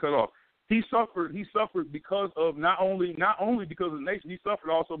thought I got cut off. He suffered because of not only because of the nation, he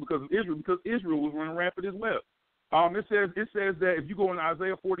suffered also because of Israel, because Israel was running rampant as well. It says that if you go in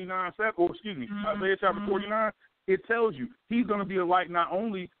Isaiah 49, Isaiah chapter 49, it tells you he's going to be a light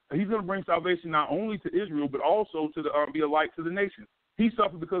he's going to bring salvation not only to Israel, but also to be a light to the nation. He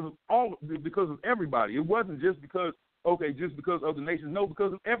suffered because of everybody. It wasn't just because of the nation. No,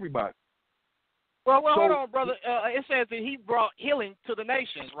 because of everybody. Well, hold on, brother. It says that he brought healing to the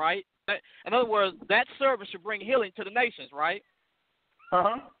nations, right? In other words, that service should bring healing to the nations, right?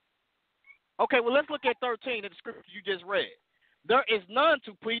 Uh-huh. Okay, well, let's look at 13 of the scripture you just read. There is none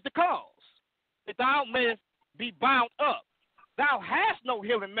to plead the cause, that thou mayest be bound up. Thou hast no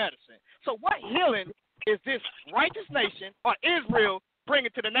healing medicine. So what healing is this righteous nation or Israel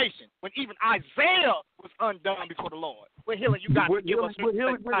bringing to the nation when even Isaiah was undone before the Lord? What healing you got to give us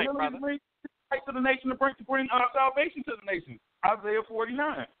tonight, brother? To the nation to bring salvation to the nation. Isaiah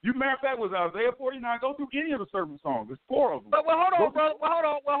 49. Matter of fact, was Isaiah 49. Go through any of the servant songs. There's 4 of them. But hold on, brother.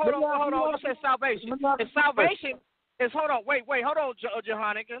 Hold on. You said salvation. And salvation is, hold on,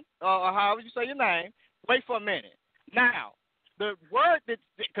 Johannigan, or however you say your name. Wait for a minute. Now, the word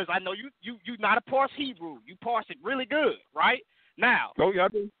because I know you not a parse Hebrew. You parse it really good, right? Now, I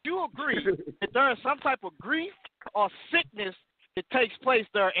do. You agree that there is some type of grief or sickness that takes place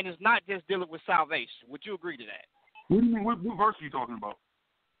there, and it's not just dealing with salvation. Would you agree to that? What do you mean? What verse are you talking about?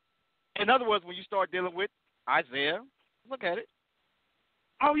 In other words, when you start dealing with Isaiah, look at it.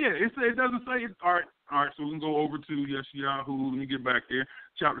 Oh, yeah. It doesn't say it. All right. So we can go over to Yeshayahu. Let me get back there.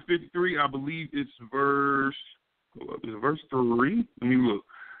 Chapter 53, I believe it's verse 3. Let me look.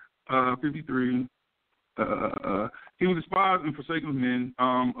 53. He was despised and forsaken of men.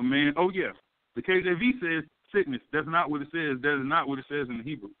 A man. Oh, yeah. The KJV says sickness. That's not what it says. That is not what it says in the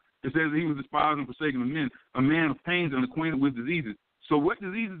Hebrew. It says that he was despised and forsaken of men, a man of pains and acquainted with diseases. So what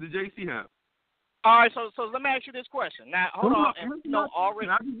diseases did JC have? All right, so let me ask you this question. Now, hold on.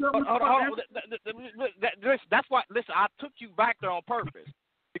 That's why. Listen, I took you back there on purpose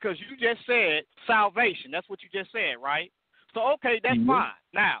because you just said salvation. That's what you just said, right? So okay, that's fine.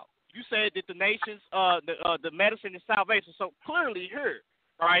 Now you said that the nations, the medicine is salvation. So clearly here,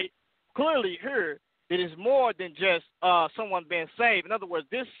 right? Clearly here, it is more than just someone being saved. In other words,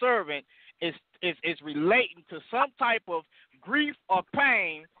 this servant is relating to some type of grief or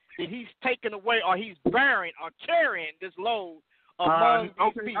pain that he's taken away, or he's bearing or carrying this load among these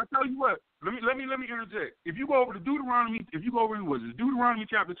people. I tell you what. Let me interject. If you go over to Deuteronomy, Deuteronomy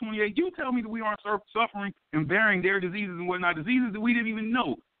chapter 28, you tell me that we aren't suffering and bearing their diseases and whatnot, diseases that we didn't even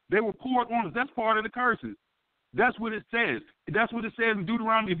know. They were poured on us. That's part of the curses. That's what it says. That's what it says in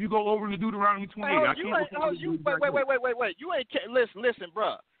Deuteronomy. If you go over to Deuteronomy 28, wait. You ain't listen,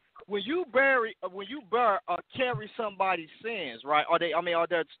 bro. When you bear or carry somebody's sins, right? Or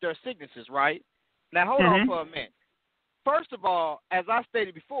their sicknesses, right? Now, hold on for a minute. First of all, as I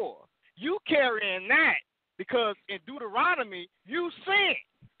stated before, you carrying that because in Deuteronomy, you sinned.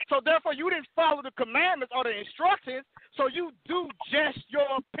 So, therefore, you didn't follow the commandments or the instructions, so you do just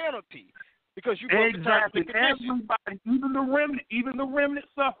your penalty because you broke the terms and conditions. Everybody, even the remnant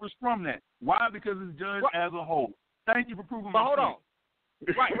suffers from that. Why? Because it's judged as a whole. Thank you for proving my point. But hold on.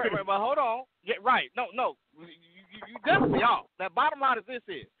 Right, but hold on. Yeah, right. No. You definitely are. Now, bottom line is this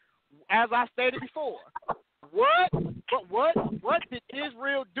is, as I stated before, what did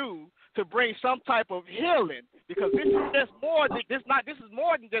Israel do to bring some type of healing? Because this is just more than this is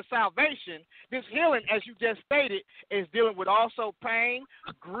more than just salvation. This healing, as you just stated, is dealing with also pain,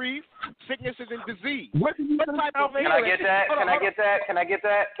 grief, sicknesses, and disease. What type of healing? Can I get that? Can I get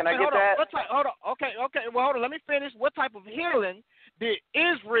that? Hold on. Okay. Well, hold on. Let me finish. What type of healing did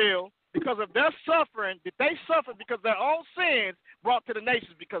Israel, because of their suffering, did they suffer because of their own sins brought to the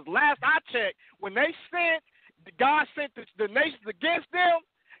nations? Because last I checked, when they sinned, God sent the nations against them,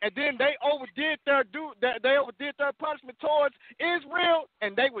 and then they overdid their punishment towards Israel,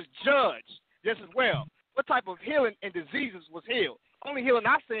 and they was judged just as well. What type of healing and diseases was healed? Only healing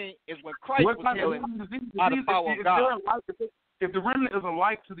I seen is when Christ was healing by the power of God. If the remnant is a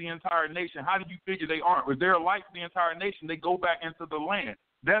light to the entire nation, how do you figure they aren't? If they're a light to the entire nation, they go back into the land.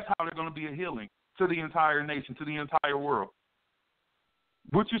 That's how they're going to be a healing to the entire nation, to the entire world.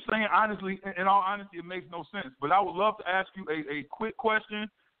 What you're saying, honestly, in all honesty, it makes no sense. But I would love to ask you a quick question,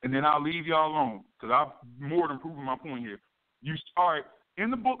 and then I'll leave y'all alone because I've more than proven my point here. You start in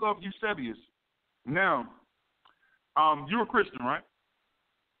the book of Eusebius. Now, you're a Christian, right?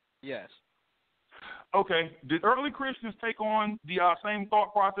 Yes. Okay. Did early Christians take on the same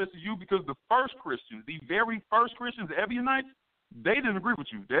thought process as you? Because the first Christians, the very first Christians, the Ebionites, they didn't agree with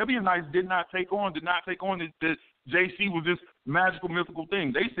you. The Ebionites did not take on that JC was this magical, mythical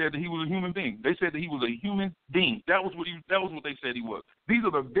thing. They said that he was a human being. They said that he was a human being. That was what they said he was. These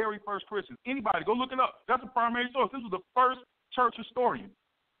are the very first Christians. Anybody, go look it up. That's a primary source. This was the first church historian.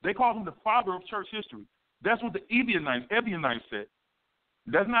 They called him the father of church history. That's what the Ebionites said.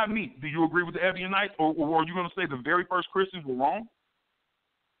 That's not me. Do you agree with the Ebionites, or are you going to say the very first Christians were wrong?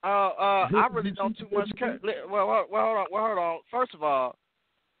 I really don't too much care. Well, hold on. First of all,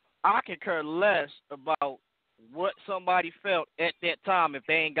 I can care less about what somebody felt at that time if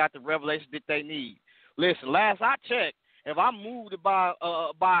they ain't got the revelation that they need. Listen, last I checked, if I'm moved by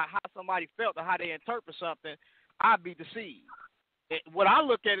how somebody felt or how they interpret something, I'd be deceived. When I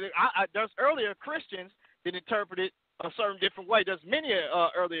look at it, there's earlier Christians that interpret it a certain different way. There's many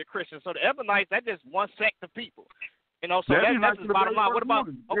earlier Christians. So the Ebionites, that's just one sect of people. You know, so that's the bottom line. What about,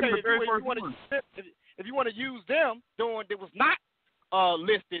 okay, if you want to use them doing that was not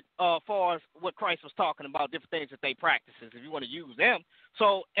listed far as what Christ was talking about, different things that they practices, if you want to use them.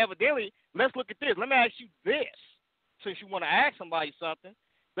 So evidently, let's look at this. Let me ask you this, since you want to ask somebody something.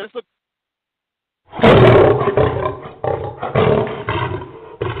 Let's look.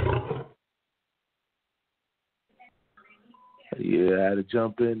 Yeah, I had to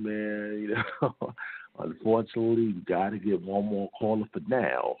jump in, man. You know, unfortunately, we got to get one more caller for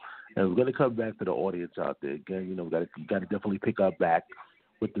now. And we're going to come back to the audience out there. Again, you know, we got to definitely pick up back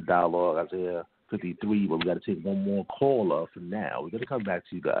with the dialogue. Isaiah 53, but we got to take one more caller for now. We're going to come back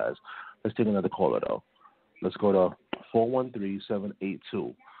to you guys. Let's take another caller, though. Let's go to 413-782.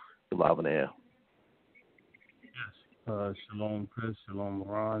 You're live on the air. Yes. Shalom, Chris. Shalom,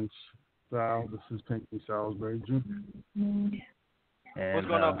 Ron. Sal. This is Pinky Salisbury Jr. And, what's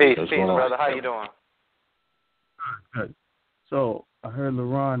going on? Peace, brother. How you doing? Good. So I heard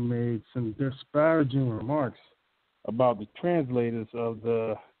LaRon made some disparaging remarks about the translators of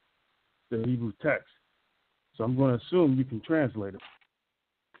the Hebrew text. So I'm going to assume you can translate it.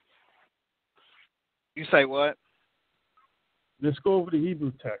 You say what? Let's go over the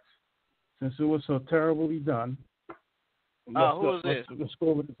Hebrew text. Since it was so terribly done. Who is this? Let's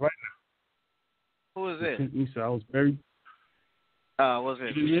go over this right now. Who is this? Pinky Salisbury. What's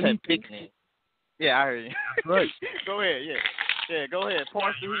it? You said Pinky. Yeah, I heard you. Right. Go ahead, yeah, go ahead.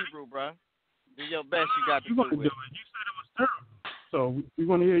 Parse the Hebrew, bro. Do your best. You got to do it. You said it was terrible, so we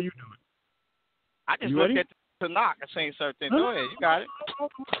want to hear you do it. I just looked at the Tanakh and seen certain things. Go ahead, you got it.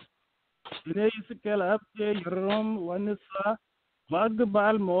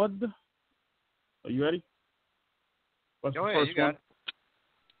 Are you ready? What's go the ahead, first you got one? it.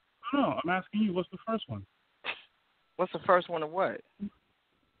 No, I'm asking you. What's the first one? What's the first one of what? The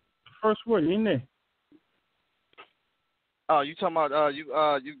first word in there. Oh, you talking about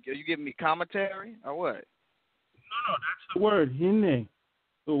you giving me commentary or what? No, that's the word hine.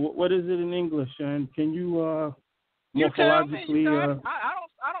 So what is it in English? And can you you tell me. morphologically?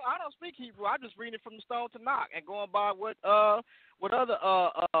 I don't speak speak Hebrew. I just read it from the stone to knock and going by what other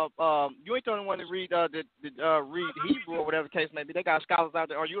you ain't the only one to read read Hebrew or whatever the case may be. They got scholars out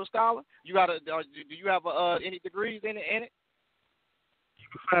there. Are you a scholar? Do you have any degrees in it? You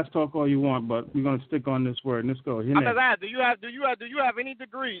can fast talk all you want, but we're gonna stick on this word. Let's go. I'm just asking, do you have any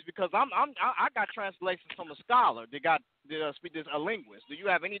degrees? Because I got translations from a scholar. They speak this a linguist. Do you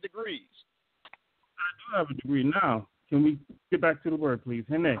have any degrees? I do have a degree now. Can we get back to the word, please?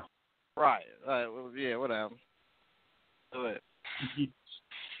 Hene. Right. Yeah. Whatever. Go ahead.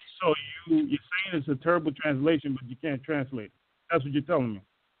 So you're saying it's a terrible translation, but you can't translate it. That's what you're telling me.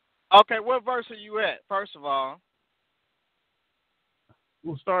 Okay. What verse are you at? First of all.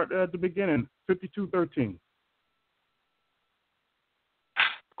 We'll start at the beginning, 52:13.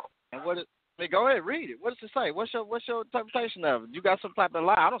 And go ahead, read it. What does it say? What's your interpretation of it? You got some type of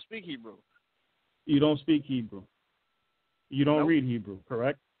lie. I don't speak Hebrew. You don't speak Hebrew. You don't read Hebrew,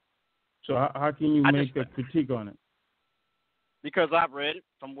 correct? So how can you make a critique on it? Because I've read it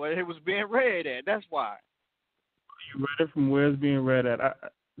from where it was being read at. That's why. You read it from where it's being read at.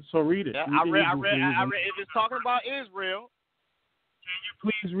 So read it. Yeah, read I read. If it's talking about Israel. Can you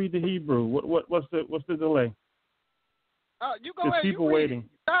please read the Hebrew? What's the delay? You go ahead. People you read waiting.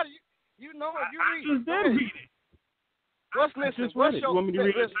 It. You know it. You read. I just did read it. Listen? What's your? You want me to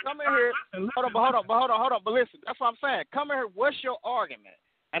read it? Come in here. Hold on. But listen, that's what I'm saying. Come in here. What's your argument?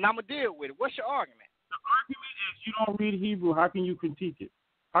 And I'm gonna deal with it. What's your argument? The argument is you don't read Hebrew. How can you critique it?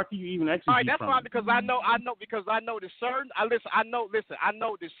 How can you even exegete? All right, that's from fine it? because I know there's certain. I know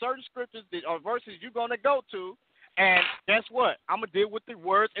there's certain scriptures or verses you're gonna go to. And guess what? I'm going to deal with the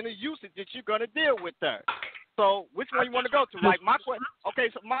words and the usage that you're going to deal with there. So which one you want to go to? Like my question. Okay,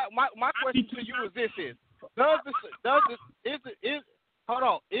 so my question to you is this: is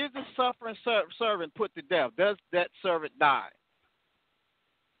the suffering servant put to death? Does that servant die?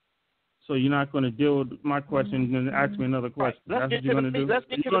 So you're not going to deal with my question and then ask me another question. Right. That's what you're going to do. Let's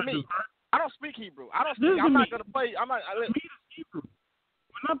get to the meat. I don't speak Hebrew. I'm not going to play. Hebrew.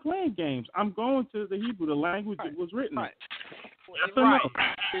 We're not playing games. I'm going to the Hebrew, the language it was written. Right. Yes or no?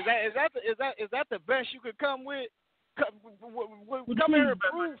 Is that the best you could come with? Come here and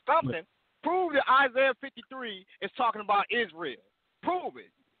prove something. Prove that Isaiah 53 is talking about Israel. Prove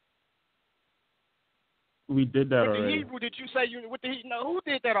it. We did that with already. The Hebrew, did you say you with the Hebrew? No, who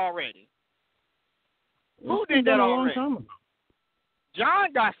did that already? Who did that already?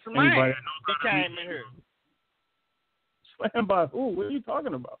 John got slammed. He came in here. Slammed by who? What are you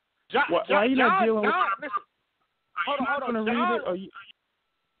talking about? Why are you not dealing with? Listen. Hold on. Read it?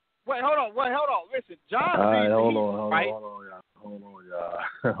 Wait, hold on. Listen, John. Hold on,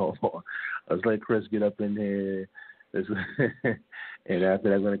 y'all. Let's let Chris get up in here. And after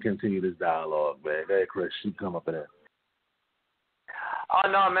that, I'm going to continue this dialogue, man. Go ahead, Chris. You come up in there. Oh,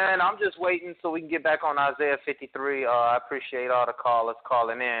 no, man. I'm just waiting so we can get back on Isaiah 53. I appreciate all the callers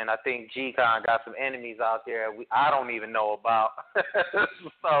calling in. I think G.Kon got some enemies out there I don't even know about.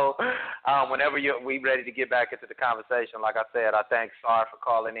 So whenever we ready to get back into the conversation, like I said, I thank Sar for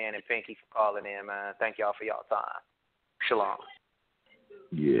calling in and Pinky for calling in, man. Thank y'all for y'all time. Shalom.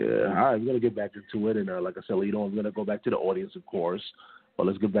 Yeah. All right, we're going to get back into it. And like I said, we're going to go back to the audience, of course. But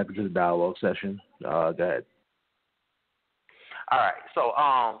let's get back into the dialogue session. Go ahead. All right, so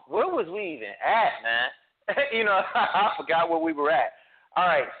where was we even at, man? I forgot where we were at. All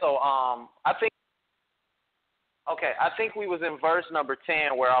right, so I think we was in verse number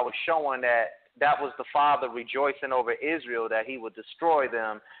 10 where I was showing that was the Father rejoicing over Israel that He would destroy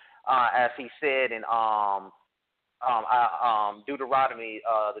them, as He said in Deuteronomy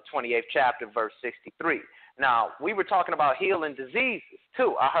the 28th chapter, verse 63. Now we were talking about healing diseases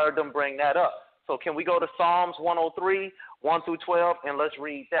too. I heard them bring that up. So can we go to Psalms 103, 1 through 12, and let's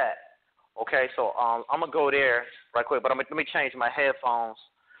read that. Okay, so I'm going to go there right quick, but let me change my headphones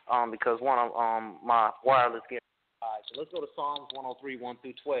because one of my wireless getting high. So let's go to Psalms 103, 1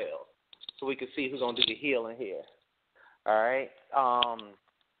 through 12, so we can see who's going to do the healing here. All right.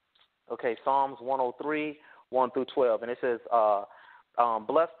 Okay, Psalms 103, 1 through 12, and it says,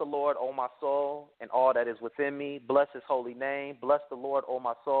 bless the Lord, O my soul, and all that is within me. Bless His holy name. Bless the Lord, O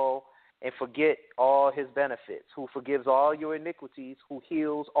my soul, and forget all His benefits, who forgives all your iniquities, who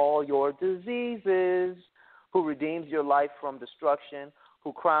heals all your diseases, who redeems your life from destruction,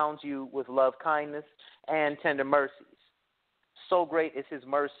 who crowns you with love, kindness, and tender mercies. So great is His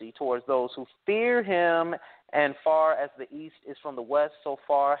mercy towards those who fear Him, and far as the east is from the west, so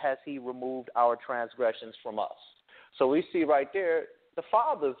far has He removed our transgressions from us. So we see right there, the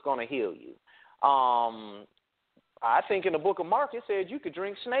Father's going to heal you. I think in the book of Mark it said you could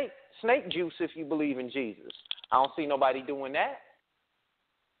drink snake juice if you believe in Jesus. I don't see nobody doing that.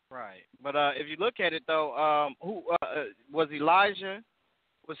 Right. But if you look at it though, who was Elijah?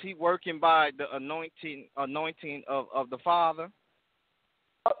 Was he working by the anointing of the Father?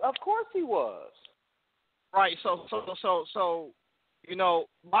 Of course he was. Right. So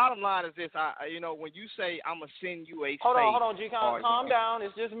bottom line is this. When you say I'm gonna send you a hold on, G-Con, calm down.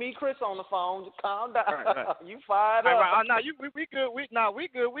 It's just me, Chris, on the phone. Just calm down. Right. You fired up. Right. No, we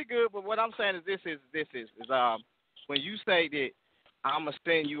good. We good. But what I'm saying is this is when you say that I'm gonna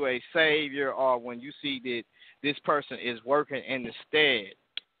send you a savior, or when you see that this person is working in the stead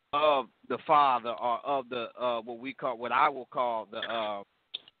of the Father, or of the what I will call the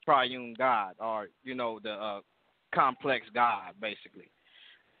triune God, or the complex God, basically,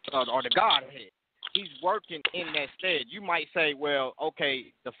 or the Godhead. He's working in that stead. You might say, well,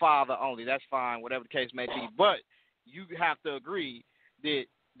 okay, the Father only. That's fine, whatever the case may be. But you have to agree that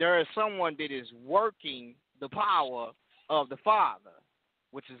there is someone that is working the power of the Father,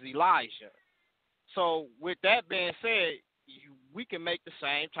 which is Elijah. So with that being said, we can make the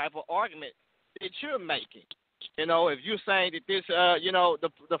same type of argument that you're making. If you're saying that this,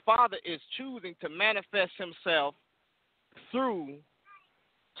 the Father is choosing to manifest himself through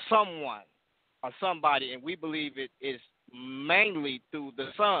someone or somebody, and we believe it is mainly through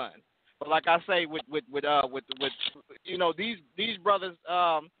the Son. But like I say, with these brothers,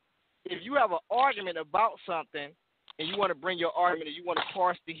 if you have an argument about something and you want to bring your argument, and you want to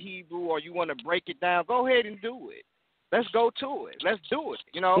parse the Hebrew, or you want to break it down, go ahead and do it. Let's go to it. Let's do it.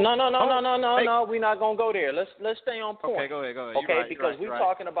 No. We're not gonna go there. Let's stay on point. Okay, go ahead. Okay, because we're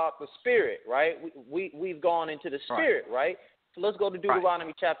talking about the Spirit, right? We've gone into the Spirit, right? So let's go to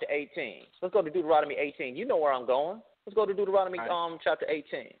Deuteronomy chapter 18. Let's go to Deuteronomy 18. You know where I'm going. Let's go to Deuteronomy chapter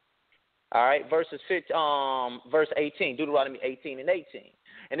 18. All right, verse 18, Deuteronomy 18 and 18.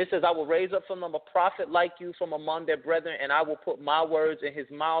 And it says, I will raise up from them a prophet like you from among their brethren, and I will put my words in his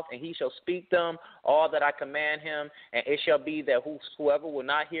mouth, and he shall speak them, all that I command him. And it shall be that whoever will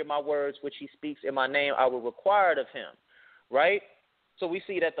not hear my words, which he speaks in my name, I will require it of him. Right? So we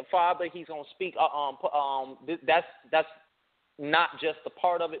see that the Father, he's going to speak. That's not just a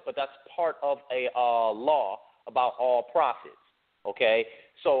part of it, but that's part of a law about all prophets. Okay?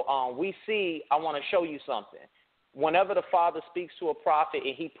 So we see, I want to show you something. Whenever the Father speaks to a prophet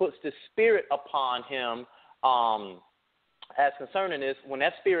and he puts the Spirit upon him, as concerning this, when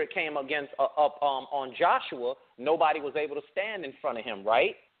that Spirit came on Joshua, nobody was able to stand in front of him,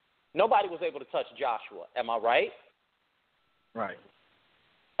 right? Nobody was able to touch Joshua. Am I right? Right.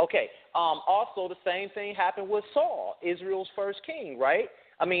 Okay. Also, the same thing happened with Saul, Israel's first king, right?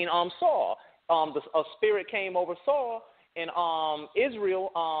 Saul. A Spirit came over Saul. And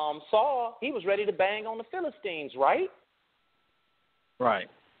Israel, Saul, he was ready to bang on the Philistines, right? Right.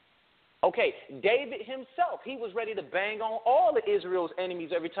 Okay, David himself, he was ready to bang on all of Israel's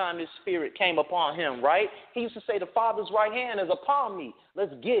enemies every time this Spirit came upon him, right? He used to say, the Father's right hand is upon me.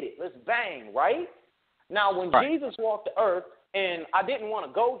 Let's get it. Let's bang, right? Now, when Jesus walked the earth, and I didn't want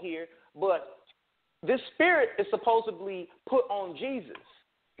to go here, but this Spirit is supposedly put on Jesus.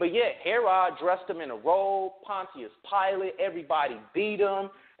 But yet, Herod dressed him in a robe, Pontius Pilate, everybody beat him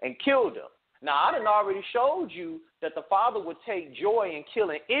and killed him. Now, I done already showed you that the Father would take joy in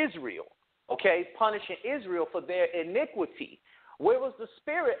killing Israel, okay, punishing Israel for their iniquity. Where was the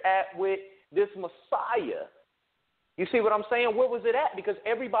Spirit at with this Messiah? You see what I'm saying? Where was it at? Because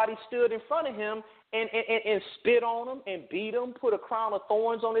everybody stood in front of him and spit on him and beat him, put a crown of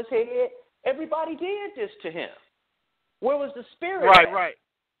thorns on his head. Everybody did this to him. Where was the Spirit at?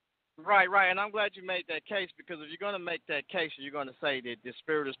 Right, and I'm glad you made that case, because if you're going to make that case, you're going to say that the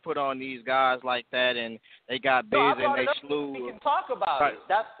Spirit is put on these guys like that, and they got busy and they slew. We can talk about it.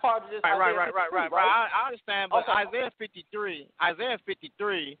 That's part of this. Right. I understand, but Isaiah 53,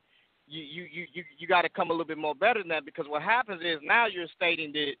 you got to come a little bit more better than that, because what happens is now you're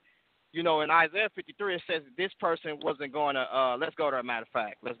stating that, in Isaiah 53 it says that this person wasn't going to. Let's go there. Matter of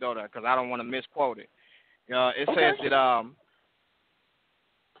fact, let's go there, because I don't want to misquote it. It says that.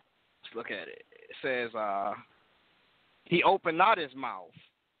 Look at it. It says, he opened not his mouth.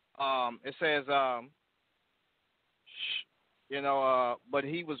 It says, but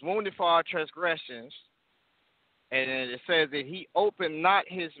he was wounded for our transgressions. And it says that he opened not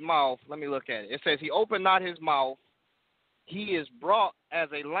his mouth. Let me look at it. It says he opened not his mouth. He is brought as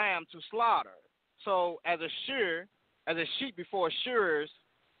a lamb to slaughter. So as a sheep before shearers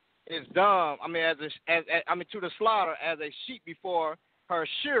is dumb. To the slaughter, as a sheep before her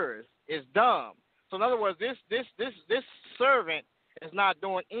shearers is dumb. So in other words, this servant is not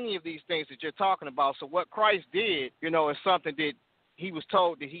doing any of these things that you're talking about. So what Christ did, is something that he was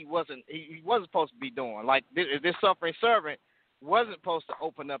told that he wasn't supposed to be doing. Like this suffering servant wasn't supposed to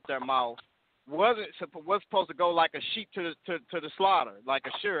open up their mouth, was supposed to go like a sheep to the slaughter, like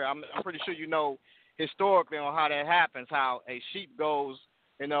a shearer. I'm pretty sure you know historically on how that happens, how a sheep goes,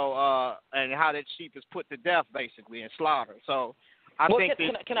 and how that sheep is put to death basically and slaughtered. So I think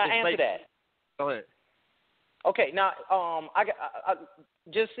can I answer that? Go ahead. Okay, now I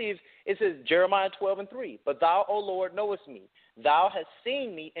just see if it says Jeremiah 12:3. But thou, O Lord, knowest me. Thou hast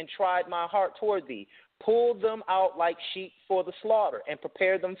seen me and tried my heart toward thee. Pull them out like sheep for the slaughter, and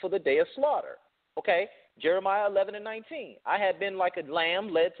prepare them for the day of slaughter. Okay, Jeremiah 11:19. I had been like a lamb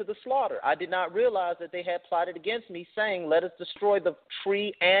led to the slaughter. I did not realize that they had plotted against me, saying, let us destroy the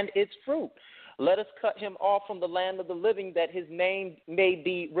tree and its fruit. Let us cut him off from the land of the living, that his name may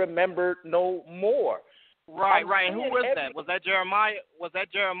be remembered no more. Right. And who was that? Was that Jeremiah?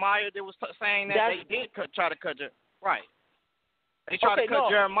 That was saying that they did try to cut Jeremiah? Right. They tried to cut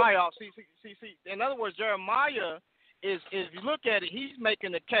Jeremiah off. See. In other words, Jeremiah is, if you look at it, he's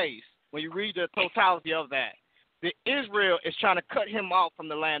making the case when you read the totality of that Israel is trying to cut him off from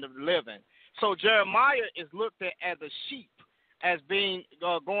the land of the living. So Jeremiah is looked at as a sheep, as being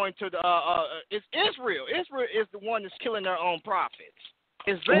going to the. It's Israel. Israel is the one that's killing their own prophets.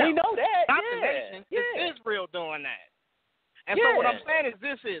 It's them. We know that. Not the nation. It's Israel doing that. And so what I'm saying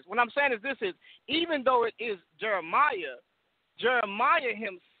is this: even though it is Jeremiah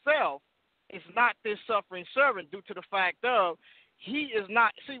himself is not this suffering servant due to the fact of he is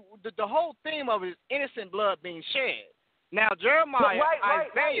not. See, the whole theme of it is innocent blood being shed. Now Jeremiah,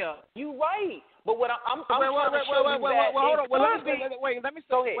 Isaiah, you right. But what I'm wait, hold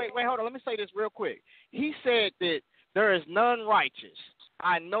on. Let me say this real quick. He said that there is none righteous.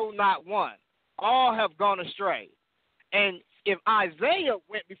 I know not one. All have gone astray. And if Isaiah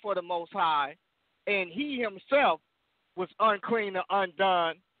went before the Most High and he himself was unclean or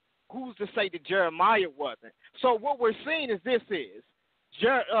undone, who's to say that Jeremiah wasn't? So what we're seeing is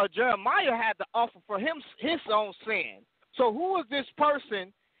Jeremiah had to offer for him his own sin. So who is this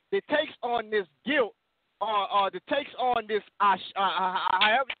person that takes on this guilt or that takes on this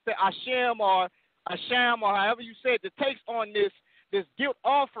however you say Hashem or Asham or however you say it, that takes on this guilt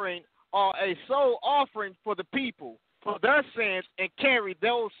offering or a soul offering for the people for their sins and carry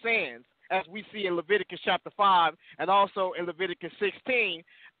those sins, as we see in Leviticus chapter 5 and also in Leviticus 16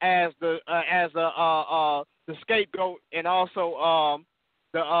 as the scapegoat, and also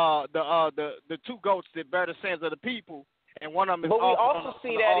the two goats that bear the sins of the people. And one of them is. But we also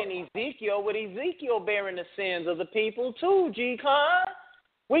see that in Ezekiel, with Ezekiel bearing the sins of the people too. G.Kon,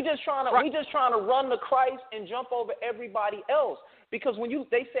 we just trying to run to Christ and jump over everybody else, because when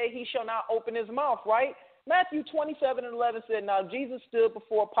they say he shall not open his mouth, right? Matthew 27:11 said, now Jesus stood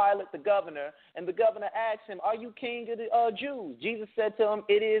before Pilate the governor, and the governor asked him, are you king of the Jews? Jesus said to him,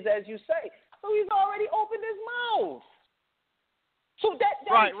 it is as you say. So he's already opened his mouth. So that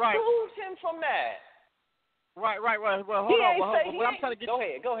excludes him from that. Right. Well, hold on. Go ahead.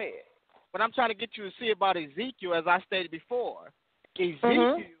 What I'm trying to get you to see about Ezekiel, as I stated before,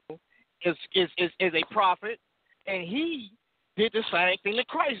 Ezekiel is a prophet, and he did the same thing that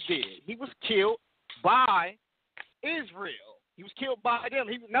Christ did. He was killed by Israel. He was killed by them.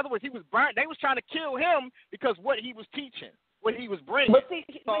 In other words, he was burned. They was trying to kill him because what he was teaching, what he was bringing. But see,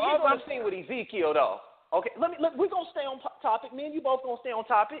 here's what I'm saying with Ezekiel, though. Okay, we're going to stay on topic. Me and you both going to stay on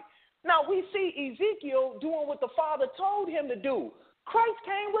topic. Now, we see Ezekiel doing what the Father told him to do. Christ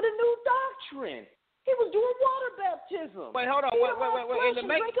came with a new doctrine. He was doing water baptism. Wait, hold on. Wait. Drinking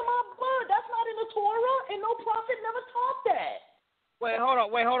my blood. That's not in the Torah, and no prophet never taught that. Wait,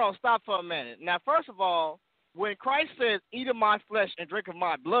 hold on. Stop for a minute. Now, first of all, when Christ says, eat of my flesh and drink of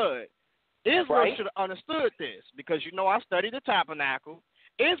my blood, Israel should have understood this, because I studied the tabernacle.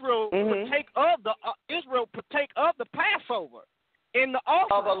 Israel partake of the Passover in the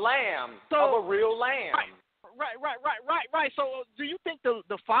offering of a lamb, of a real lamb. Right. So, do you think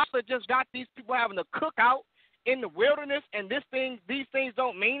the Father just got these people having a cookout in the wilderness, and these things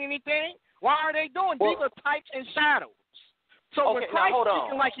don't mean anything? Why are they doing? These are types and shadows. So when Christ is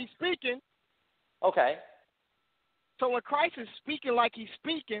speaking like he's speaking, So when Christ is speaking like he's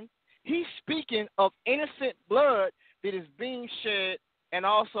speaking of innocent blood that is being shed, and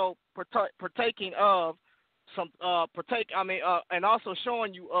also partaking of and also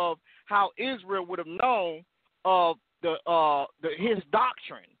showing you of how Israel would have known of his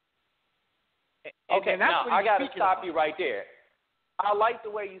doctrine. Okay, now I got to stop you right there. I like the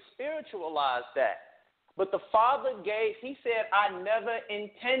way you spiritualize that. But the Father he said, I never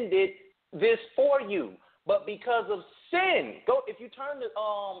intended this for you, but because of sin. If you turn to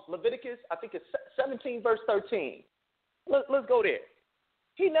Leviticus, I think it's 17 verse 13. Let's go there.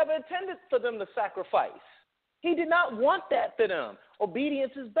 He never intended for them to sacrifice. He did not want that for them.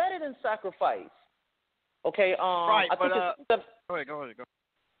 Obedience is better than sacrifice. Okay, right, I think it's go ahead.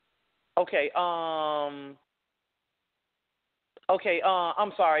 Okay,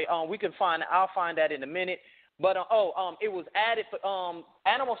 I'm sorry. I'll find that in a minute. But it was added for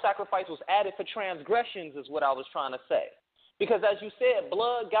animal sacrifice was added for transgressions, is what I was trying to say. Because as you said,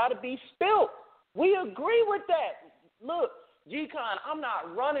 blood got to be spilt. We agree with that. Look, G.Kon, I'm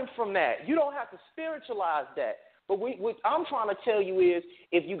not running from that. You don't have to spiritualize that. But what I'm trying to tell you is,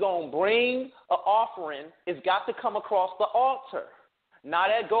 if you're going to bring an offering, it's got to come across the altar,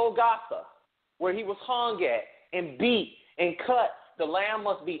 not at Golgotha, where he was hung at and beat and cut. The lamb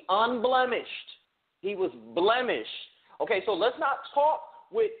must be unblemished. He was blemished. Okay, so let's not talk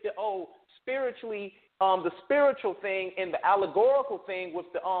with the spiritually, the spiritual thing and the allegorical thing with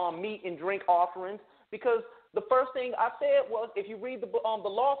the meat and drink offerings, because the first thing I said was, if you read the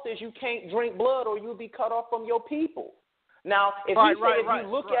law says you can't drink blood or you'll be cut off from your people. Now, if you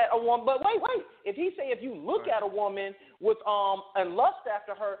look at a woman, but wait, if you look at a woman with and lust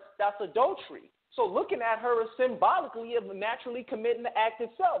after her, that's adultery. So looking at her is symbolically of naturally committing the act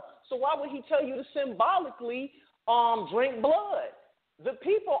itself. So why would he tell you to symbolically drink blood? The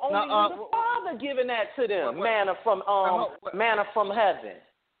people only knew the Father giving that to them, manna from heaven.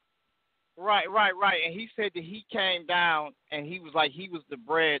 Right. And he said that he came down and he was the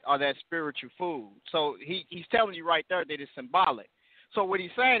bread or that spiritual food. So he's telling you right there that it's symbolic. So what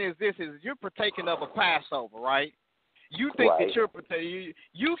he's saying is you're partaking of a Passover, right? You think that you're partaking.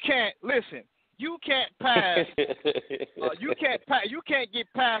 You can't listen. You can't pass. You can't get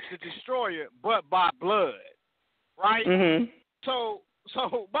past the destroyer, but by blood, right? Mm-hmm. So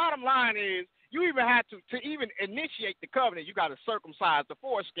bottom line is, you even have to even initiate the covenant. You got to circumcise the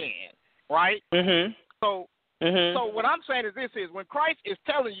foreskin, right? Mm-hmm. So what I'm saying is when Christ is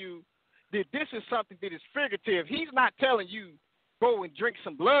telling you that this is something that is figurative, he's not telling you go and drink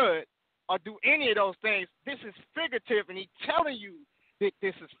some blood or do any of those things. This is figurative, and he's telling you that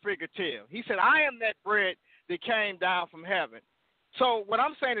this is figurative. He said, I am that bread that came down from heaven. So what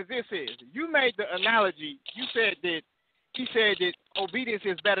I'm saying is you made the analogy. He said that obedience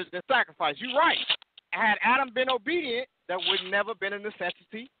is better than sacrifice. You're right. Had Adam been obedient, there would never been a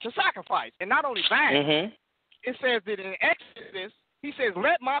necessity to sacrifice. And not only that, it says that in Exodus, he says,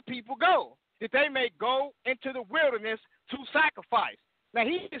 let my people go, that they may go into the wilderness to sacrifice. Now,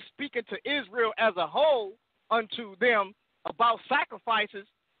 he is speaking to Israel as a whole unto them about sacrifices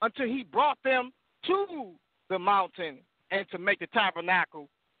until he brought them to the mountain and to make the tabernacle,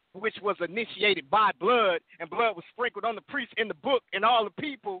 which was initiated by blood, and blood was sprinkled on the priests in the book and all the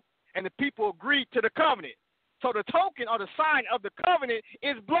people, and the people agreed to the covenant. So the token or the sign of the covenant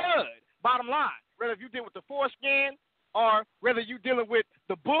is blood, bottom line. Whether you deal with the foreskin or whether you're dealing with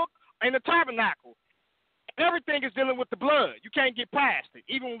the book and the tabernacle, everything is dealing with the blood. You can't get past it.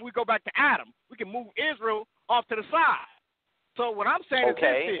 Even when we go back to Adam, we can move Israel off to the side. So what I'm saying is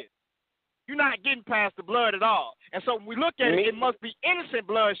this: you're not getting past the blood at all. And so when we look at it, it must be innocent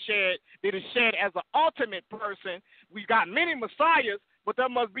blood shed that is shed as an ultimate person. We've got many messiahs, but there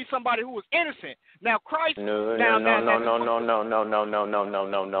must be somebody who was innocent. Now Christ. No. You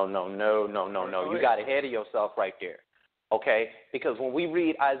got ahead of yourself right there. Okay, because when we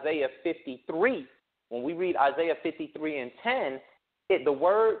read Isaiah 53, and 10, the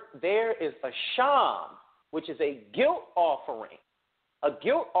word there is a sham, which is a guilt offering. A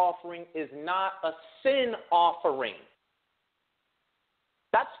guilt offering is not a sin offering.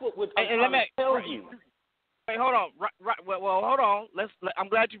 That's what I'm trying to tell you. Wait, hold on. Well, hold on. I'm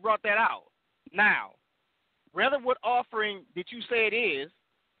glad you brought that out. Now, whether what offering that you say it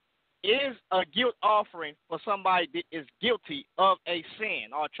is a guilt offering for somebody that is guilty of a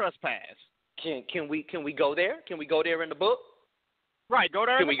sin or a trespass. Can we go there? Can we go there in the book? Right, go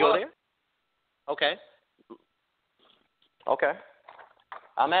there. Can we go there? Okay.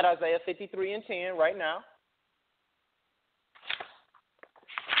 I'm at Isaiah 53 and 10 right now.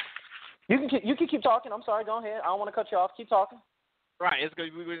 You can keep talking. I'm sorry. Go ahead. I don't want to cut you off. Keep talking. Right. It's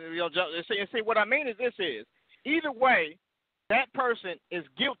good. We'll jump. See, what I mean is either way, that person is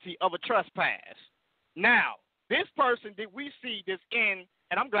guilty of a trespass. Now, this person that we see that's in,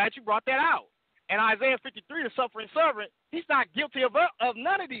 and I'm glad you brought that out. And Isaiah 53, the suffering servant, he's not guilty of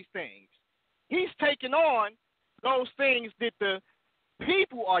none of these things. He's taking on those things that the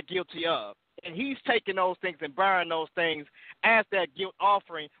people are guilty of, and he's taking those things and bearing those things as that guilt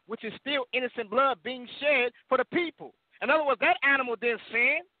offering, which is still innocent blood being shed for the people. In other words, that animal didn't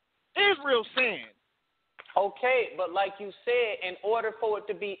sin. Israel sinned. Okay, but like you said, in order for it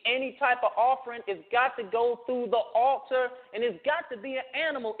to be any type of offering, it's got to go through the altar, and it's got to be an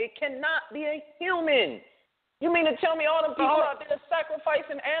animal. It cannot be a human. You mean to tell me all them people out there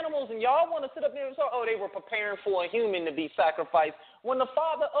sacrificing animals and y'all want to sit up there and say, oh, they were preparing for a human to be sacrificed when the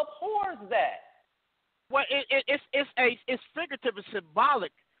Father abhors that? Well, it's figurative and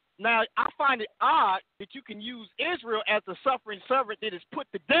symbolic. Now, I find it odd that you can use Israel as the suffering servant that is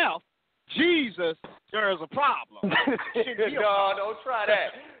put to death. Jesus, there is a problem. No, don't try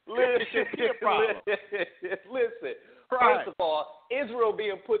that. Listen. First of all, Israel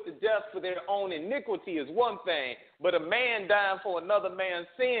being put to death for their own iniquity is one thing, but a man dying for another man's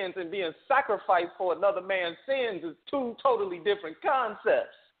sins and being sacrificed for another man's sins is two totally different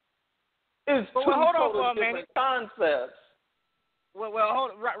concepts. It's two totally different concepts. Well,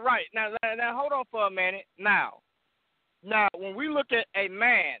 hold right now. Hold on for a minute. Now, when we look at a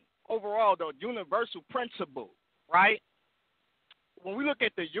man overall, the universal principle, right? When we look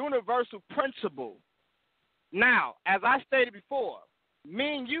at the universal principle, now, as I stated before,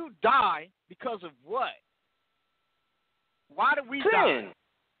 me and you die because of what? Why do we die?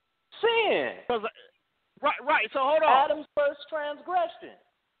 Sin. Right. So hold on. Adam's first transgression.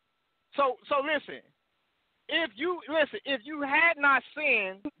 So listen. If you had not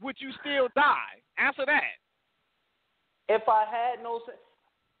sinned, would you still die? Answer that. If I had no sin,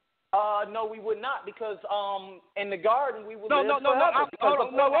 no, we would not, because in the garden we would live forever.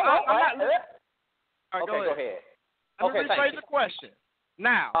 I'm not. All right, go ahead. Let me rephrase the question.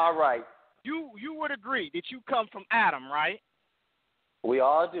 Now, all right. You would agree that you come from Adam, right? We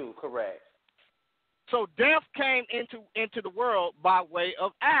all do, correct. So death came into the world by way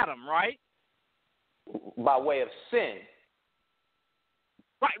of Adam, right? By way of sin.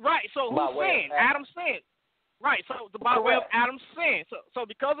 Right. So who sinned? Adam sinned. Right. So by way of Adam's sin. So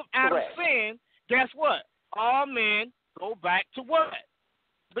because of Adam's sin, guess what? All men go back to what?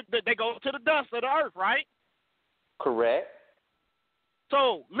 They go to the dust of the earth, right? Correct.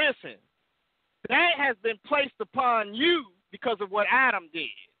 So listen, that has been placed upon you because of what Adam did.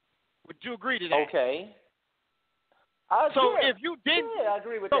 Would you agree to that? Okay. I agree. So if you didn't, I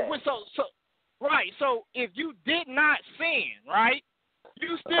agree with that. Right. So if you did not sin, right,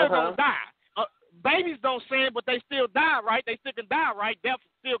 you still gonna die. Babies don't sin, but they still die, right? They still can die, right? Death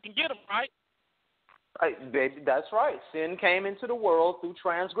still can get them, right? Right, baby, that's right. Sin came into the world through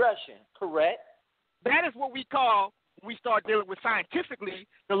transgression, correct? That is what we call, when we start dealing with scientifically,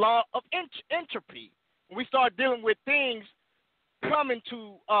 the law of entropy. When we start dealing with things coming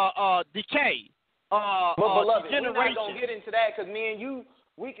to decay, but beloved, we're not degeneration. gonna get into that because me and you,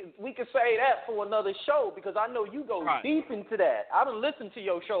 we could say that for another show because I know you go deep into that. I done listened to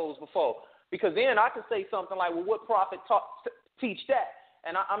your shows before because then I could say something like, well, what prophet teach that?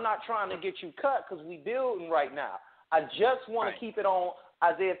 And I'm not trying to get you cut because we building right now. I just want to keep it on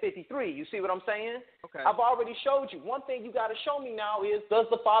Isaiah 53. You see what I'm saying? Okay. I've already showed you. One thing you got to show me now is, does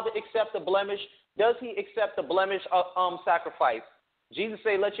the Father accept the blemish? Does he accept the blemish sacrifice? Jesus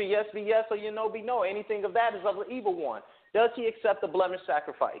say, let your yes be yes or your no be no. Anything of that is of the evil one. Does he accept the blemish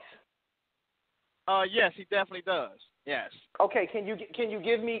sacrifice? Yes, he definitely does. Yes. Okay. Can you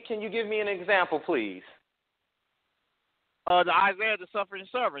give me an example, please? The Isaiah, the suffering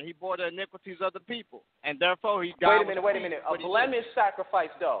servant, he bore the iniquities of the people, and therefore he died. Wait a minute. A blemish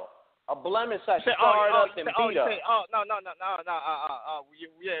sacrifice, though. A blemish sacrifice. No. Yeah,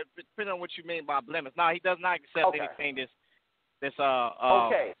 depending on what you mean by blemish. No, he does not accept anything that's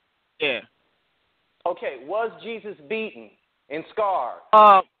Okay. Yeah. Okay. Was Jesus beaten and scarred?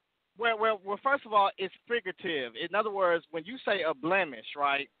 Well, first of all, it's figurative. In other words, when you say a blemish,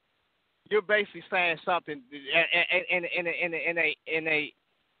 right? You're basically saying something to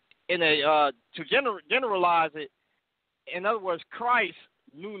generalize it. In other words, Christ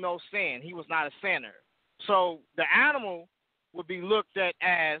knew no sin. He was not a sinner. So the animal would be looked at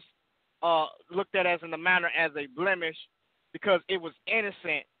as in the manner as a blemish because it was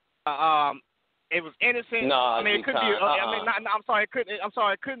innocent. It was innocent. No, I mean, it could be. I'm sorry.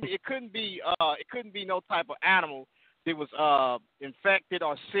 It couldn't be no type of animal that was infected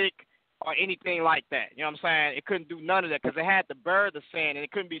or sick or anything like that. You know what I'm saying? It couldn't do none of that because it had to bear the sin, and it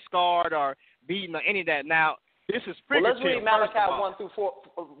couldn't be scarred or beaten or any of that. Now, this is figurative. Well, let's read Malachi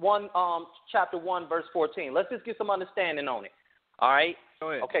chapter 1, verse 14. Let's just get some understanding on it. All right? Go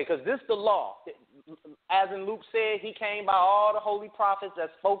ahead. Okay, because this is the law. As in Luke said, he came by all the holy prophets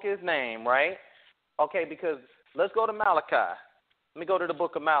that spoke his name, right? Okay, because let's go to Malachi. Let me go to the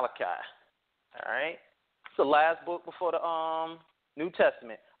book of Malachi. All right? It's the last book before the New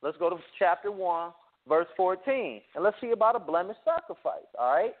Testament. Let's go to chapter 1, verse 14, and let's see about a blemish sacrifice,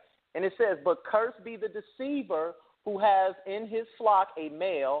 all right? And it says, but cursed be the deceiver who has in his flock a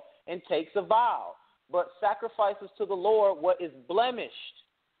male and takes a vow, but sacrifices to the Lord what is blemished.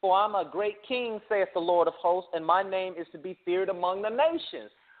 For I'm a great king, saith the Lord of hosts, and my name is to be feared among the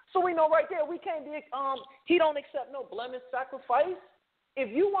nations. So we know right there we can't be, he don't accept no blemish sacrifice. If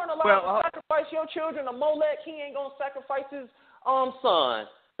you weren't allowed to sacrifice your children to Molech, he ain't going to sacrifice his son.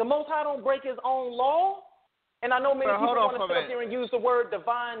 The Most High don't break his own law. And I know many people want to sit up here and use the word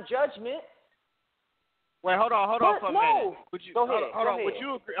divine judgment. Wait, hold on for a minute. Go ahead.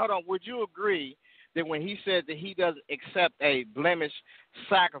 Would you agree that when he said that he doesn't accept a blemish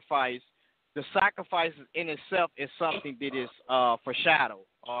sacrifice, the sacrifice in itself is something that is foreshadow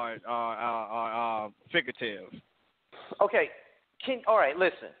or figurative? Okay. All right,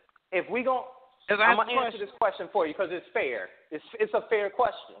 listen. If we I'm going to answer this question for you because it's fair. It's a fair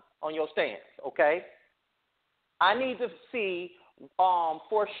question on your stance, okay? I need to see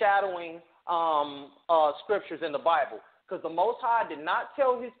foreshadowing scriptures in the Bible because the Most High did not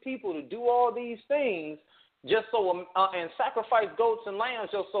tell his people to do all these things just so and sacrifice goats and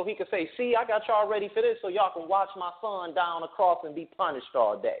lambs just so he could say, see, I got y'all ready for this so y'all can watch my son die on the cross and be punished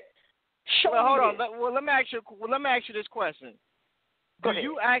all day. Hold on. Let me ask you this question. Do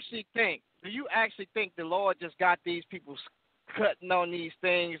you actually think the Lord just got these people cutting on these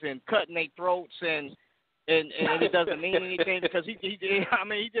things and cutting their throats and it doesn't mean anything because he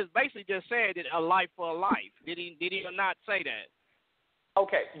just basically just said it, a life for a life. Did he not say that?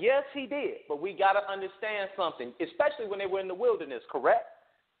 Okay, yes, he did, but we got to understand something, especially when they were in the wilderness, correct?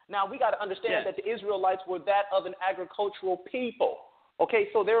 Now, we got to understand that the Israelites were that of an agricultural people. Okay,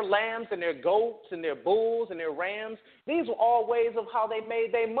 so their lambs and their goats and their bulls and their rams, these were all ways of how they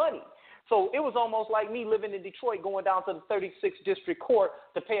made their money. So it was almost like me living in Detroit going down to the 36th District Court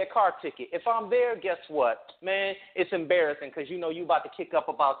to pay a car ticket. If I'm there, guess what? Man, it's embarrassing because you know you about to kick up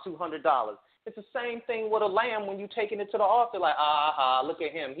about $200. It's the same thing with a lamb when you taking it to the altar like, look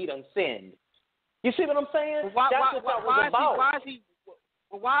at him. He done sinned. You see what I'm saying? Why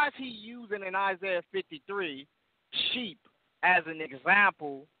is he using in Isaiah 53 sheep as an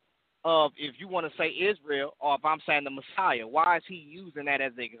example of if you want to say Israel or if I'm saying the Messiah? Why is he using that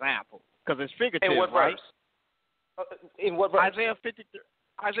as an example? Because it's figurative, in what right? Verse? In what verse? Isaiah 53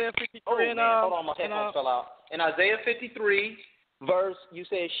 hold on, my headphones fell out. In Isaiah 53 verse, you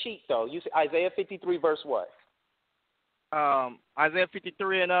said sheep though. You said Isaiah 53 verse what? Isaiah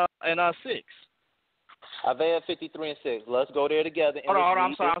 53 and 6. Isaiah 53 and 6. Let's go there together. Hold on.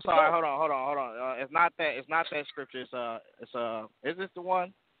 I'm sorry. Hold on. It's not that scripture. Is this the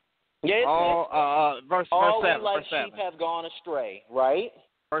one? Yeah. Verse 7. We like verse 7. sheep have gone astray, right?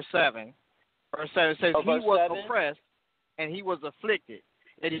 Verse 7. Verse 7 says he was oppressed and he was afflicted,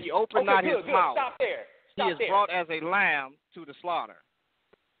 and he opened not his mouth. Stop there. He is brought as a lamb to the slaughter.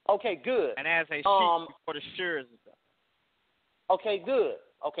 Okay, good. And as a sheep before the shearers and stuff. Okay, good.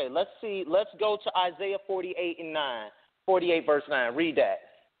 Okay, let's see. Let's go to Isaiah 48 and 9. 48 verse 9. Read that.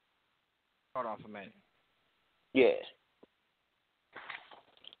 Hold on for a minute. Yeah.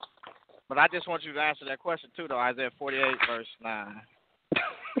 But I just want you to answer that question too, though. Isaiah 48 verse 9.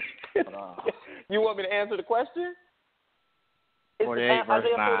 You want me to answer the question? 48 verse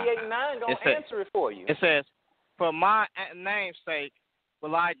Isaiah 9. 48 and 9 going to answer it for you. It says, for my name's sake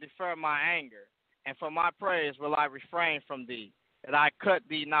will I defer my anger, and for my praise will I refrain from thee, that I cut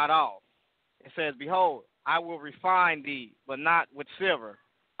thee not off. It says, behold, I will refine thee, but not with silver.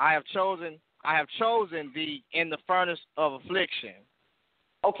 I have chosen thee in the furnace of affliction.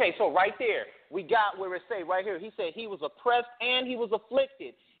 Okay, so right there, we got where it say right here. He said he was oppressed and he was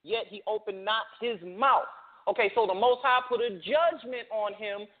afflicted, yet he opened not his mouth. Okay, so the Most High put a judgment on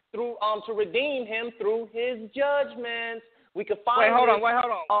him through to redeem him through his judgments. We could find. Wait, hold on.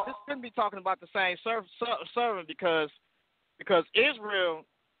 This couldn't be talking about the same servant because Israel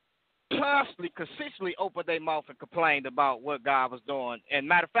consistently opened their mouth and complained about what God was doing. And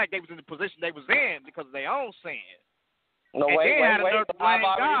matter of fact, they was in the position they was in because of their own sin. No, wait. I've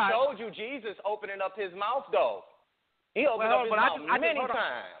already told you Jesus opening up his mouth, though. He opened up his mouth many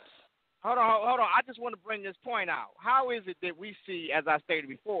times. Hold on. I just want to bring this point out. How is it that we see, as I stated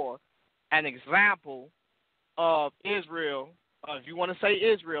before, an example of Israel, if you want to say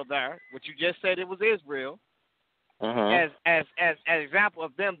Israel there, which you just said it was Israel, as an example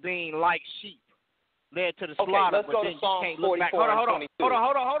of them being like sheep, led to the slaughter. Let's go to Psalm 44 and 22. Hold on.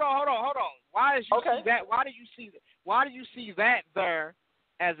 Why do you see that there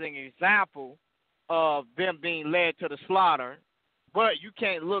as an example of them being led to the slaughter, but you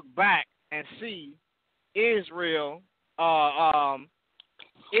can't look back and see Israel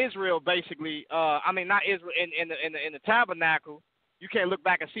basically, not Israel in the tabernacle. You can't look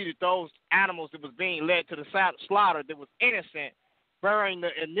back and see that those animals that was being led to the slaughter that was innocent, bearing the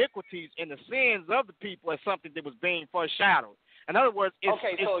iniquities and the sins of the people as something that was being foreshadowed. In other words, it's,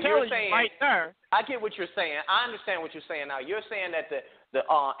 okay, it's so telling you're saying, you right there. I get what you're saying. I understand what you're saying now. You're saying that the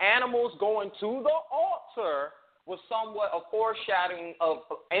animals going to the altar was somewhat a foreshadowing of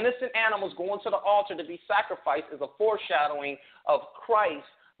innocent animals going to the altar to be sacrificed is a foreshadowing of Christ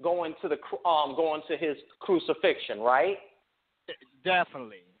going to his crucifixion, right?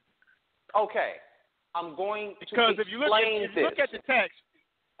 Definitely. Okay, I'm going to because if you look at the text,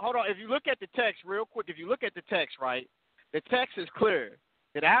 hold on. If you look at the text real quick, if you look at the text, right, the text is clear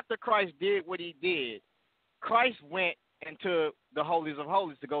that after Christ did what he did, Christ went into the holies of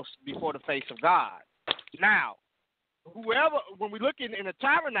holies to go before the face of God. Now, when we look in the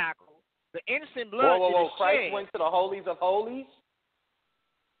tabernacle, the innocent blood. Whoa! Christ shed. Went to the holies of holies.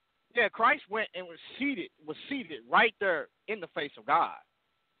 Yeah, Christ went and was seated right there in the face of God.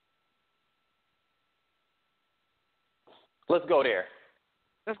 Let's go there.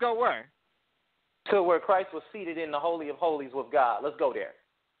 Let's go where? To where Christ was seated in the holy of holies with God. Let's go there.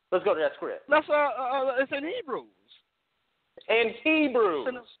 Let's go to that script. That's it's in Hebrews. In Hebrews.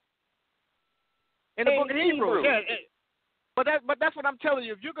 In the book of Hebrews. Yeah. But that's what I'm telling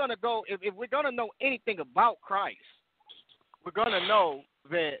you. If you're gonna go, if we're gonna know anything about Christ, we're gonna know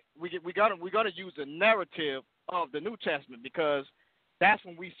that we're gonna use the narrative of the New Testament, because that's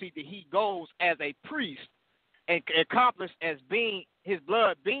when we see that he goes as a priest and accomplished as being his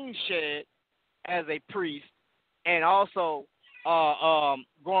blood being shed as a priest, and also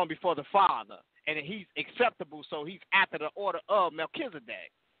going before the Father, and he's acceptable, so he's after the order of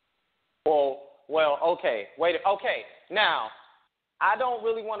Melchizedek. Well, okay. Okay, now, I don't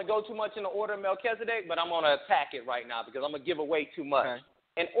really want to go too much in the order of Melchizedek, but I'm going to attack it right now because I'm going to give away too much. Okay.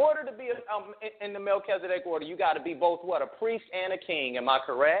 In order to be in the Melchizedek order, you got to be both what? A priest and a king. Am I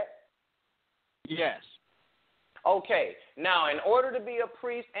correct? Yes. Okay. Now, in order to be a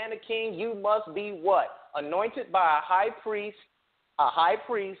priest and a king, you must be what? Anointed by a high priest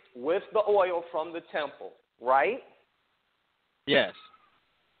with the oil from the temple, right? Yes.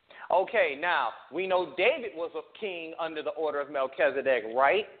 Okay, now, we know David was a king under the order of Melchizedek,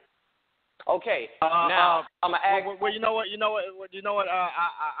 right? Okay, now, I'm going to ask... Well, you know what?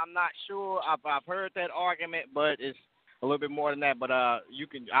 I'm not sure. I've heard that argument, but it's a little bit more than that. But you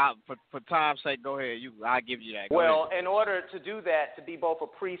can, for time's sake, go ahead. I'll give you that. Well, in order to do that, to be both a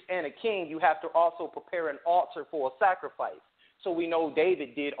priest and a king, you have to also prepare an altar for a sacrifice. So we know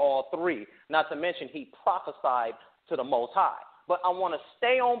David did all three. Not to mention he prophesied to the Most High. But I want to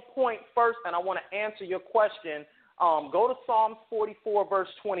stay on point first, and I want to answer your question. Go to Psalms 44, verse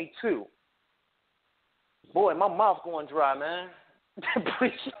 22. Boy, my mouth going dry, man.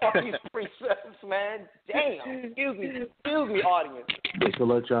 Preach all these precepts, man. Damn. Excuse me, audience. Just to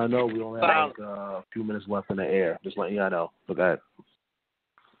let y'all know, we only have a few minutes left in the air. Just letting y'all know. But go ahead.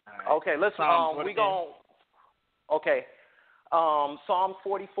 Okay, let's Okay. Psalm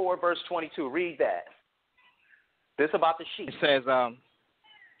 44, verse 22. Read that. This about the sheep. It says,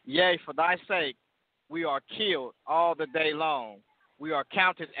 yea, for thy sake we are killed all the day long. We are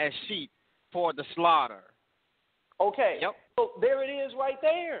counted as sheep for the slaughter. Okay. Yep. So there it is right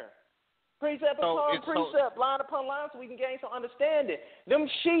there. Precept upon precept, line upon line, so we can gain some understanding. Those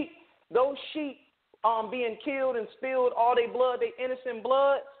sheep being killed and spilled all their blood, their innocent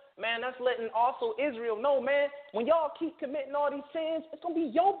blood, man, that's letting also Israel know, man, when y'all keep committing all these sins, it's going to be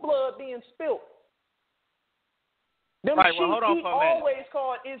your blood being spilled. Them right, sheep, well, hold on he for a minute. always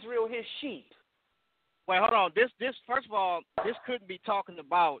called Israel his sheep. Wait, hold on. This first of all, this couldn't be talking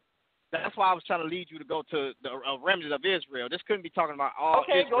about. That's why I was trying to lead you to go to the remnant of Israel. This couldn't be talking about all.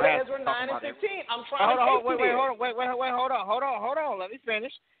 Okay, Israel. Go to Ezra 9 and 15. I'm trying to take you Wait, hold on. Let me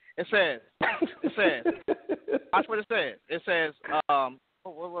finish. It says. Watch what it says. It says.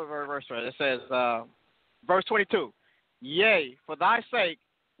 What verse? It says. Verse 22. Yea, for thy sake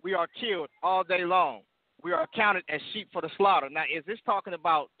we are killed all day long. We are counted as sheep for the slaughter. Now, is this talking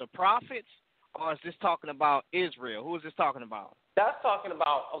about the prophets, or is this talking about Israel? Who is this talking about? That's talking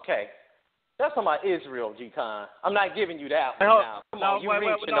about, that's talking about Israel, G.Kon. I'm not giving you that one now. Come on, you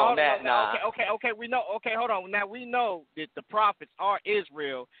reaching on that now. Okay, we know. Okay, hold on. Now, we know that the prophets are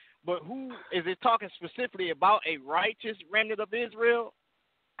Israel, but who is it talking specifically about? A righteous remnant of Israel?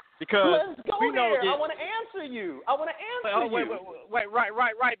 Because let's go we know there. that, I want to answer you.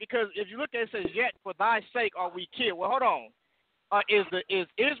 Right. Because if you look at it, it says, "Yet for thy sake are we killed." Well, hold on. Is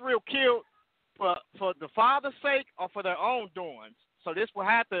Israel killed for the Father's sake or for their own doings? So this will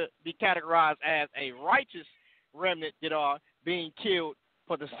have to be categorized as a righteous remnant that are being killed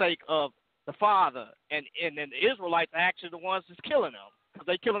for the sake of the Father, and then the Israelites are actually the ones that's killing them because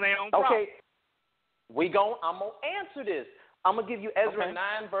they're killing their own prophets. Okay, I'm gonna answer this. I'm going to give you Ezra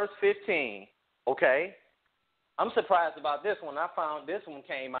 9, verse 15, okay? I'm surprised about this one. I found this one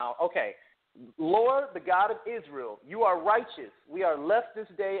came out. Okay. Lord, the God of Israel, you are righteous. We are left this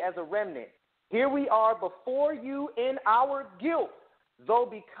day as a remnant. Here we are before you in our guilt, though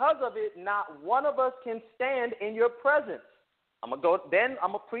because of it, not one of us can stand in your presence. I'm going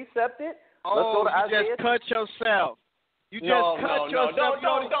to precept it. Let's go to Isaiah. You just cut yourself. You just cut yourself.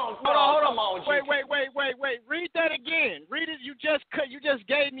 Don't. Hold on. Wait. Read that again. Read it. You just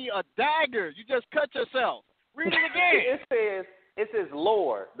gave me a dagger. You just cut yourself. Read it again. It says,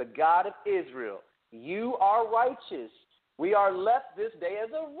 Lord, the God of Israel, you are righteous. We are left this day as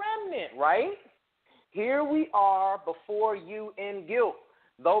a remnant, right? Here we are before you in guilt,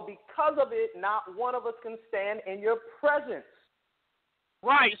 though because of it, not one of us can stand in your presence.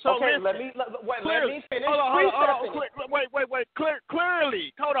 Right. So okay, listen, let me finish. Hold on. Wait.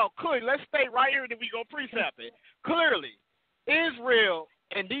 Clearly. Hold on. Clearly. Let's stay right here and then we go precept it. Clearly, Israel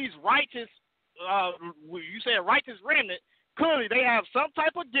and these righteous, you said righteous remnant, clearly they have some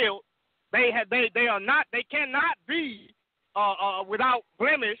type of guilt. They cannot be without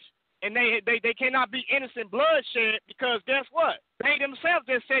blemish, and they cannot be innocent bloodshed, because guess what? They themselves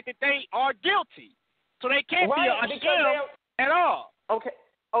just said that they are guilty. So they can't be ashamed at all.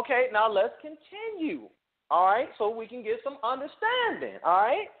 Okay, now let's continue. All right, so we can get some understanding. All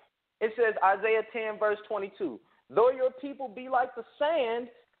right? It says, Isaiah 10, verse 22, though your people be like the sand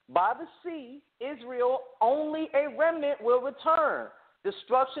by the sea, Israel, only a remnant will return.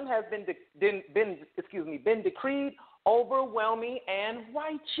 Destruction has been decreed, overwhelming and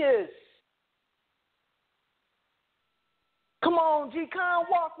righteous. Come on, G.Kon,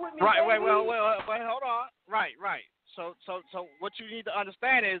 walk with me. Right, baby. wait, hold on. Right. So what you need to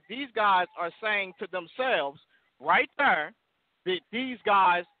understand is these guys are saying to themselves right there that these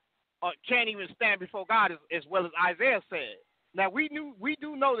guys can't even stand before God as well as Isaiah said. Now, we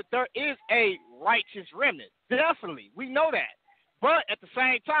do know that there is a righteous remnant. Definitely. We know that. But at the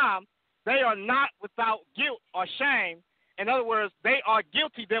same time, they are not without guilt or shame. In other words, they are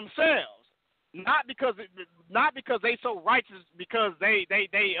guilty themselves. Not because they so righteous because they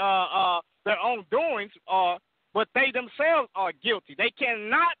their own doings are, but they themselves are guilty. They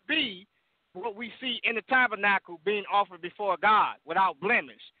cannot be what we see in the tabernacle being offered before God without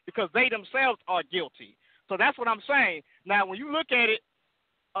blemish, because they themselves are guilty. So that's what I'm saying. Now, when you look at it,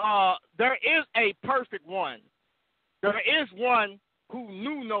 there is a perfect one. There is one who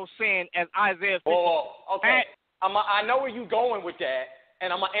knew no sin, as Isaiah 50. Oh, okay. I know where you're going with that,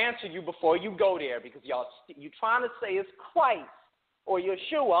 and I'm going to answer you before you go there, because you're trying to say it's Christ or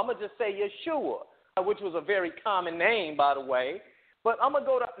Yeshua. I'm going to just say Yeshua, which was a very common name, by the way. But I'm going to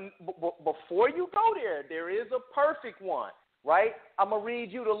go to, before you go there, there is a perfect one, right? I'm going to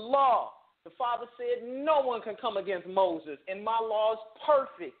read you the law. The Father said no one can come against Moses, and my law is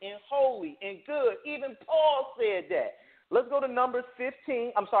perfect and holy and good. Even Paul said that. Let's go to Numbers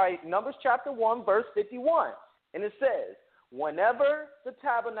chapter 1, verse 51. And it says, whenever the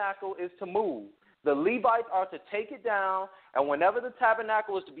tabernacle is to move, the Levites are to take it down, and whenever the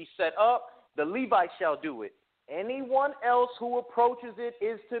tabernacle is to be set up, the Levites shall do it. Anyone else who approaches it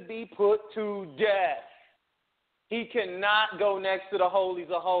is to be put to death. He cannot go next to the holies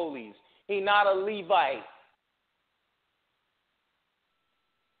of holies. He's not a Levite.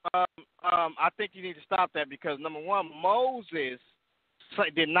 I think you need to stop that, because number one, Moses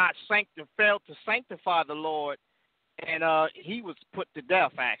did not fail to sanctify the Lord, and he was put to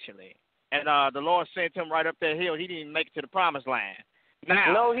death actually. And the Lord sent him right up that hill. He didn't even make it to the promised land.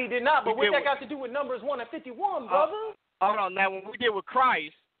 Now, no, he did not. But what that got to do with Numbers 1 and 51, brother? Hold on. Now, when we deal with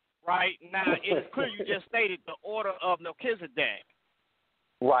Christ, right? Now it's clear you just stated the order of Melchizedek.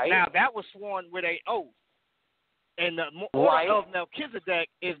 Right. Now, that was sworn with an oath. And the order of Melchizedek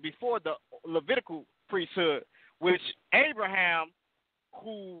is before the Levitical priesthood, which Abraham,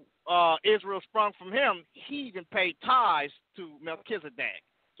 who Israel sprung from him, he even paid tithes to Melchizedek.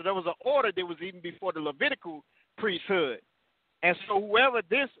 So there was an order that was even before the Levitical priesthood. And so whoever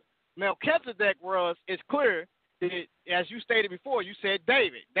this Melchizedek was, it's clear that, as you stated before, you said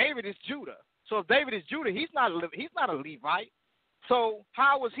David. David is Judah. So if David is Judah, he's not a Levite. So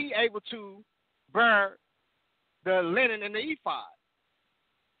how was he able to bear the linen and the ephod?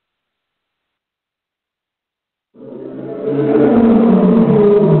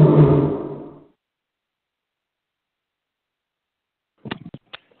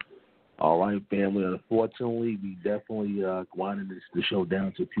 All right, family. Unfortunately, we definitely winding the show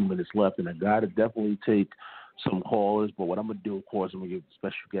down to a few minutes left, and I got to definitely take some callers. But what I'm going to do, of course, I'm going to give the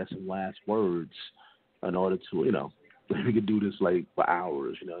special guest some last words in order to, we could do this like for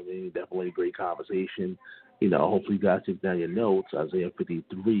hours, you know what I mean? Definitely a great conversation. Hopefully you guys take down your notes. Isaiah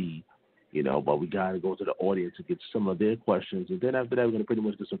 53, But we got to go to the audience to get some of their questions. And then after that, we're going to pretty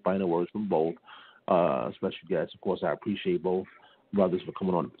much get some final words from both special guests. Of course, I appreciate both brothers for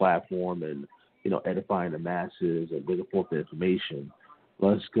coming on the platform and, edifying the masses and bringing forth the information.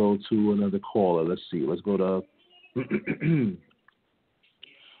 Let's go to another caller. Let's see. Let's go to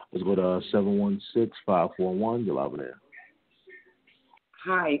 716-541. You're live on air.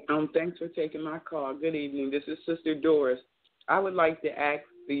 Hi. Thanks for taking my call. Good evening. This is Sister Doris. I would like to ask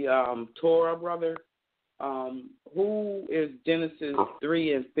the Torah brother, who is Genesis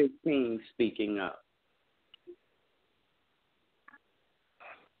 3 and 15 speaking of?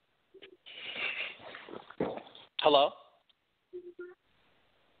 Hello?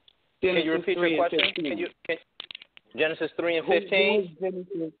 Can you repeat your question? Genesis 3 and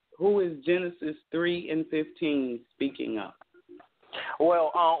 15? Who is Genesis 3 and 15 speaking of?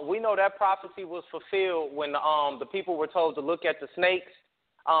 Well, we know that prophecy was fulfilled when the people were told to look at the snakes,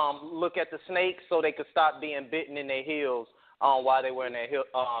 so they could stop being bitten in their heels while they were in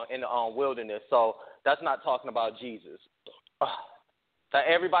the wilderness. So that's not talking about Jesus.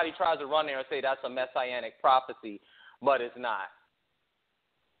 Everybody tries to run there and say that's a messianic prophecy, but it's not.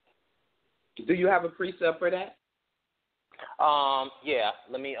 Do you have a precept for that? Yeah.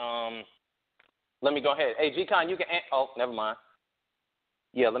 Let me go ahead. Hey, G.Kon, you can. Never mind.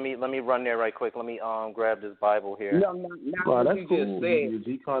 Yeah, let me run there right quick. Let me grab this Bible here. No, well, that's you cool. just said.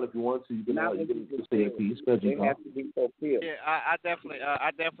 G.Kon, if you want to, you can say a piece. It has to be fulfilled. Yeah, I definitely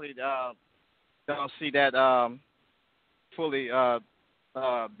don't see that fully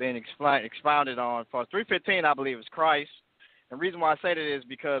being expounded on. For 3:15, I believe is Christ. And the reason why I say that is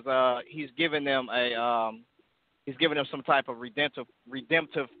because he's giving them some type of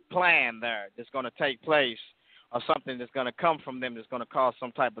redemptive plan there that's going to take place, or something that's going to come from them that's going to cause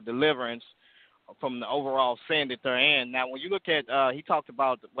some type of deliverance from the overall sin that they're in. Now, when you look at, he talked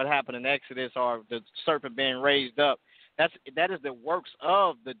about what happened in Exodus, or the serpent being raised up. That is the works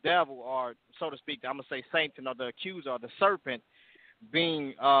of the devil, or so to speak. I'm gonna say Satan, or the accuser, or the serpent,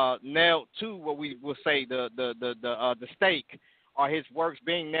 being nailed to what we will say the stake, or his works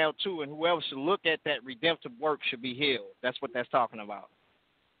being nailed to, and whoever should look at that redemptive work should be healed. That's what that's talking about.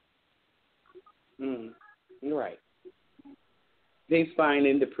 Right. He's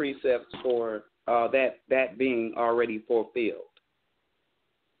finding the precepts for that being already fulfilled.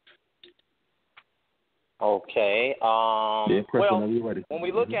 Okay. Well, when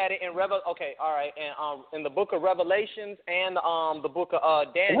we look at it in in the book of Revelations and the book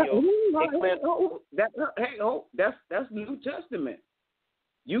of Daniel, that's New Testament.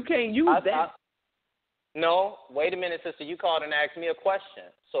 You can't use that. No, wait a minute, sister. You called and asked me a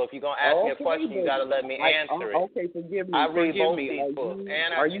question. So if you're gonna ask me a question, you gotta let me answer it. Okay, forgive me. I read both these books.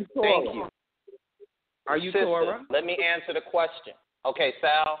 Are you Torah? Thank you. Are you Sister, Torah? let me answer the question. Okay,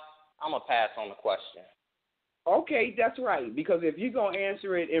 Sal, I'm gonna pass on the question. Okay, that's right. Because if you're gonna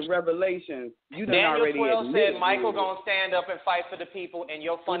answer it in Revelation, you done Daniel already 12 admitted said Michael gonna stand up and fight for the people, and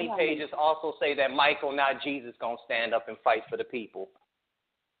your funny pages also say that Michael, not Jesus, gonna stand up and fight for the people.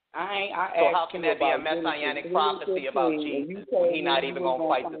 So how can that be a messianic prophecy about Jesus when he's not even gonna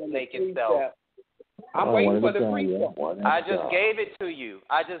fight the snake himself? I'm waiting for the precept. I just gave it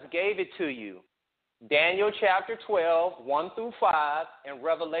to you. Daniel chapter 12, 1 through 5, and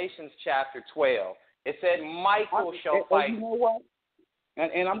Revelations chapter 12. It said Michael shall fight. You know what?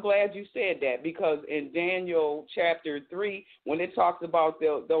 And I'm glad you said that, because in Daniel chapter 3, when it talks about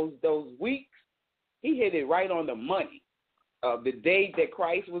those weeks, he hit it right on the money. The day that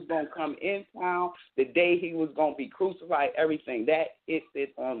Christ was going to come in town, the day he was going to be crucified, everything. That hits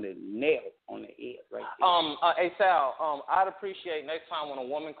it on the nail, on the head right there. Hey, Sal, I'd appreciate next time when a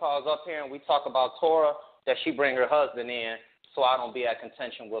woman calls up here and we talk about Torah, that she bring her husband in, so I don't be at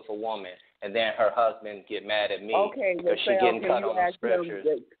contention with a woman, and then her husband get mad at me because she getting cut on the scriptures.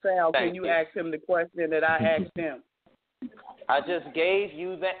 Sal, can you ask him the question that I asked him? I just gave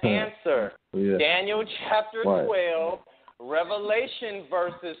you the answer. Yeah. Daniel chapter 12, Revelation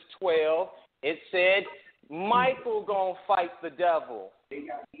verses 12, it said Michael gonna fight the devil.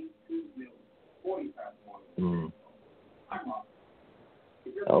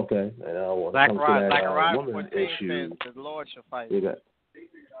 Okay. And Zechariah woman issue. Says the Lord shall fight. Go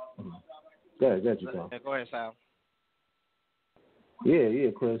ahead, G.Kon. Go ahead, Sal. Yeah,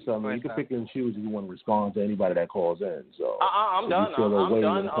 Chris. I mean, you can pick and choose if you want to respond to anybody that calls in. So I'm done. If you feel I'm way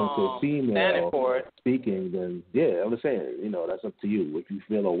done. when it comes to a female speaking, then yeah, I'm just saying, that's up to you. If you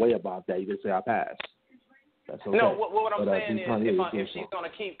feel a way about that, you can say I pass. That's okay. No, what I'm saying is, if she's going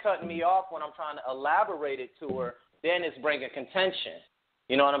to keep cutting me off when I'm trying to elaborate it to her, then it's bringing contention.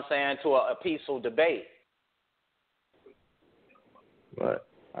 You know what I'm saying? To a peaceful debate. Right.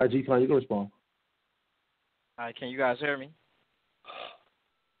 All right, G-Con, you can respond. All right, can you guys hear me?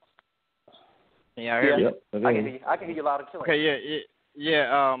 Can y'all hear me? Yep. I can hear you loud and clear. Okay,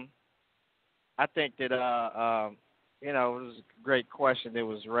 yeah. I think that it was a great question that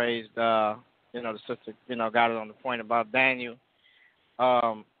was raised. The sister, got it on the point about Daniel.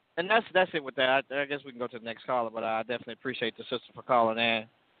 And that's it with that. I guess we can go to the next caller, but I definitely appreciate the sister for calling in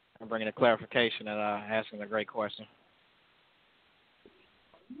and bringing a clarification and asking a great question.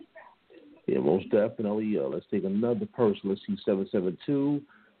 Yeah, most definitely. Let's take another person. Let's see,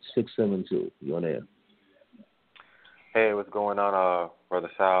 772-672. You on air? Hey, what's going on,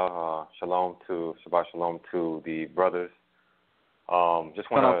 Brother Sal? Shabbat shalom to the brothers. Just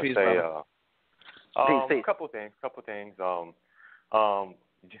want to say peace. a couple things.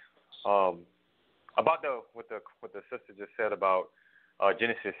 About what the sister just said about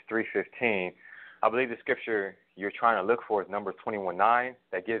Genesis 3:15. I believe the scripture you're trying to look for is Numbers 21:9.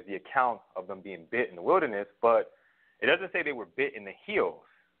 That gives the account of them being bit in the wilderness, but it doesn't say they were bit in the heels.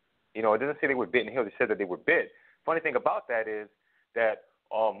 It doesn't say they were bit in the heels. It said that they were bit. Funny thing about that is that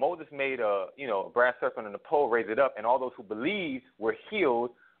Moses made a brass serpent on the pole, raised it up, and all those who believed were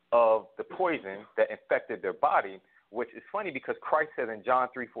healed of the poison that infected their body, which is funny because Christ says in John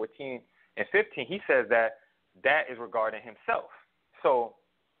 3:14 and 15, he says that is regarding himself. So,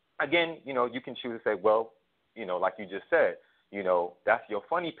 again, you can choose to say, well, like you just said, that's your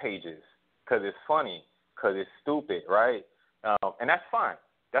funny pages because it's funny, because it's stupid, right? And that's fine.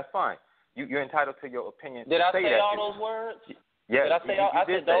 That's fine. You're entitled to your opinion. Did I say say that. all those words? Yeah. Did I say I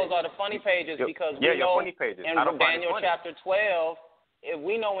said those are the funny pages because we know funny pages. in Daniel chapter 12,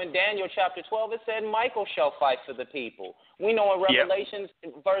 we know in Daniel chapter 12 it said Michael shall fight for the people. We know in Revelations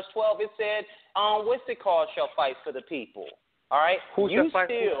verse 12 it said shall fight for the people. All right?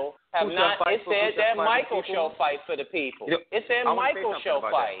 It said that Michael shall fight for Michael shall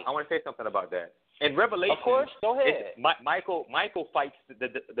fight. I want to say something about that. In Revelation, of course, go ahead. Michael fights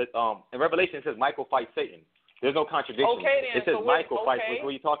in Revelation it says Michael fights Satan. There's no contradiction. Okay, then. It says Michael fights. What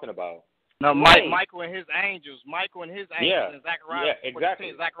are you talking about? No, Michael and his angels. Yeah. In Zechariah 14.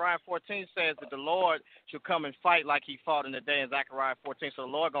 Exactly. Zechariah 14 says that the Lord should come and fight like he fought in the day in Zechariah 14. So the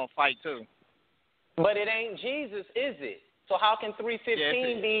Lord gonna fight too. But it ain't Jesus, is it? So how can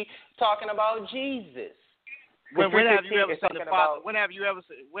 3:15 be talking about Jesus? When have you ever seen the Father? When have you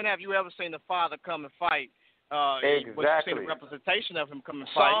ever seen the Father come and fight? Exactly. When you seen the representation of him come and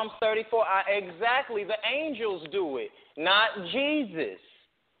fight? Psalms 34. Exactly. The angels do it, not Jesus.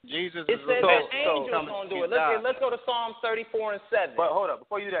 Jesus. It says that angels gonna do it. Let's go to Psalms 34 and 7. But hold up,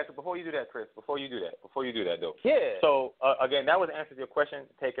 before you do that, Chris. Before you do that, though. Yeah. So again, that was the answer to your question.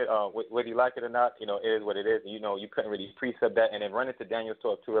 Take it whether you like it or not. It is what it is. You couldn't really precept that, and then run into Daniel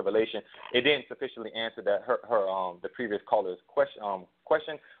 12 to Revelation. It didn't sufficiently answer that the previous caller's question.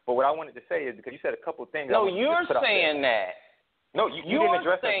 But what I wanted to say is because you said a couple things. No, you're saying that. No, you didn't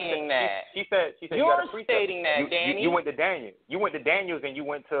address saying that. She said you're you got a precept. stating that, Danny. You went to Daniel. You went to Daniel's and you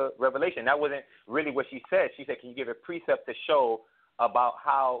went to Revelation. That wasn't really what she said. She said, "Can you give a precept to show about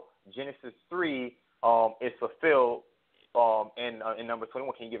how Genesis 3 is fulfilled in number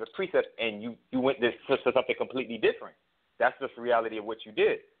 21? Can you give a precept?" And you went to something completely different. That's just the reality of what you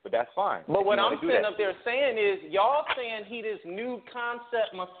did. But that's fine. But what I'm sitting up there saying is, y'all saying he this new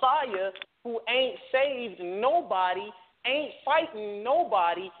concept Messiah who ain't saved nobody. Ain't fighting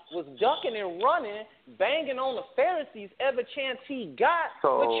nobody, was ducking and running, banging on the Pharisees every chance he got,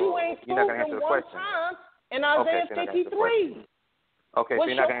 but you ain't proven one time in Isaiah 53. Okay, what's so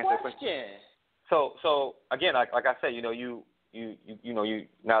you're not your going to answer the question? So again, like I said, you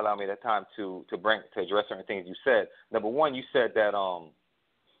now allow me that time to address certain things you said. Number one, you said that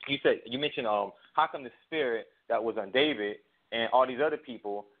you mentioned how come the spirit that was on David and all these other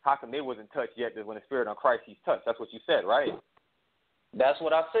people, how come they wasn't touched yet? That when the spirit on Christ, he's touched. That's what you said, right? That's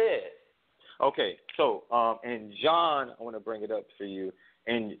what I said. Okay, so in John, I want to bring it up for you.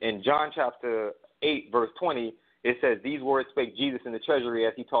 In John chapter 8, verse 20, it says, "These words spake Jesus in the treasury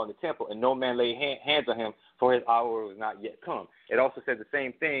as he taught in the temple, and no man laid hands on him, for his hour was not yet come." It also said the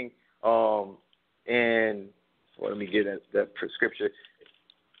same thing let me get that scripture.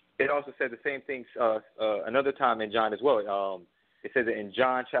 It also said the same thing another time in John as well. It says it in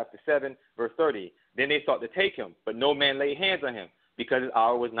John chapter 7, verse 30. "Then they sought to take him, but no man laid hands on him, because his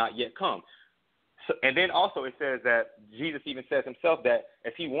hour was not yet come." So, and then also it says that Jesus even says himself that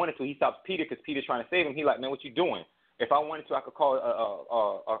if he wanted to, he stops Peter because Peter's trying to save him. He's like, "Man, what you doing? If I wanted to, I could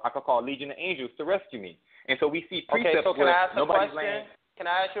call a legion of angels to rescue me." And so we see precepts okay, so can I ask a nobody's question? laying. Can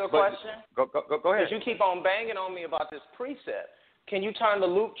I ask you a question? Go ahead. Because you keep on banging on me about this precept. Can you turn to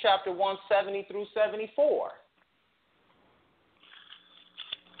Luke chapter 170 through 74?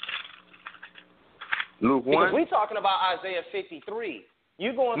 Luke 1? Because we're talking about Isaiah 53.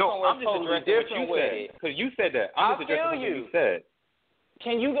 You're going somewhere totally different with it. Because you said that. I'm just addressing what you said.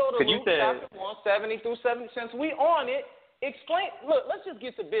 Can you go to Luke chapter 1, 70 through 70? Since we on it, explain. Look, let's just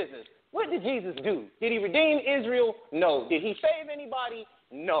get to business. What did Jesus do? Did he redeem Israel? No. Did he save anybody?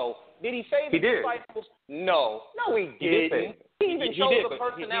 No. Did he save his disciples? No. No, he didn't. He even chose the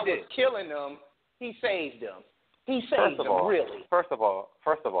person that was killing them. He saved them. He saved them, really. First of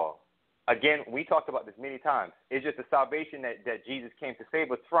all, again, we talked about this many times. It's just the salvation that Jesus came to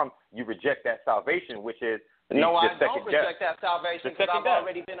save us from. You reject that salvation, which is no, I don't reject that salvation because I've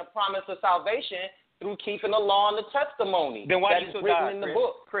already been a promise of salvation through keeping the law and the testimony. Then why that you is still written die, in the Chris?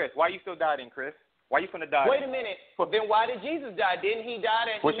 book. Chris, why you still dying, Chris? Why you finna die? Wait a minute. Then why did Jesus die? Didn't he die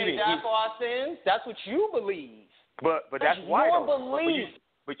that he may die for our sins? That's what you believe. But that's why your though. belief.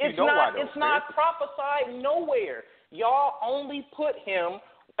 But you know why though, it's not prophesied nowhere. Y'all only put him,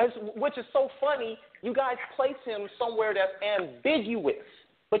 which is so funny. You guys place him somewhere that's ambiguous.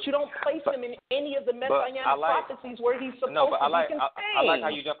 But you don't place him in any of the messianic prophecies where he's supposed to be contained. I like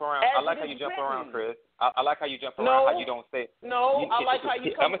how you jump around. I like how you jump around, Chris. I like how you jump around. How you don't say. No, I like how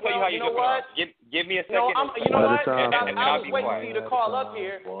you come. I'm gonna tell you how you jump around. Give me a second. No, you know what? And I I'll was be waiting quiet. for you to call up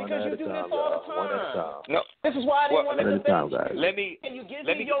here because you do this all the time. No, this is why I didn't want to debate you. Let me. Can you give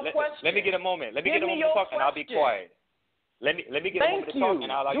me your question? Let me get a moment. Let me get a moment to talk, and I'll be quiet. Let me get a moment to talk,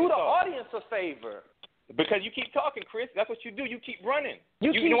 and I'll allow you to talk. Do the audience a favor. Because you keep talking, Chris. That's what you do. You keep running.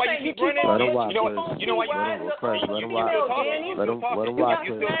 You know why you keep running? Let him rock, You know why you let him rock. Let him rock,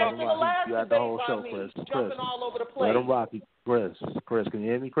 Chris. Let him rock. You got the whole show, Chris. Let him rock. Chris, can you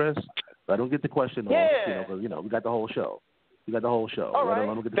hear me, Chris? Let him get the question off. Because we got the whole show. We got the whole show. All let right.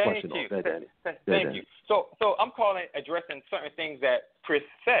 him get the question off. Thank you. So I'm calling, addressing certain things that Chris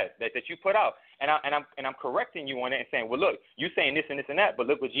said that you put out, and I'm correcting you on it and saying, well, look, you saying this and this and that, but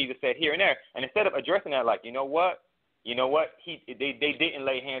look what Jesus said here and there, and instead of addressing that, like, you know what, they didn't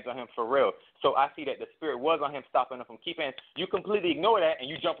lay hands on him for real. So I see that the spirit was on him, stopping him from keeping. You completely ignore that, and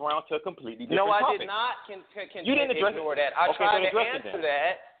you jump around to a completely different topic. No, I did not. You didn't ignore that. I tried to answer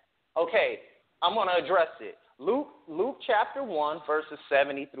that. Okay, I'm going to address it. Luke chapter 1, verses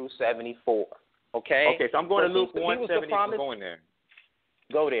 70 through 74. Okay? Okay, so I'm going to Luke 1:70. I'm going there.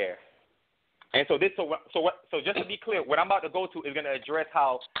 Go there. And so just to be clear, what I'm about to go to is going to address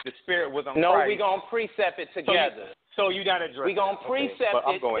how the spirit was on Christ. No, we're going to precept it together. So you not address it. We're going to precept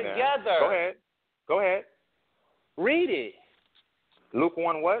it together. There. Go ahead. Read it. Luke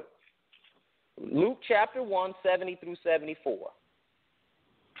 1 what? Luke chapter 1, 70 through 74.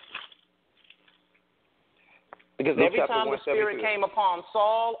 Because every time the Spirit came upon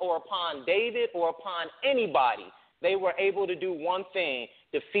Saul or upon David or upon anybody, they were able to do one thing,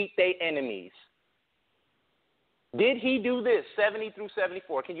 defeat their enemies. Did he do this, 70 through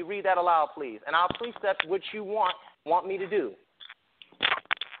 74? Can you read that aloud, please? And I'll precept what you want me to do.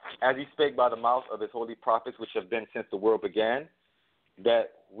 As he spake by the mouth of his holy prophets, which have been since the world began,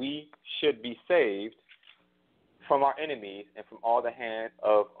 that we should be saved from our enemies and from all the hands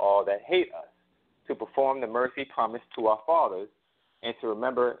of all that hate us, to perform the mercy promised to our fathers, and to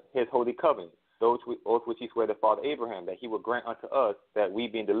remember his holy covenant, those oath which he swore to Father Abraham, that he would grant unto us that we,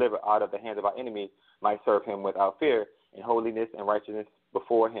 being delivered out of the hands of our enemies, might serve him without fear, in holiness and righteousness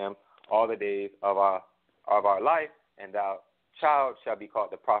before him all the days of our life. And thou, child, shalt be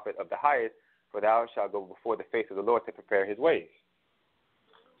called the prophet of the highest, for thou shalt go before the face of the Lord to prepare his ways.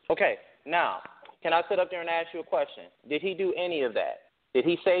 Okay, now, can I sit up there and ask you a question? Did he do any of that? Did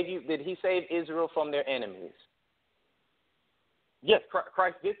he save you? Did he save Israel from their enemies? Yes,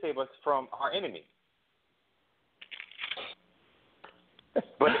 Christ did save us from our enemies.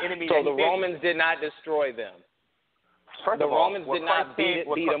 But the enemy. So the Romans did not destroy them. The Romans did not beat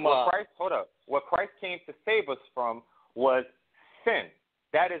them up. Hold up. What Christ came to save us from was sin.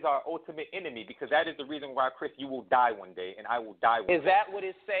 That is our ultimate enemy, because that is the reason why, Chris, you will die one day, and I will die one day. Is that what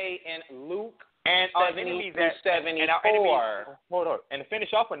it say in Luke? And 70 through 74. And our enemies, hold on. And to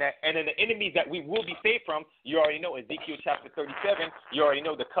finish off on that, and then the enemies that we will be saved from, you already know Ezekiel chapter 37. You already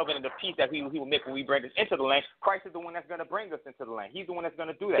know the covenant of peace that he will make when we bring us into the land. Christ is the one that's going to bring us into the land. He's the one that's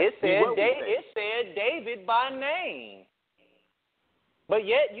going to do that. It said David by name. But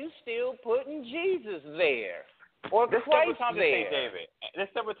yet you still putting Jesus there. Or There's Christ several times there. to say David. There's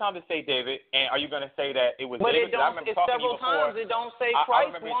several times to say David, and are you going to say that it was but David? It's several times it don't say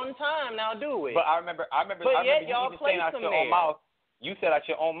Christ one time. Now do it. But I remember But yet you y'all even place saying out him your there. own mouth. You said out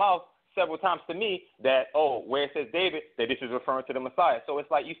your own mouth several times to me that, where it says David, that this is referring to the Messiah. So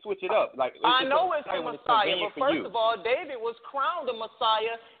it's like you switch it up. Like I know it's the Messiah, but first you. of all, David was crowned a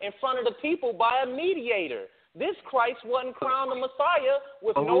Messiah in front of the people by a mediator. This Christ wasn't crowned the Messiah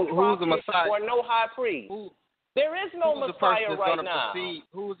with But no who's the prophet Messiah? or no high priest. There is no Who's the Messiah person that's right gonna now.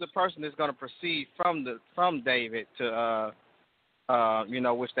 Who's the person that's going to proceed from David to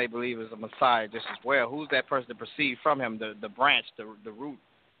which they believe is a Messiah just as well? Who's that person to proceed from him, the branch, the root,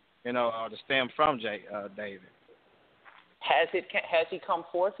 the stem from David? Has he come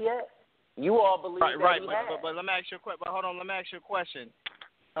forth yet? You all believe right, that he but, has. but let me ask you a question. But hold on, let me ask you a question.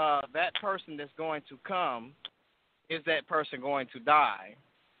 That person that's going to come, is that person going to die?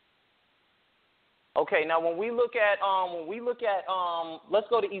 Okay, now when we look at let's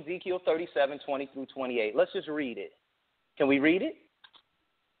go to Ezekiel 37:20-28. Let's just read it. Can we read it?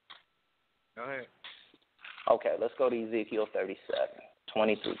 Go ahead. Okay, let's go to Ezekiel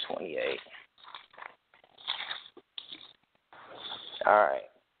 37:20-28. All right.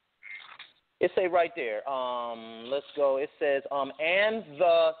 It say right there. Let's go. It says, and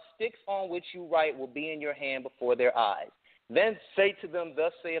the sticks on which you write will be in your hand before their eyes. Then say to them,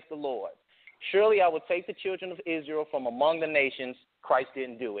 thus saith the Lord. Surely I will take the children of Israel from among the nations. Christ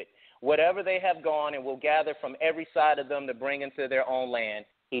didn't do it. Whatever they have gone, and will gather from every side of them to bring into their own land.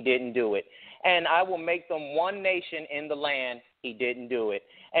 He didn't do it. And I will make them one nation in the land. He didn't do it.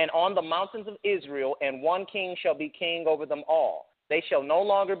 And on the mountains of Israel, and one king shall be king over them all. They shall no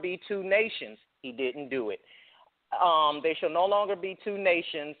longer be two nations. He didn't do it. They shall no longer be two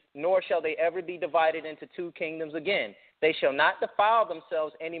nations, nor shall they ever be divided into two kingdoms again. They shall not defile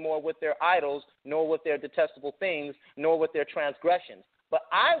themselves any more with their idols, nor with their detestable things, nor with their transgressions. But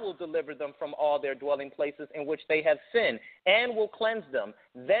I will deliver them from all their dwelling places in which they have sinned, and will cleanse them.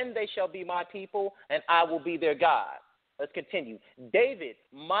 Then they shall be my people, and I will be their God. Let's continue. David,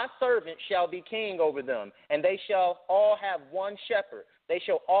 my servant, shall be king over them, and they shall all have one shepherd. They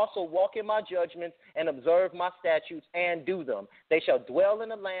shall also walk in my judgments and observe my statutes and do them. They shall dwell in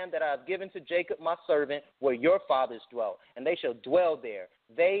the land that I have given to Jacob my servant, where your fathers dwelt, and they shall dwell there,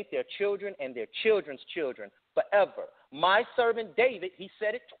 they, their children, and their children's children, forever. My servant David, he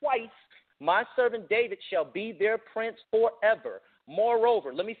said it twice, my servant David shall be their prince forever.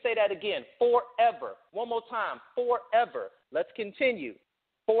 Moreover, let me say that again, forever. One more time, forever. Let's continue.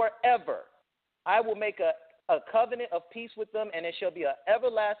 Forever. I will make a covenant of peace with them, and it shall be an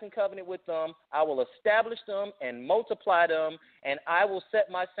everlasting covenant with them. I will establish them and multiply them, and I will set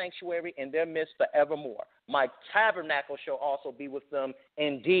my sanctuary in their midst forevermore. My tabernacle shall also be with them.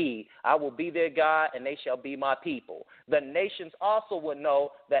 Indeed, I will be their God, and they shall be my people. The nations also will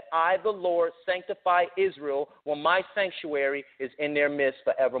know that I, the Lord, sanctify Israel when my sanctuary is in their midst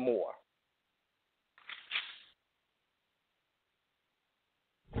forevermore.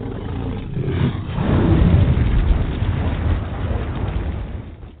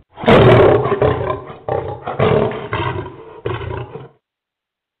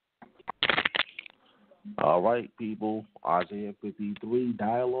 All right, people. Isaiah 53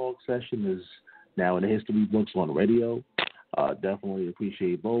 dialogue session is now in the history books on radio. Definitely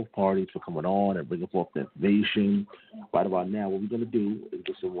appreciate both parties for coming on and bringing forth the information. Right about now, what we're going to do is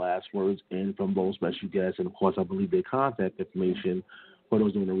get some last words in from both special guests. And, of course, I believe their contact information for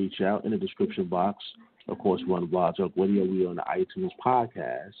those who want to reach out in the description box. Of course, we're on Blog Talk Radio. We're on the iTunes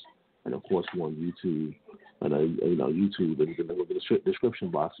podcast. And, of course, we're on YouTube. And, YouTube, and you can look at the description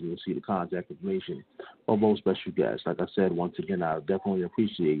box and you'll see the contact information of both special guests. Like I said, once again, I definitely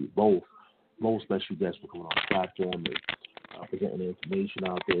appreciate both special guests for coming on the platform and for getting the information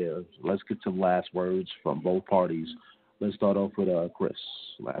out there. Let's get some last words from both parties. Let's start off with Chris.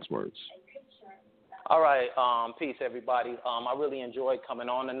 Last words. All right. Peace, everybody. I really enjoyed coming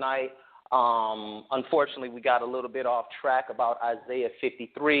on tonight. Unfortunately, we got a little bit off track about Isaiah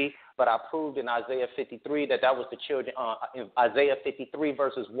 53, but I proved in Isaiah 53 that was the children, in Isaiah 53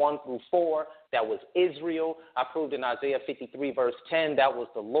 verses 1 through 4, that was Israel. I proved in Isaiah 53 verse 10 that was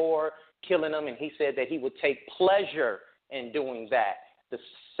the Lord killing them, and he said that he would take pleasure in doing that. The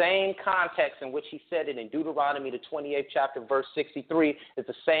same context in which he said it in Deuteronomy, the 28th chapter, verse 63, is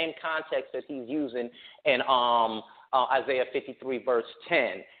the same context that he's using in Isaiah 53 verse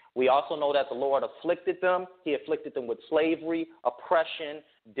 10. We also know that the Lord afflicted them. He afflicted them with slavery, oppression,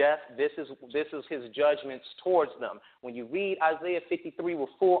 death. This is his judgments towards them. When you read Isaiah 53 with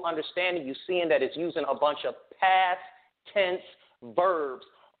full understanding, you're seeing that it's using a bunch of past tense verbs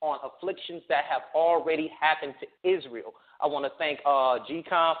on afflictions that have already happened to Israel. I want to thank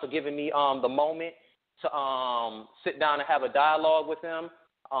G.Kon for giving me the moment to sit down and have a dialogue with him.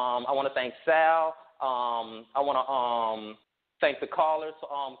 I want to thank Sal. I want to thank the callers for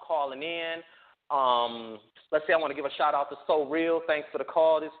calling in. Let's say I want to give a shout out to So Real. Thanks for the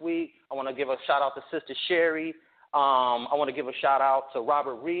call this week. I want to give a shout out to Sister Sherry. I want to give a shout out to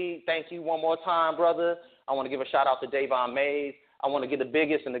Robert Reed. Thank you one more time, brother. I want to give a shout out to Davon Mays. I want to give the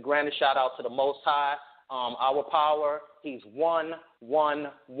biggest and the grandest shout out to the Most High, our power. He's one.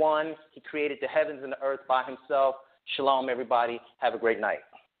 He created the heavens and the earth by himself. Shalom, everybody. Have a great night.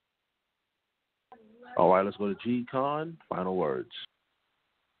 All right, let's go to G.Con. Final words.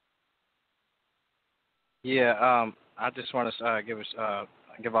 Yeah, I just want to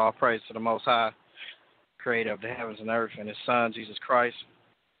give all praise to the Most High, creator of the heavens and earth, and his son, Jesus Christ,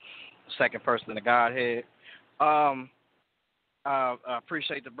 the second person in the Godhead. I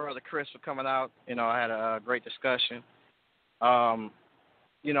appreciate the brother Chris for coming out. I had a great discussion. I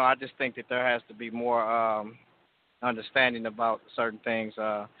just think that there has to be more understanding about certain things.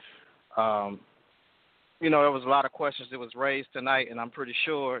 There was a lot of questions that was raised tonight, and I'm pretty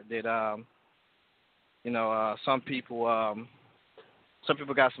sure that, some people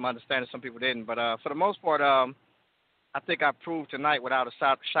got some understanding, some people didn't. But for the most part, I think I proved tonight without a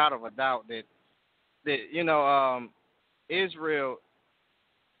shadow of a doubt that Israel,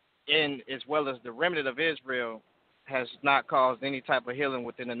 as well as the remnant of Israel, has not caused any type of healing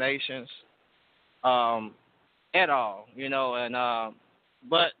within the nations at all.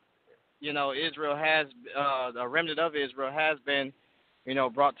 But Israel has the remnant of Israel has been,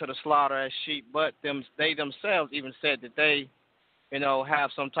 brought to the slaughter as sheep. But they themselves even said that they,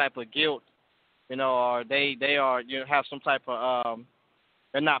 have some type of guilt, or they are have some type of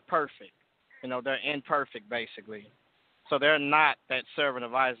they're not perfect. They're imperfect basically. So they're not that servant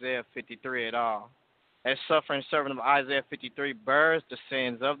of Isaiah 53 at all. That suffering servant of Isaiah 53 bears the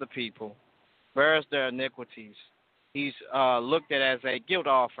sins of the people, bears their iniquities. He's looked at as a guilt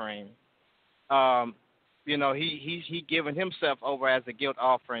offering. He given himself over as a guilt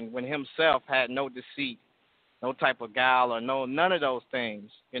offering when himself had no deceit, no type of guile, or none of those things.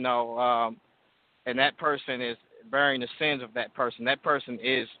 And that person is bearing the sins of that person. That person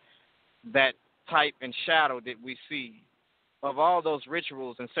is that type and shadow that we see of all those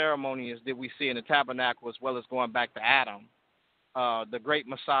rituals and ceremonies that we see in the tabernacle, as well as going back to Adam, the great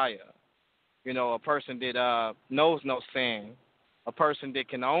Messiah. A person that knows no sin, a person that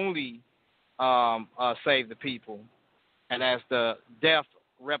can only save the people, and as the death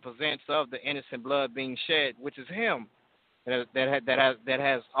represents of the innocent blood being shed, which is him, that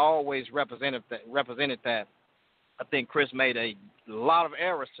has always represented that. I think Chris made a lot of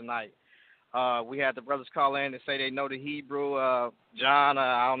errors tonight. We had the brothers call in and say they know the Hebrew. John,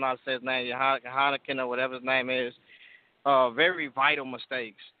 I don't know how to say his name, Heineken or whatever his name is. Very vital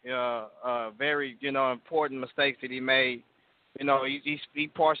mistakes. Very important mistakes that he made. He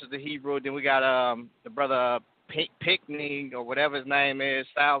parses the Hebrew. Then we got the brother Pickney or whatever his name is,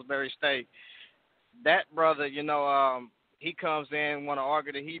 Salisbury State. That brother, he comes in, want to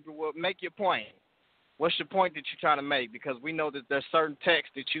argue the Hebrew. Well, make your point. What's your point that you're trying to make? Because we know that there's certain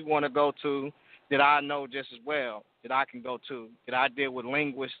texts that you want to go to that I know just as well, that I can go to, that I deal with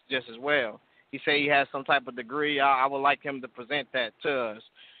linguists just as well. He said he has some type of degree. I would like him to present that to us.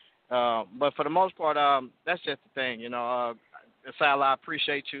 But for the most part, that's just the thing. Salah, I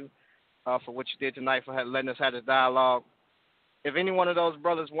appreciate you for what you did tonight, for letting us have this dialogue. If any one of those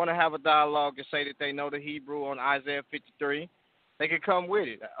brothers want to have a dialogue and say that they know the Hebrew on Isaiah 53, they could come with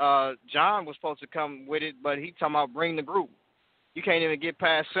it. John was supposed to come with it, but he talking about bring the group. You can't even get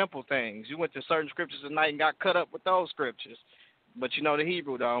past simple things. You went to certain scriptures tonight and got cut up with those scriptures. But you know the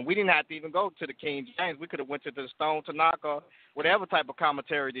Hebrew, though. We didn't have to even go to the King James. We could have went to the Stone Tanakh or whatever type of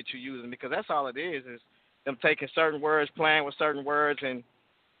commentary that you're using, because that's all it is them taking certain words, playing with certain words, and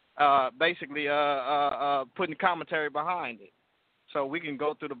basically putting commentary behind it. So we can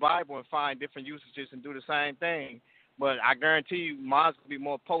go through the Bible and find different usages and do the same thing. But I guarantee you mine's going to be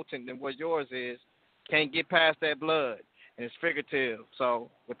more potent than what yours is. Can't get past that blood, and it's figurative. So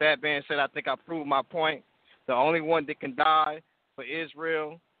with that being said, I think I proved my point. The only one that can die for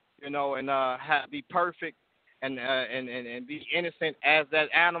Israel, and be perfect and be innocent as that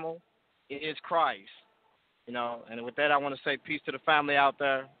animal is Christ. And with that, I want to say peace to the family out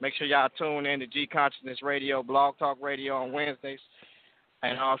there. Make sure y'all tune in to G.Konsciousness Radio, Blog Talk Radio on Wednesdays.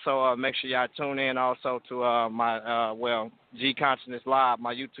 And also make sure y'all tune in also to my, G.Konsciousness Live,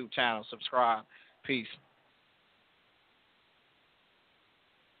 my YouTube channel. Subscribe. Peace.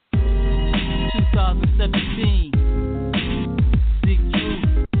 2017. Big Truth.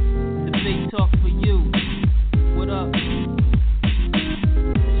 The big talk for you. What up?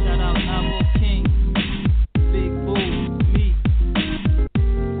 Shout out Albo King. Big Boo. Me.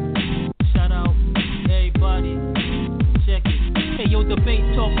 Shout out everybody. Check it. Hey yo,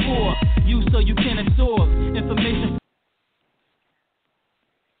 debate talk 4. You so you can absorb.